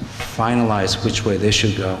least finalize which way they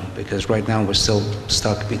should go, because right now we're still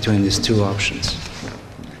stuck between these two options.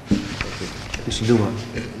 Mr. Dumont.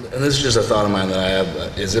 And this is just a thought of mine that I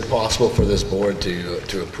have. Is it possible for this board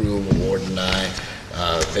to approve or deny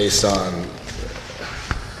based on,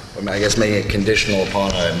 I guess, making it conditional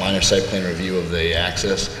upon a minor site plan review of the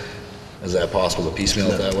access? Is that possible to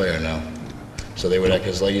piecemeal it that way, or no? So they would,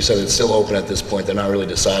 because like you said, it's still open at this point. They're not really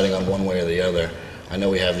deciding on one way or the other. I know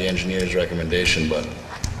we have the engineer's recommendation, but...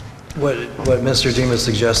 What Mr. Deem is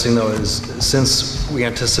suggesting, though, is since we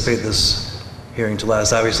anticipate this hearing to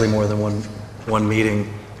last obviously more than one meeting,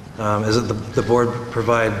 is that the board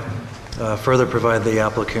further provide the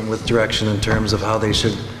applicant with direction in terms of how they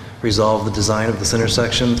should resolve the design of this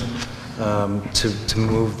intersection to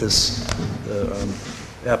move this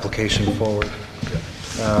application forward.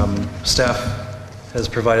 Staff has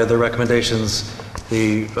provided their recommendations.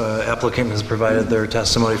 The applicant has provided their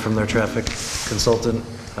testimony from their traffic consultant.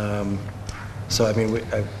 So, I mean,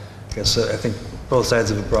 I guess I think both sides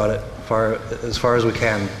have brought it as far as we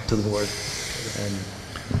can to the board. And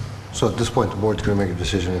so at this point, the board's going to make a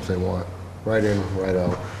decision if they want right in, right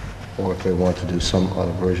out, or if they want to do some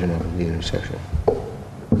other version of the intersection.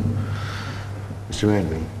 Mr.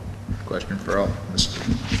 Van. Question for Mr.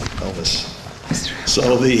 Elvis.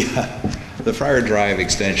 So the Friar Drive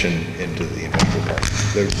extension into the industrial park,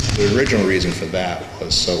 the original reason for that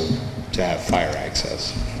was to have fire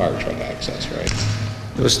truck access, right?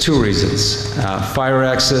 There was two reasons. Fire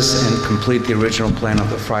access and complete the original plan of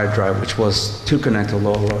the Friar Drive, which was to connect to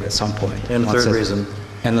Lowell Road at some point. And the third reason.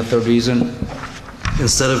 And the third reason?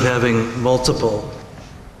 Instead of having multiple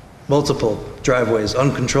driveways,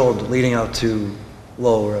 uncontrolled, leading out to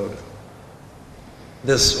Lowell Road,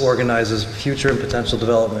 this organizes future and potential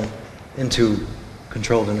development into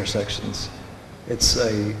controlled intersections. It's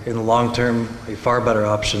in the long term a far better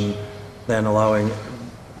option than allowing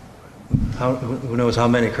who knows how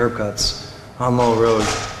many curb cuts on Lowell Road,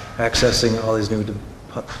 accessing all these new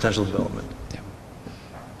potential development. Yeah.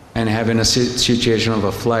 And having a situation of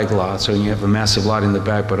a flag lot, so you have a massive lot in the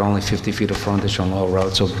back, but only 50 feet of frontage on Lowell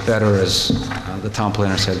Road. So better, as the town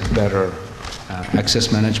planner said, better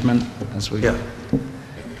access management as we. Yeah.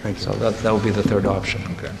 Thank you. So that would be the third option.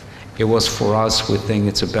 Okay. It was for us. We think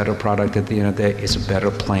it's a better product at the end of the day. It's a better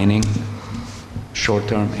planning, short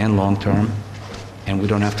term and long term. And we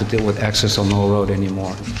don't have to deal with access on Lowell Road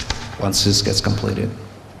anymore once this gets completed.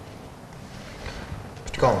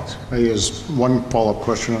 Mr. Collins. There's one follow-up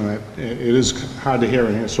question on that. It is hard to hear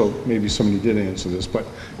in here, so maybe somebody did answer this, but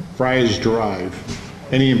Friars Drive,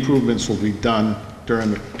 any improvements will be done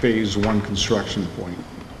during the phase one construction point.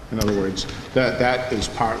 In other words, that is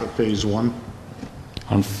part of phase one?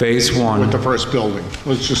 On phase one. With the first building.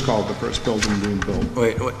 Let's just call it the first building being built.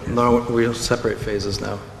 Wait, no, we separate phases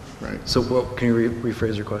now. Right. So can you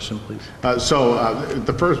rephrase your question, please? With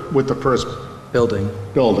the first building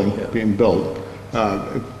being built,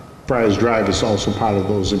 Friars Drive is also part of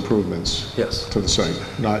those improvements. Yes. To the site.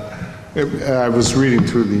 I was reading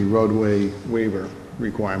through the roadway waiver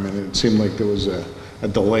requirement, and it seemed like there was a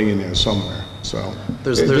delay in there somewhere. So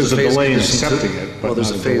there's a delay in accepting it, but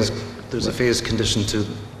there's a phase condition to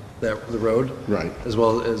the road, right? As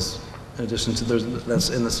well as in addition to that's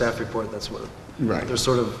in the staff report. That's what. Right. There's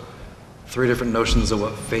sort of three different notions of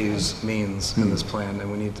what phase means in this plan, and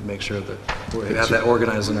we need to make sure that we have that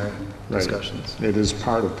organized in our discussions. It is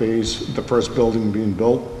part of the first building being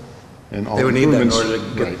built, and all they would need that in improvements. order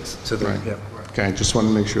to get to the. Right. Yeah. Okay, I just want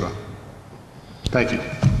to make sure. Thank you.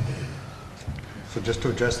 So just to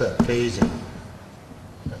address that phasing,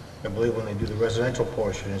 I believe when they do the residential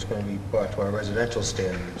portion, it's going to be brought to our residential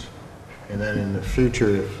standards. And then in the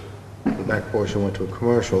future, if the back portion went to a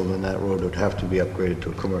commercial, then that road would have to be upgraded to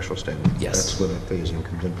a commercial standard. Yes. That's where the phasing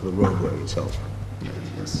comes in for the roadway itself.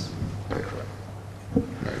 Yes. Very correct.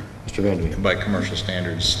 Right. Mr. Van Deen. By commercial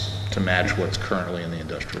standards to match what's currently in the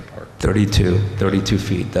industrial park. 32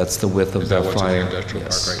 feet. That's the width of Is that the what's in the Friar. industrial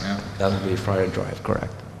park right now? That would be Friar Drive,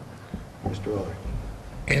 correct. Mr. Eller.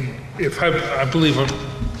 And if I believe I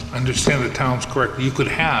understand the town's correct, you could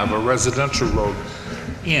have a residential road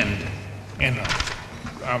end and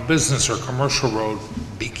a business or commercial road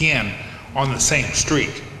begin on the same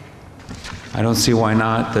street. I don't see why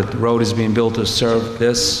not. The road is being built to serve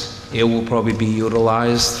this. It will probably be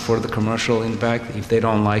utilized for the commercial impact. If they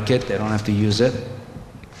don't like it, they don't have to use it.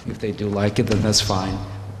 If they do like it, then that's fine.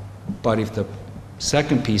 But if the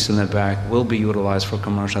second piece in the back will be utilized for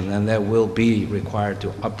commercial, then that will be required to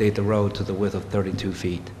update the road to the width of 32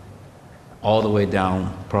 feet, all the way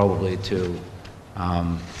down probably to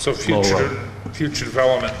So Lowell Road. future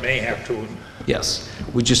development may have to, Yes,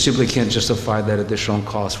 we just simply can't justify that additional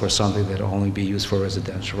cost for something that will only be used for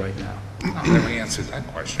residential right now. that answered that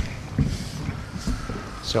question.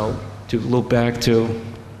 So to loop back to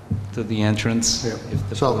the entrance, if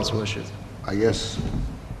the So- board's wishes. I guess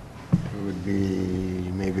it would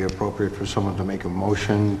be maybe appropriate for someone to make a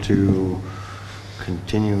motion to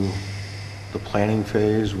continue the planning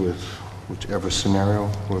phase with whichever scenario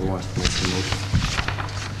whoever wants to make the motion.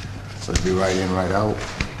 So it'd be right in, right out.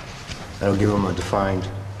 That'll give them a defined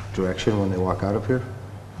direction when they walk out of here.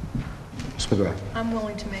 Ms. McGrath. I'm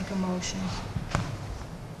willing to make a motion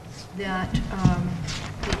that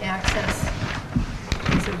the access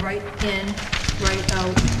is a right in, right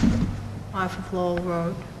out off of Lowell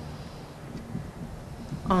Road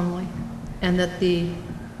only, and that the,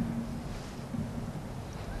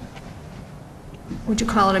 would you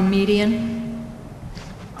call it a median?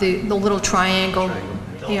 The little triangle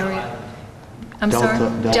area. I'm sorry?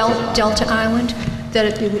 Delta Island,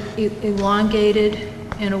 that it be elongated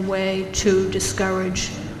in a way to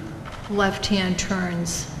discourage left-hand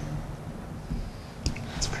turns.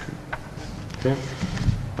 Okay.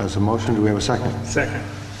 As a motion, do we have a second? Second.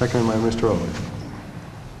 Second by Mr. Owen.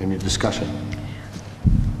 Any discussion?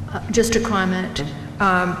 Just a comment.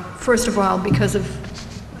 First of all, because of,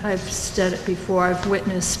 I've said it before, I've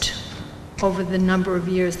witnessed over the number of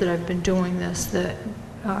years that I've been doing this, that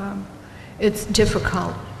it's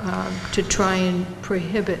difficult to try and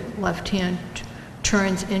prohibit left-hand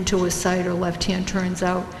turns into a site or left-hand turns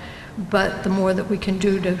out, but the more that we can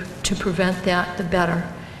do to prevent that, the better.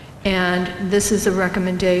 And this is a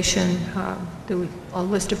recommendation, there was a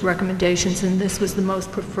list of recommendations, and this was the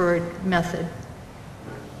most preferred method.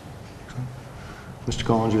 Mr.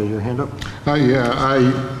 Collins, you have your hand up? Yeah,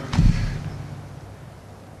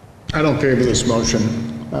 I don't favor this motion.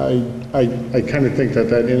 I kind of think that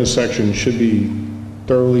that intersection should be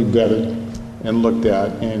thoroughly vetted and looked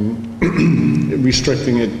at, and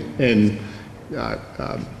restricting it and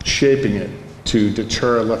shaping it to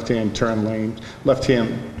deter left-hand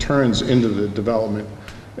turns into the development,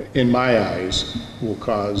 in my eyes, will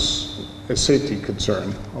cause a safety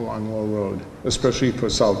concern along Low Road, especially for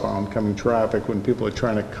southbound coming traffic when people are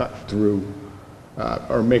trying to cut through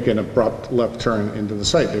or make an abrupt left turn into the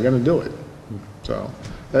site. They're going to do it. So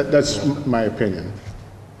that's my opinion.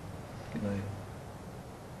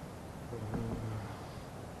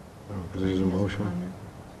 There's a motion.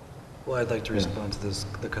 Well, I'd like to respond to this,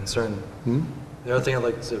 the concern. The other thing I'd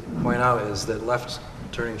like to point out is that left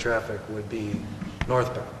turning traffic would be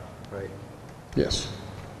northbound, right? Yes.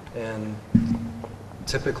 And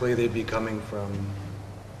typically they'd be coming from,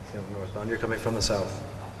 northbound, you're coming from the south.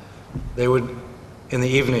 They would, in the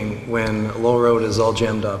evening, when Low Road is all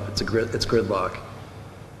jammed up, it's gridlock,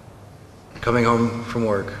 coming home from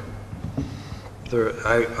work,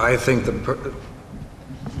 I think the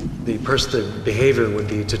behavior would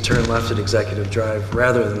be to turn left at Executive Drive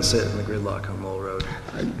rather than sit in the gridlock on Lowell Road.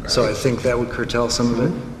 So I think that would curtail some of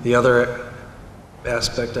it. The other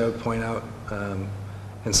aspect I would point out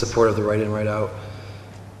in support of the right in, right out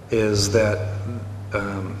is that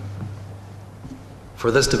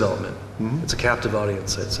for this development, it's a captive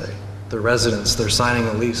audience, I'd say. The residents, they're signing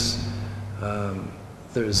a lease. I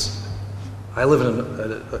live in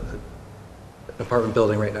an apartment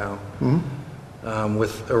building right now.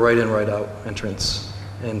 With a right in, right out entrance.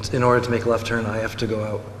 And in order to make a left turn, I have to go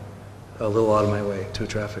out a little out of my way to a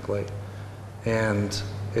traffic light. And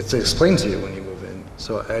it's explained to you when you move in.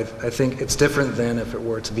 So I think it's different than if it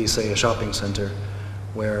were to be, say, a shopping center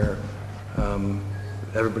where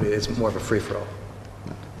it's more of a free-for-all.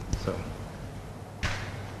 So.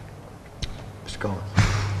 Mr. Collins.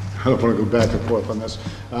 I don't want to go back and forth on this.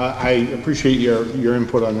 I appreciate your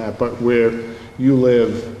input on that, but where you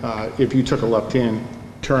live, if you took a left-hand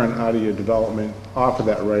turn out of your development off of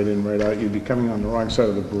that right in, right out, you'd be coming on the wrong side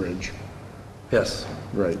of the bridge. Yes.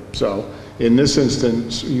 Right. So in this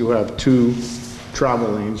instance, you have two travel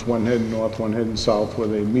lanes, one heading north, one heading south,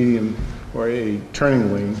 with a median or a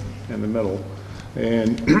turning lane in the middle.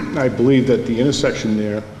 And I believe that the intersection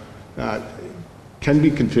there can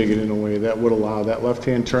be configured in a way that would allow that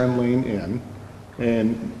left-hand turn lane in,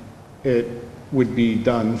 and it would be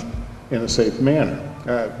done in a safe manner,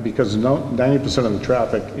 because 90% of the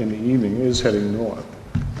traffic in the evening is heading north,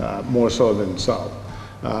 more so than south.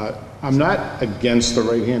 I'm not against the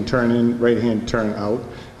right-hand turn in, right-hand turn out.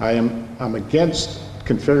 I'm against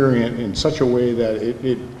configuring it in such a way that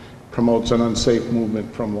it promotes an unsafe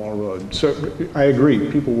movement from Wall Road. So I agree,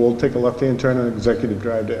 people will take a left-hand turn on Executive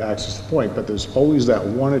Drive to access the point, but there's always that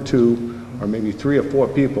one or two, or maybe 3 or 4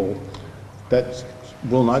 people that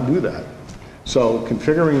will not do that. So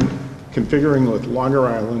configuring with longer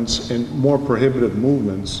islands and more prohibitive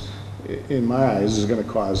movements, in my eyes, is gonna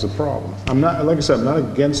cause a problem. I'm not, like I said, I'm not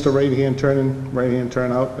against a right-hand turn in, right-hand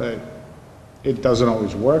turn out. It doesn't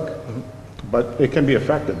always work, but it can be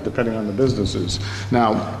effective depending on the businesses.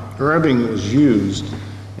 Now, Irving was used,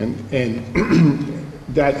 and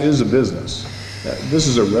that is a business. This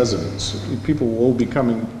is a residence. People will be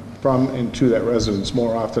coming from and to that residence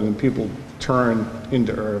more often than people turn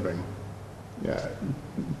into Irving. Yeah,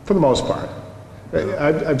 for the most part.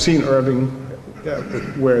 I've seen Irving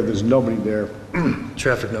where there's nobody there.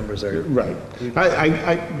 Traffic numbers are... Right.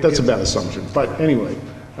 That's a bad assumption. But anyway,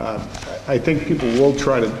 I think people will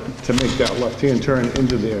try to make that left-hand turn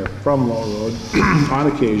into there from Low Road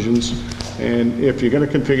on occasions. And if you're going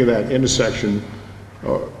to configure that intersection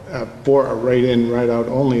for a right-in, right-out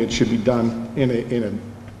only, it should be done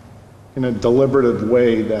in a deliberative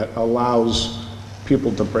way that allows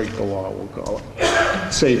people to break the law, we'll call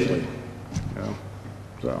it, safely. You know?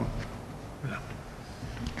 So.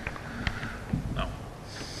 No.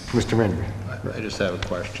 Mr. Menry. I just have a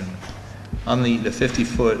question. On the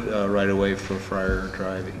 50-foot right-of-way for Friar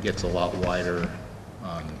Drive, it gets a lot wider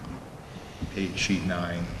on sheet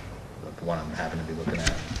 9, the one I'm happen to be looking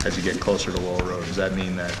at, as you get closer to Lowell Road. Does that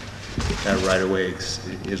mean that that right-of-way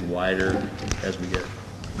is wider as we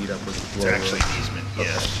meet up with Lowell Road? It's actually an easement,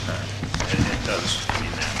 yes. Okay. And it does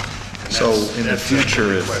mean that. And So in the that's future,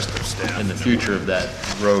 request of staff. if that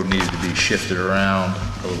road needed to be shifted around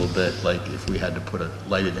a little bit, like if we had to put a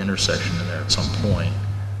lighted intersection in there at some point,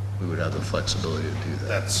 we would have the flexibility to do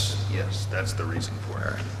that. Yes, that's the reason for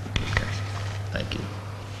it. Okay, thank you.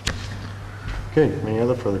 Okay, any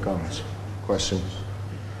other further comments, questions?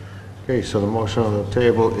 Okay, so the motion on the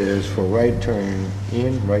table is for right turn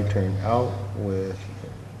in, right turn out, with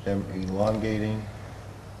them elongating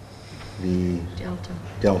the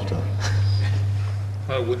delta.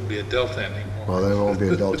 Well, it wouldn't be a delta anymore. Well, there won't be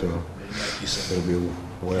a delta. It'll be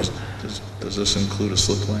west. Does this include a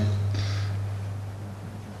slip lane?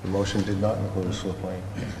 The motion did not include a slip lane.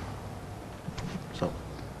 So,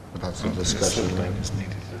 that's a discussion. Is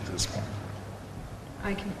needed at this point.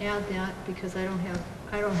 I can add that because I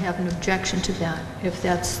don't have an objection to that, if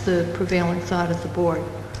that's the prevailing thought of the board.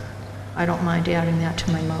 I don't mind adding that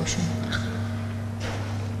to my motion.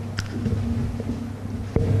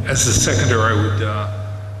 As a seconder, I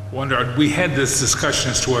would wonder, we had this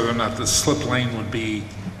discussion as to whether or not the slip lane would be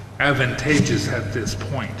advantageous at this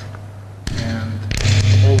point,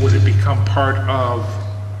 or would it become part of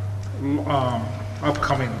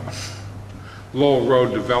upcoming Lowell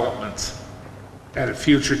Road developments at a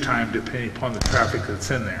future time, depending upon the traffic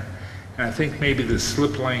that's in there. And I think maybe the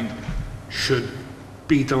slip lane should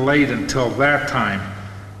be delayed until that time,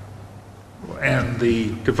 and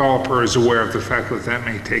the developer is aware of the fact that that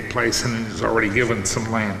may take place and has already given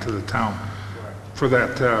some land to the town for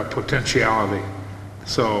that potentiality.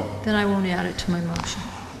 So Then I won't add it to my motion.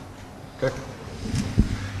 Okay.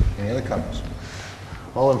 Any other comments?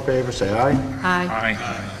 All in favor, say aye. Aye.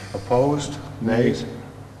 Aye. Opposed? Nays?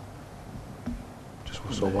 Just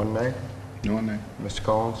so one nay? No nay. Mr.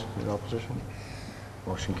 Collins, in opposition?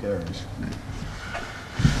 Motion carries.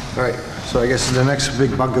 All right, so I guess the next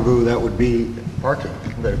big bugaboo, that would be parking.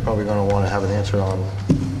 They're probably going to want to have an answer on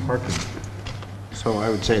parking. So I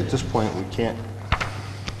would say at this point, we can't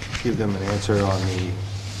give them an answer on the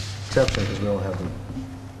exception because we don't have the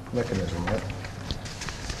mechanism yet.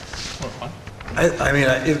 I mean,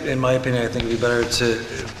 in my opinion, I think it'd be better to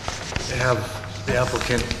have the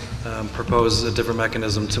applicant propose a different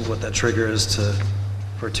mechanism to what that trigger is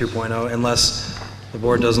for 2.0, unless the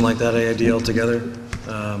board doesn't like that idea altogether.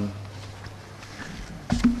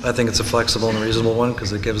 I think it's a flexible and a reasonable one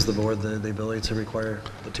because it gives the board the ability to require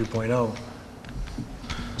the 2.0.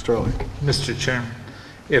 Mr. Early. Mr. Chairman,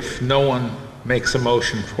 if no one makes a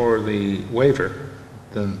motion for the waiver,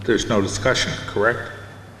 then there's no discussion, correct?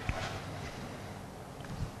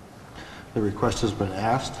 The request has been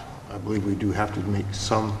asked. I believe we do have to make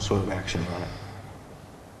some sort of action on it.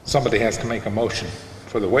 Somebody has to make a motion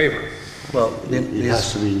for the waiver. Well, It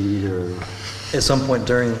has to be either... At some point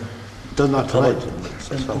during... Does not tonight.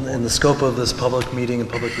 In the scope of this public meeting and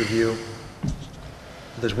public review,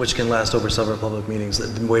 which can last over several public meetings,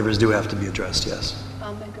 the waivers do have to be addressed, yes.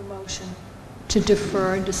 I'll make a motion to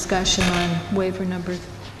defer discussion on waiver number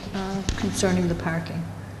concerning the parking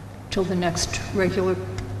till the next regular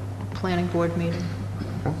planning board meeting.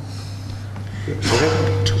 Okay.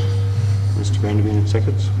 Mr. Vanderbeek,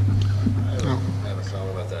 seconds. I have a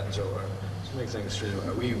comment about that. So to make things straight,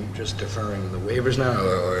 are we just deferring the waivers now,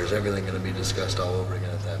 or is everything going to be discussed all over again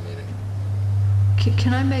at that meeting?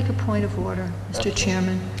 Can I make a point of order, Mr.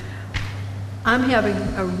 Chairman? I'm having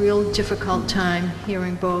a real difficult time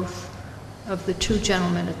hearing both of the two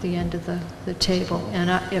gentlemen at the end of the table. And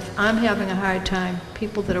if I'm having a hard time,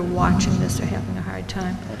 people that are watching this are having a hard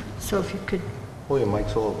time. So if you could, Pull your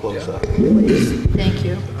mics a little closer. please, thank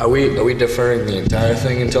you. Are we deferring the entire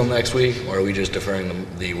thing until next week, or are we just deferring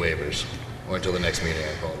the waivers? Or until the next meeting,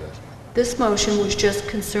 I apologize. This motion was just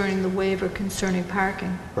concerning the waiver concerning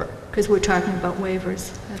parking. Right. Because we're talking about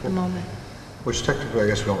waivers at the moment. Which technically, I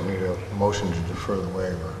guess we don't need a motion to defer the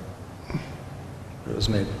waiver. It was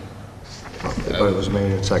made. Okay, but it was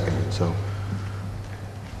made and seconded, so.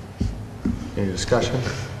 Any discussion?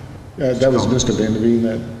 That was Mr. Vanderveen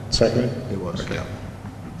that seconded? It was. Okay.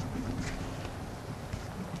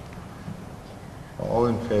 All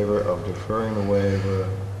in favor of deferring the waiver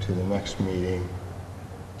to the next meeting,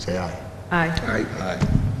 say aye. Aye. Aye.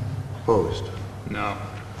 Opposed? No.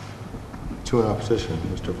 Two in opposition,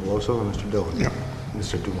 Mr. Veloso and Mr. Dillon. Yeah.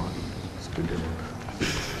 Mr. Dumont. Mr. Dillon.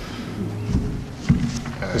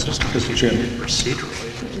 Mr. Chairman,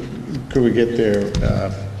 Procedurally. could we get their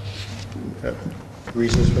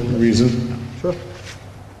reasons for the reason? Sure.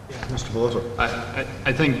 Mr. Veloso.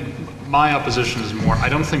 I think my opposition is more, I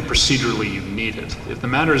don't think procedurally you need it. If the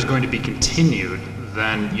matter is going to be continued,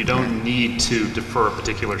 then you don't need to defer a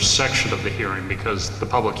particular section of the hearing because the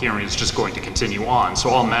public hearing is just going to continue on. So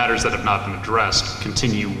all matters that have not been addressed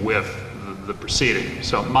continue with the proceeding.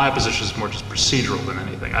 So my opposition is more just procedural than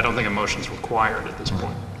anything. I don't think a motion is required at this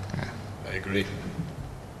point. I agree.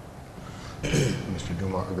 Mr.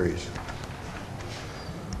 Dumont agrees.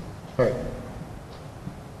 All right.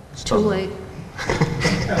 It's too late.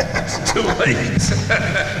 It's too late.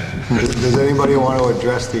 Does anybody want to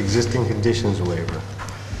address the existing conditions waiver?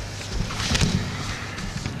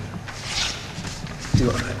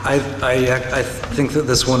 I think that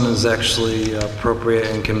this one is actually appropriate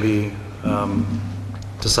and can be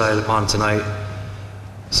decided upon tonight.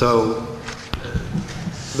 So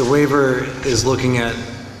the waiver is looking at,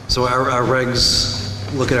 so our regs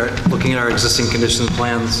looking at our existing conditions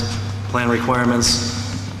plan requirements.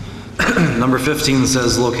 Number 15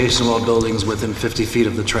 says location of all buildings within 50 feet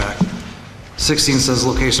of the track. 16 says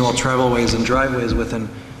location of all travelways and driveways within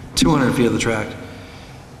 200 feet of the track.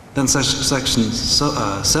 Then section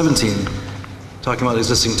 17, talking about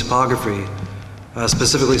existing topography,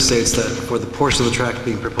 specifically states that for the portion of the tract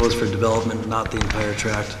being proposed for development, not the entire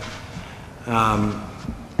tract.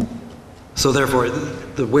 So therefore,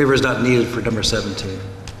 the waiver is not needed for number 17.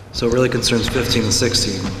 So it really concerns 15 and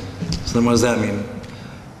 16. So then what does that mean?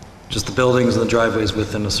 Just the buildings and the driveways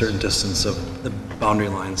within a certain distance of the boundary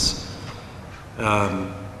lines.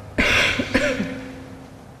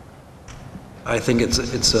 I think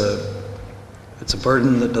it's a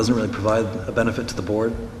burden that doesn't really provide a benefit to the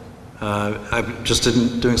board. I'm just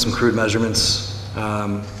doing some crude measurements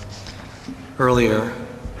earlier.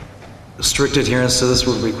 Strict adherence to this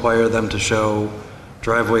would require them to show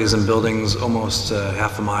driveways and buildings almost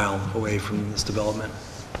half a mile away from this development.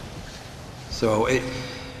 So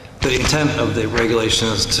the intent of the regulation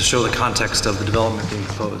is to show the context of the development being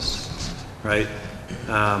proposed, right?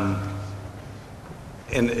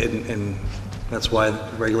 And that's why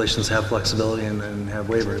regulations have flexibility and have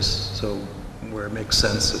waivers. So where it makes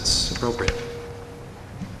sense, it's appropriate.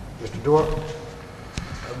 Mr. Dewar?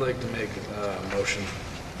 I'd like to make a motion.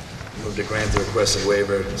 Move to grant the requested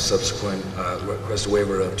waiver, subsequent requested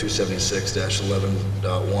waiver of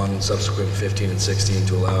 276-11.1, subsequent 15 and 16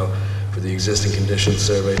 to allow for the existing conditions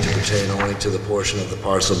survey to pertain only to the portion of the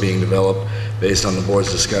parcel being developed based on the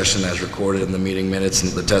board's discussion as recorded in the meeting minutes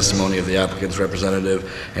and the testimony of the applicant's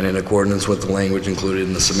representative and in accordance with the language included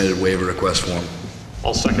in the submitted waiver request form.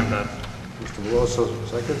 I'll second that. Mr. Veloso,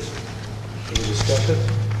 seconds. Any discussion?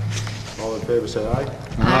 All in favor, say aye.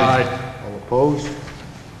 Aye. All opposed?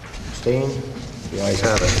 Abstained? The ayes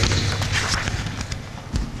have it.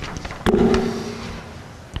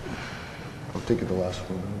 I'll take it the last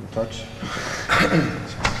one. Touch.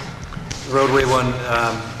 Roadway one,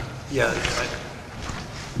 yeah,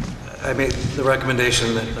 I made the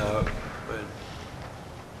recommendation that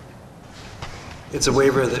it's a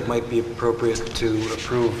waiver that might be appropriate to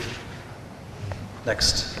approve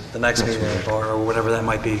the next meeting or whatever that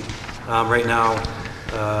might be. Right now,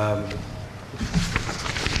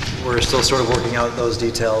 we're still sort of working out those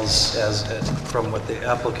details from what the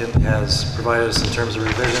applicant has provided us in terms of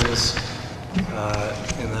revisions,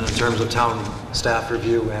 and then in terms of town staff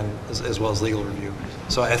review and as well as legal review.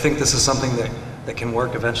 So I think this is something that can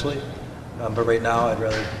work eventually, but right now I'd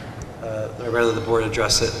rather the board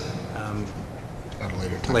address it at a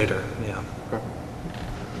later time. Later, yeah. Okay.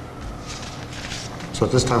 So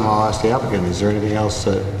at this time, I'll ask the applicant, is there anything else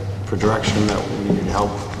for direction that we need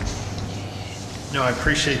help No, I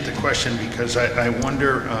appreciate the question because I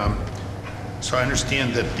wonder, so I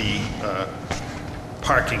understand that the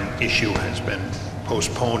parking issue has been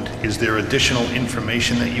postponed. Is there additional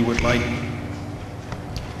information that you would like?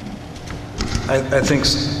 I think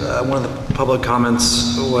one of the public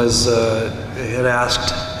comments was, it had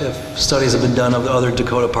asked if studies have been done of the other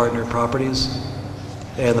Dakota partner properties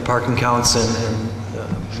and the parking counts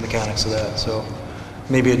and mechanics of that. So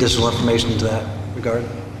maybe additional information to that regard.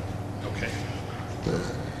 Okay.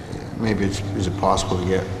 Maybe is it possible to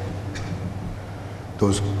get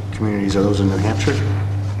those communities, are those in New Hampshire?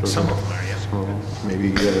 Some of them are, yes. Some of them.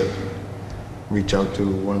 Maybe reach out to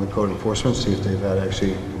one of the code enforcement, see if they've had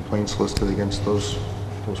actually complaints listed against those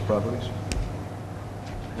properties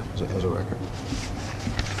as a record.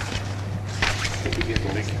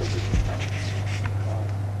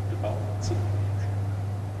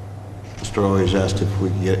 Mr. Always asked if we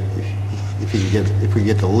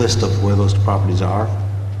get the list of where those properties are,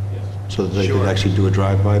 so that they could actually do a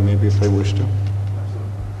drive-by, maybe if they wish to.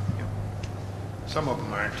 Some of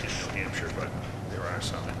them aren't in New Hampshire, but there are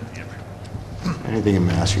some in New Hampshire. Anything in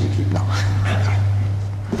Mass you can keep now.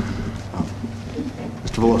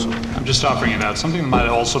 Mr. Veloso. I'm just offering it out. Something that might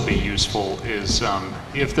also be useful is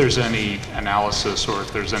if there's any analysis or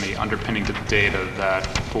if there's any underpinning to the data that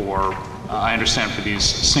for, I understand for these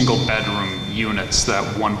single bedroom units that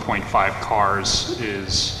 1.5 cars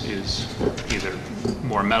is either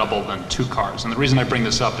more amenable than 2 cars. And the reason I bring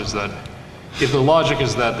this up is that if the logic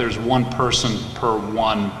is that there's 1 person per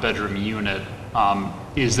 1 bedroom unit,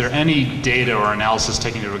 is there any data or analysis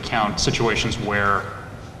taking into account situations where,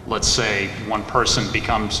 let's say, 1 person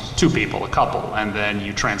becomes 2 people, a couple, and then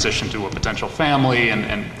you transition to a potential family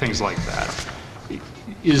and things like that?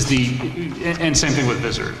 And same thing with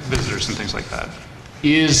visitors and things like that.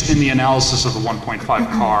 Is in the analysis of the 1.5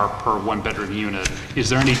 car per 1 bedroom unit, is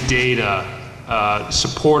there any data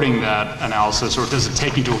supporting that analysis, or does it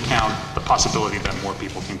take into account the possibility that more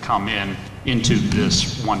people can come into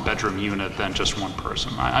this 1 bedroom unit than just 1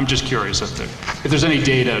 person? I'm just curious if there's any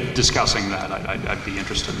data discussing that. I'd be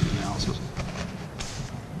interested in the analysis.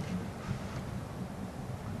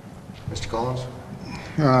 Mr. Collins?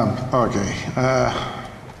 Okay.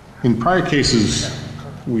 In prior cases,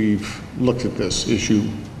 we've looked at this issue,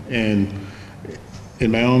 and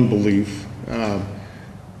in my own belief,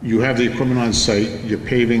 you have the equipment on site, you're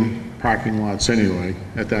paving parking lots anyway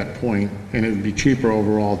at that point, and it would be cheaper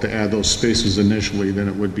overall to add those spaces initially than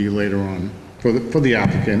it would be later on for the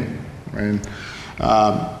applicant. And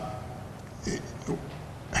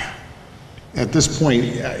at this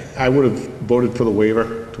point, I would have voted for the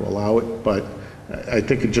waiver to allow it, but I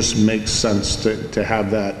think it just makes sense to have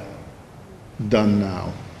that done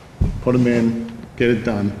now. Put them in, get it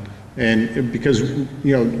done. And because,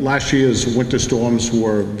 last year's winter storms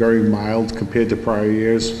were very mild compared to prior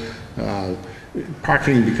years,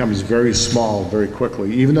 parking becomes very small very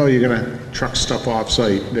quickly. Even though you're going to truck stuff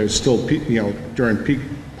off-site, there's still, during peak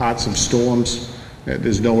parts of storms,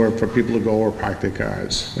 there's nowhere for people to go or park their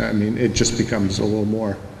cars. I mean, it just becomes a little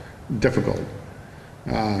more difficult.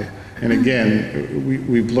 And again,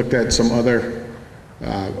 we've looked at some other,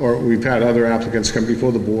 or we've had other applicants come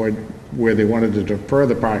before the board where they wanted to defer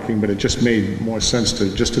the parking, but it just made more sense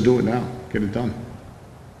to do it now, get it done.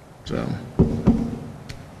 So.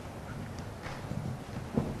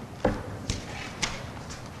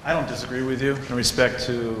 I don't disagree with you in respect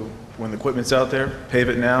to when the equipment's out there, pave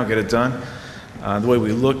it now, get it done. The way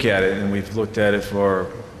we look at it, and we've looked at it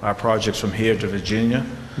for our projects from here to Virginia,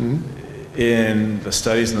 in the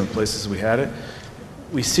studies and the places we had it,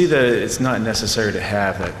 we see that it's not necessary to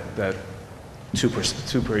have that two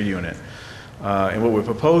per unit. And what we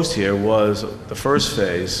proposed here was the first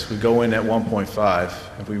phase, we go in at 1.5,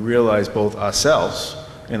 if we realize both ourselves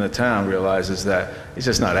and the town realizes that it's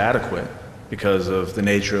just not adequate because of the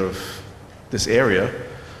nature of this area,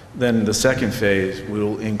 then the second phase,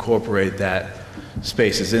 we'll incorporate that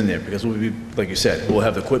spaces in there, because we'll be, like you said, we'll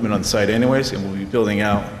have the equipment on site anyways, and we'll be building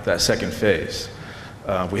out that second phase.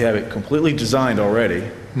 We have it completely designed already,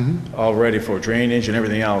 already for drainage and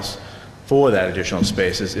everything else for that additional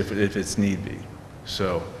spaces if it's need be.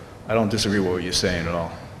 So I don't disagree with what you're saying at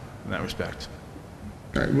all in that respect.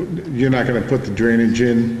 All right, you're not going to put the drainage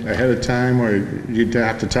in ahead of time, or you'd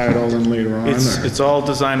have to tie it all in later on? It's all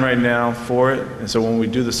designed right now for it, and so when we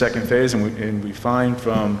do the second phase and we find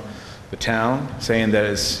from the town saying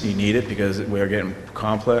that you need it because we're getting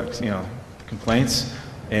complex, complaints,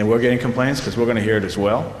 and we're getting complaints because we're going to hear it as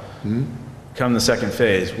well. Come the second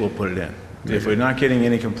phase, we'll put it in. If we're not getting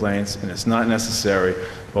any complaints and it's not necessary,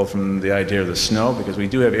 both from the idea of the snow, because we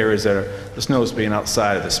do have areas that are, the snow is being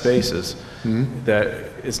outside of the spaces, that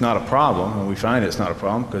it's not a problem, and we find it's not a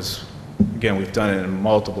problem, because, again, we've done it in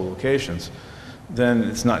multiple locations, then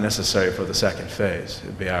it's not necessary for the second phase,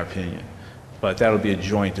 it'd be our opinion. But that'll be a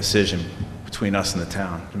joint decision between us and the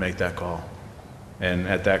town to make that call. And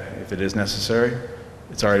at that, if it is necessary,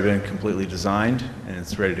 it's already been completely designed and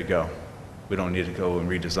it's ready to go. We don't need to go and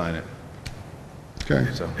redesign it. Okay.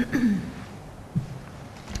 So.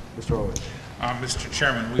 Mr. Owen. Mr.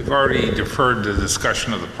 Chairman, we've already deferred the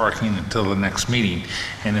discussion of the parking until the next meeting,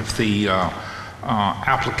 and if the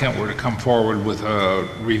applicant were to come forward with a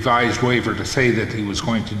revised waiver to say that he was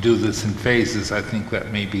going to do this in phases, I think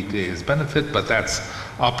that may be to his benefit, but that's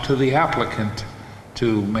up to the applicant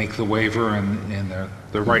to make the waiver and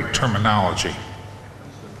the right terminology.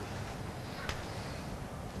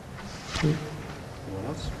 Anyone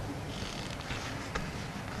else?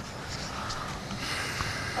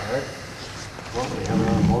 All right. Well, we have a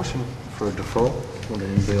motion for a deferral. Would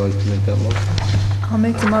anybody like to make that motion? I'll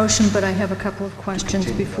make the motion, but I have a couple of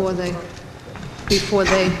questions before they depart. Would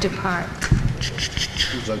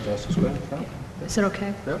you like to ask this question? Is it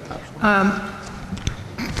okay? Yep, absolutely.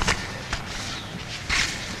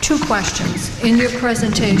 Two questions. In your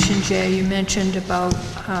presentation, Jay, you mentioned about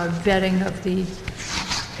vetting of the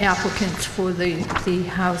applicants for the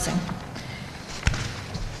housing.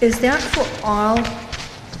 Is that for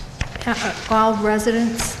all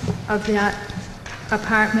residents of that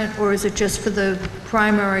apartment, or is it just for the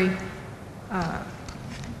primary?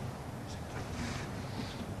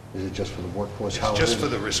 Is it just for the workforce It's housing? just for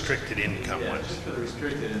the restricted income ones. Just for the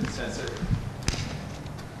restricted in the sense that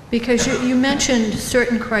Because you mentioned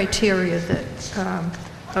certain criteria that,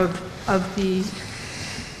 of the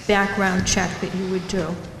background check that you would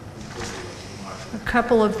do. A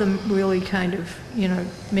couple of them really kind of,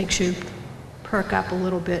 makes you perk up a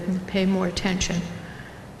little bit and pay more attention.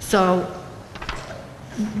 So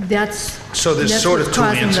that's So there's that's sort what's of two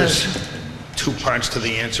causing answers, two parts to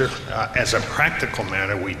the answer. As a practical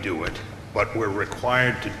matter, we do it, but we're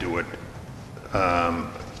required to do it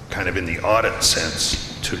kind of in the audit sense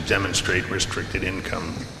to demonstrate restricted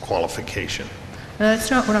income qualification. That's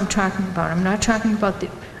not what I'm talking about. I'm not talking about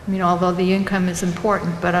although the income is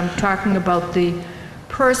important, but I'm talking about the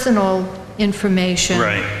personal information,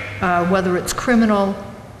 Right. Whether it's criminal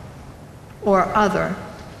or other,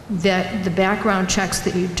 that the background checks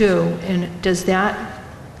that you do, and does that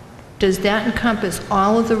encompass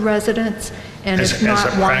all of the residents? And As if not, a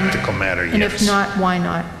why? practical matter, And if yes. not, why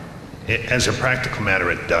not? As a practical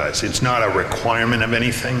matter, it does. It's not a requirement of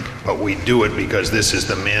anything, but we do it because this is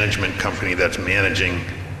the management company that's managing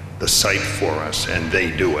the site for us, and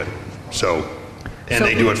they do it. So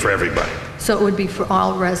they do it for everybody. So it would be for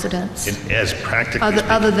all residents, As practically speaking,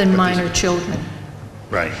 other than but minor children?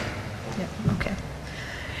 Right. Yeah, okay.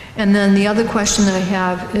 And then the other question that I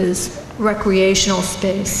have is recreational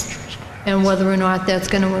space, and whether or not that's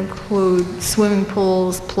going to include swimming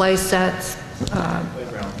pools, play sets,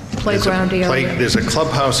 playground area. There's a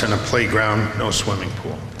clubhouse and a playground, no swimming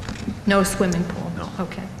pool. No swimming pool? No.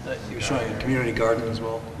 Okay. You're showing a community garden as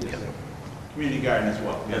well? Yeah. community garden as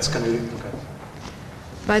well. That's going to be, okay.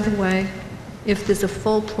 By the way, if there's a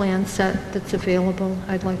full plan set that's available,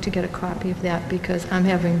 I'd like to get a copy of that, because I'm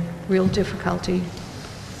having real difficulty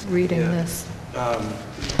reading this.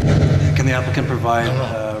 Can the applicant provide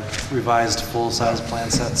revised full-size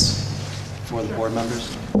plan sets for the board members?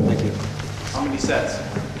 Thank you. How many sets?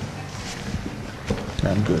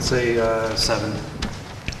 I'm good. Say 7.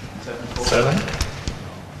 7?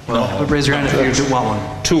 Well, raise your hand if you want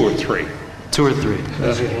one. 2 or 3. 2 or 3.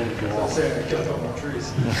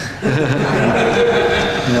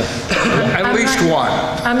 At least one.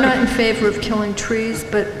 I'm not in favor of killing trees,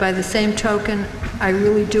 but by the same token, I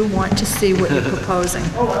really do want to see what you're proposing.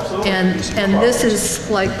 Oh, absolutely. And this is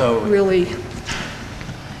like really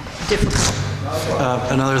difficult.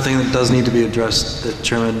 Another thing that does need to be addressed that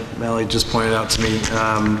Chairman Malley just pointed out to me,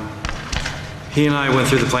 he and I went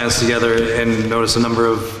through the plans together and noticed a number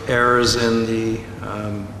of errors in the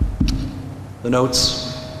notes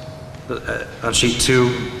on sheet 2,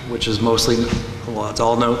 which is mostly, well, it's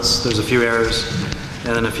all notes. There's a few errors.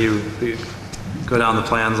 And then if you go down the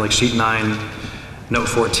plans, like sheet 9, note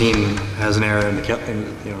 14 has an error, and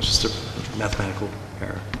it's just a mathematical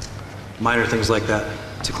error. Minor things like that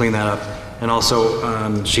to clean that up. And also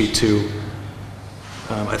on sheet 2,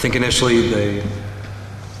 I think initially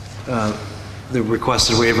the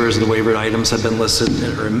requested waivers, the waivered items have been listed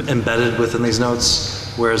or embedded within these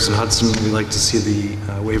notes, whereas in Hudson, we like to see the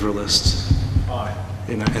waiver list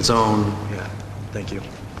in its own. Yeah, thank you.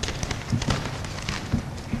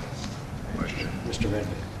 Mr. Redmond.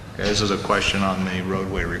 Okay, this is a question on the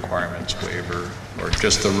roadway requirements waiver, or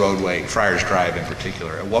just the roadway, Friars Drive in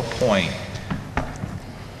particular. At what point,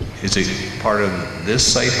 is it part of this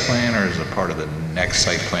site plan, or is it part of the next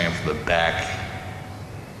site plan for the back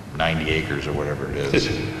 90 acres or whatever it is,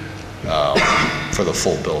 for the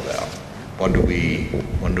full build-out? When do we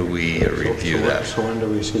review that? So when do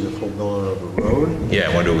we see the full build of the road?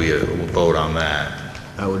 Yeah, when do we vote on that?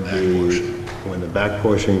 That would be when the back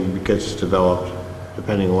portion gets developed,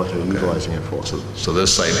 depending on what they're utilizing it for. So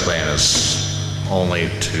this site plan is only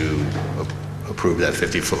to approve that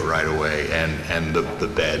 50-foot right-of-way and the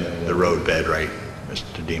bed, the road bed, right,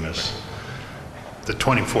 Mr. Demas? The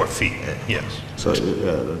 24 feet, yes. So,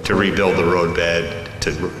 to rebuild the road bed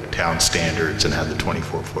to town standards and have the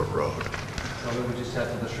 24-foot road. So we would just have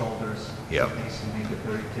to the shoulders. Yep. Basically make it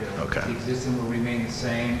 32. Okay. The existing will remain the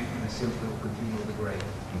same, and the simply will continue with the grade.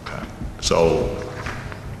 Okay. So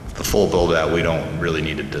the full build-out, we don't really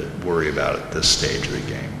need to worry about at this stage of the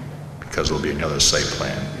game, because there'll be another site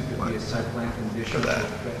plan. It could be a site plan condition For that.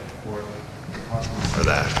 For possible. For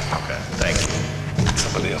that, okay, thank you.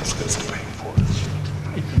 Somebody else gets to pay for it.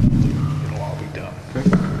 It'll all be done.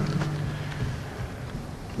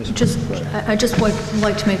 I just would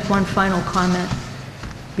like to make one final comment,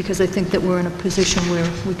 because I think that we're in a position where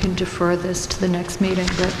we can defer this to the next meeting,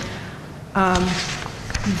 but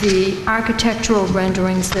the architectural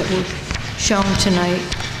renderings that were shown tonight,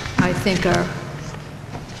 I think, are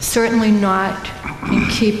certainly not in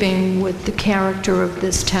keeping with the character of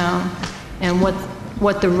this town and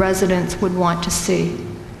what the residents would want to see.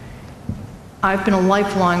 I've been a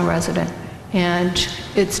lifelong resident, and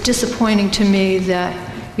it's disappointing to me that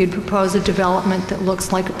you'd propose a development that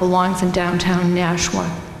looks like it belongs in downtown Nashua,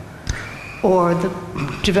 or the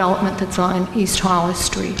development that's on East Hollis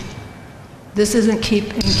Street. This isn't in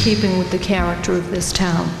keeping with the character of this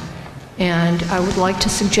town, and I would like to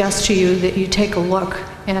suggest to you that you take a look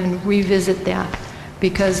and revisit that,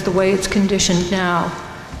 because the way it's conditioned now,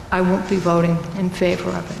 I won't be voting in favor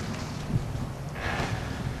of it.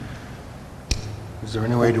 Is there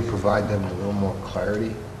any way to provide them a little more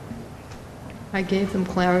clarity? I gave them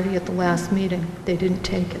clarity at the last meeting. They didn't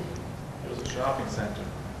take it. It was a shopping center.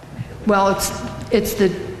 Well, it's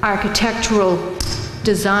the architectural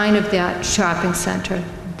design of that shopping center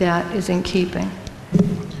that is in keeping.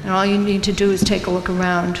 And all you need to do is take a look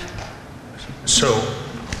around. So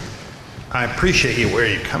I appreciate you where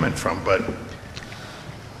you're coming from, but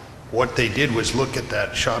what they did was look at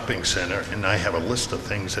that shopping center, and I have a list of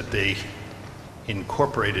things that they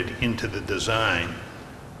incorporated into the design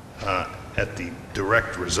at the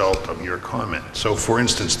direct result of your comment. So for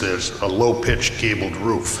instance, there's a low-pitched gabled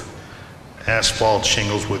roof, asphalt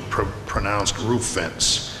shingles with pronounced roof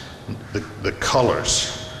vents, the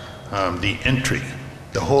colors, the entry,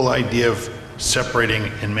 the whole idea of separating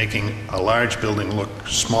and making a large building look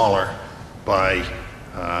smaller by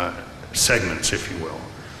segments, if you will.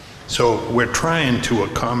 So we're trying to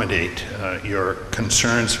accommodate your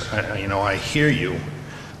concerns. I hear you.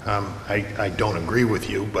 I don't agree with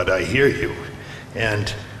you, but I hear you.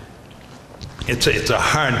 And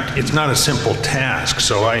it's not a simple task.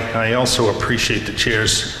 So I also appreciate the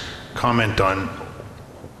chair's comment on,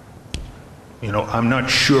 I'm not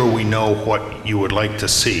sure we know what you would like to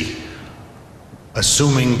see,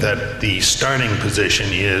 assuming that the starting position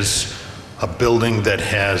is a building that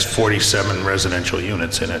has 47 residential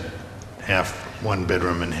units in it, half one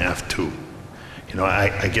bedroom and half two.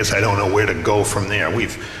 I guess I don't know where to go from there.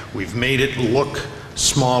 We've made it look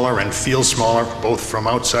smaller and feel smaller, both from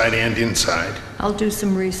outside and inside. I'll do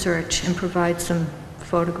some research and provide some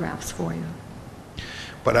photographs for you.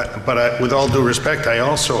 But with all due respect, I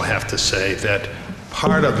also have to say that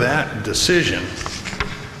part of that decision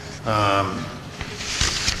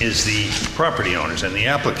is the property owners and the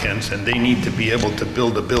applicants, and they need to be able to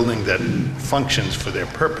build a building that functions for their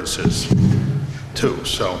purposes too.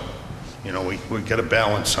 So, we've got to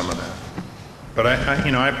balance some of that. But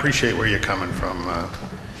I appreciate where you're coming from,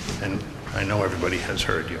 and I know everybody has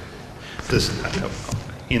heard you.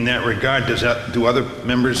 In that regard, do other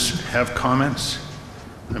members have comments?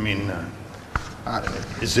 I mean,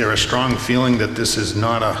 is there a strong feeling that this is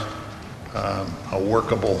not a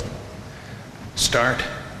workable start?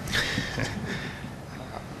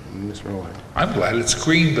 I'm glad it's a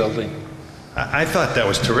green building. I thought that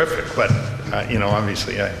was terrific, but,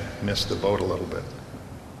 obviously I missed the boat a little bit.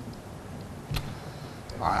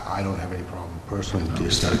 I don't have any problem personally with the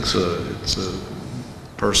It's aesthetics.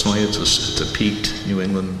 personally, it's a peaked New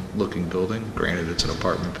England looking building. Granted, it's an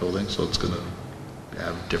apartment building, so it's going to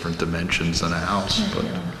have different dimensions than a house, but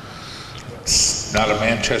It's not a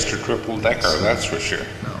Manchester triple decker, that's for sure.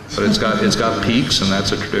 no, But it's got peaks, and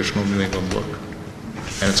that's a traditional New England look.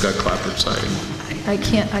 And it's got clapboard siding. I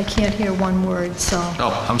can't hear one word, so.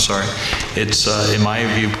 Oh, I'm sorry. It's, in my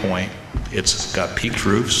viewpoint, it's got peaked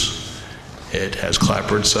roofs, it has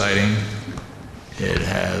clapboard siding, it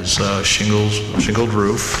has shingled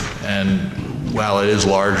roof, and while it is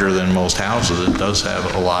larger than most houses, it does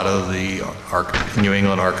have a lot of the New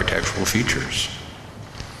England architectural features.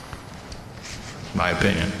 My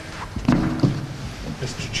opinion.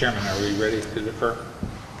 Mr. Chairman, are we ready to defer?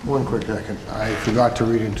 One quick second. I forgot to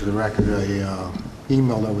read into the record a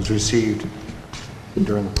email that was received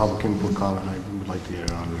during the public input comment. I would like to get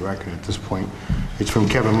it on the record at this point. It's from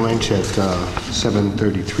Kevin Lynch at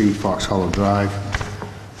 733 Fox Hollow Drive.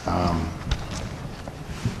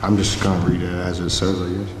 I'm just going to read it as it says, I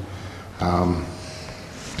guess.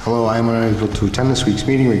 Hello, I am unable to attend this week's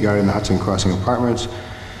meeting regarding the Hudson Crossing Apartments.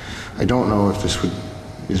 I don't know if this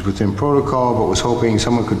is within protocol, but was hoping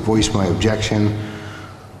someone could voice my objection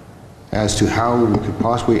as to how we could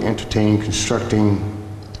possibly entertain constructing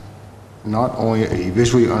not only a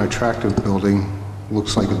visually unattractive building,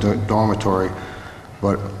 looks like a dormitory,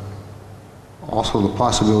 but also the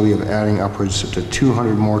possibility of adding upwards to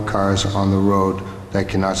 200 more cars on the road that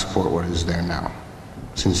cannot support what is there now.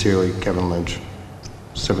 Sincerely, Kevin Lynch,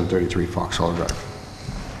 733 Fox Hollow Drive.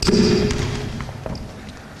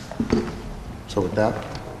 So with that,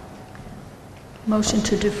 Motion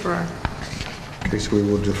to defer. okay, so we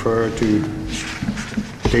will defer to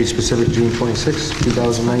date specific June 26,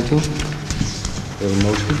 2019. We have a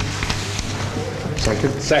motion?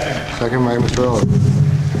 Second? Second by Mr. Elliott.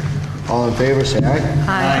 All in favor, say aye.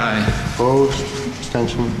 Aye. Opposed?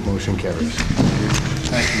 Abstention? Motion carries.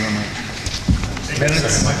 Thank you very much.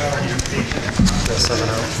 Minutes?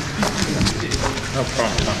 No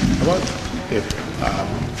problem. How about if,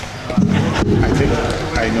 I think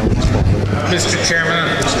I know this one. Mr. Chairman,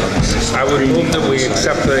 I would move that we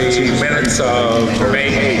accept the minutes of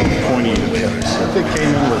May 8th. Pointy. I think came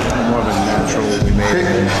in with more of a natural, we made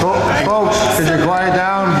it. Folks, could you quiet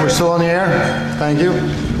down? We're still on the air. Thank you.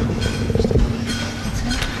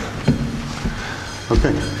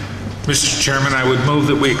 Okay. Mr. Chairman, I would move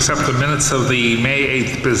that we accept the minutes of the May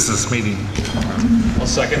 8th business meeting. I'll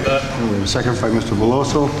second that. And we have a second by Mr.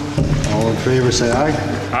 Veloso. All in favor, say aye.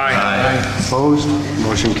 Aye. Opposed?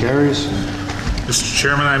 Motion carries. Mr.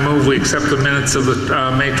 Chairman, I move we accept the minutes of the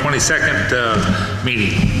May 22nd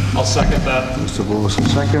meeting. I'll second that. Mr. Veloso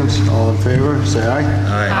seconds. All in favor, say aye.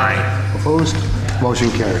 Aye. Opposed? Motion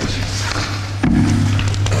carries.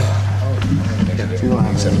 You don't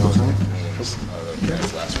have anything else, right?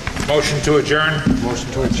 Motion to adjourn? Motion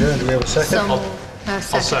to adjourn. Do we have a second? So, I'll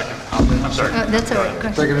second. second. I'm sorry. That's all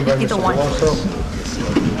right. Seconded by Either Mr. one. Veloso.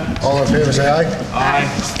 All in favor, say aye. Aye.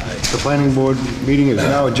 The planning board meeting is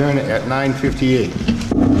now adjourned at 9:58.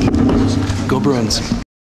 Go Bruins.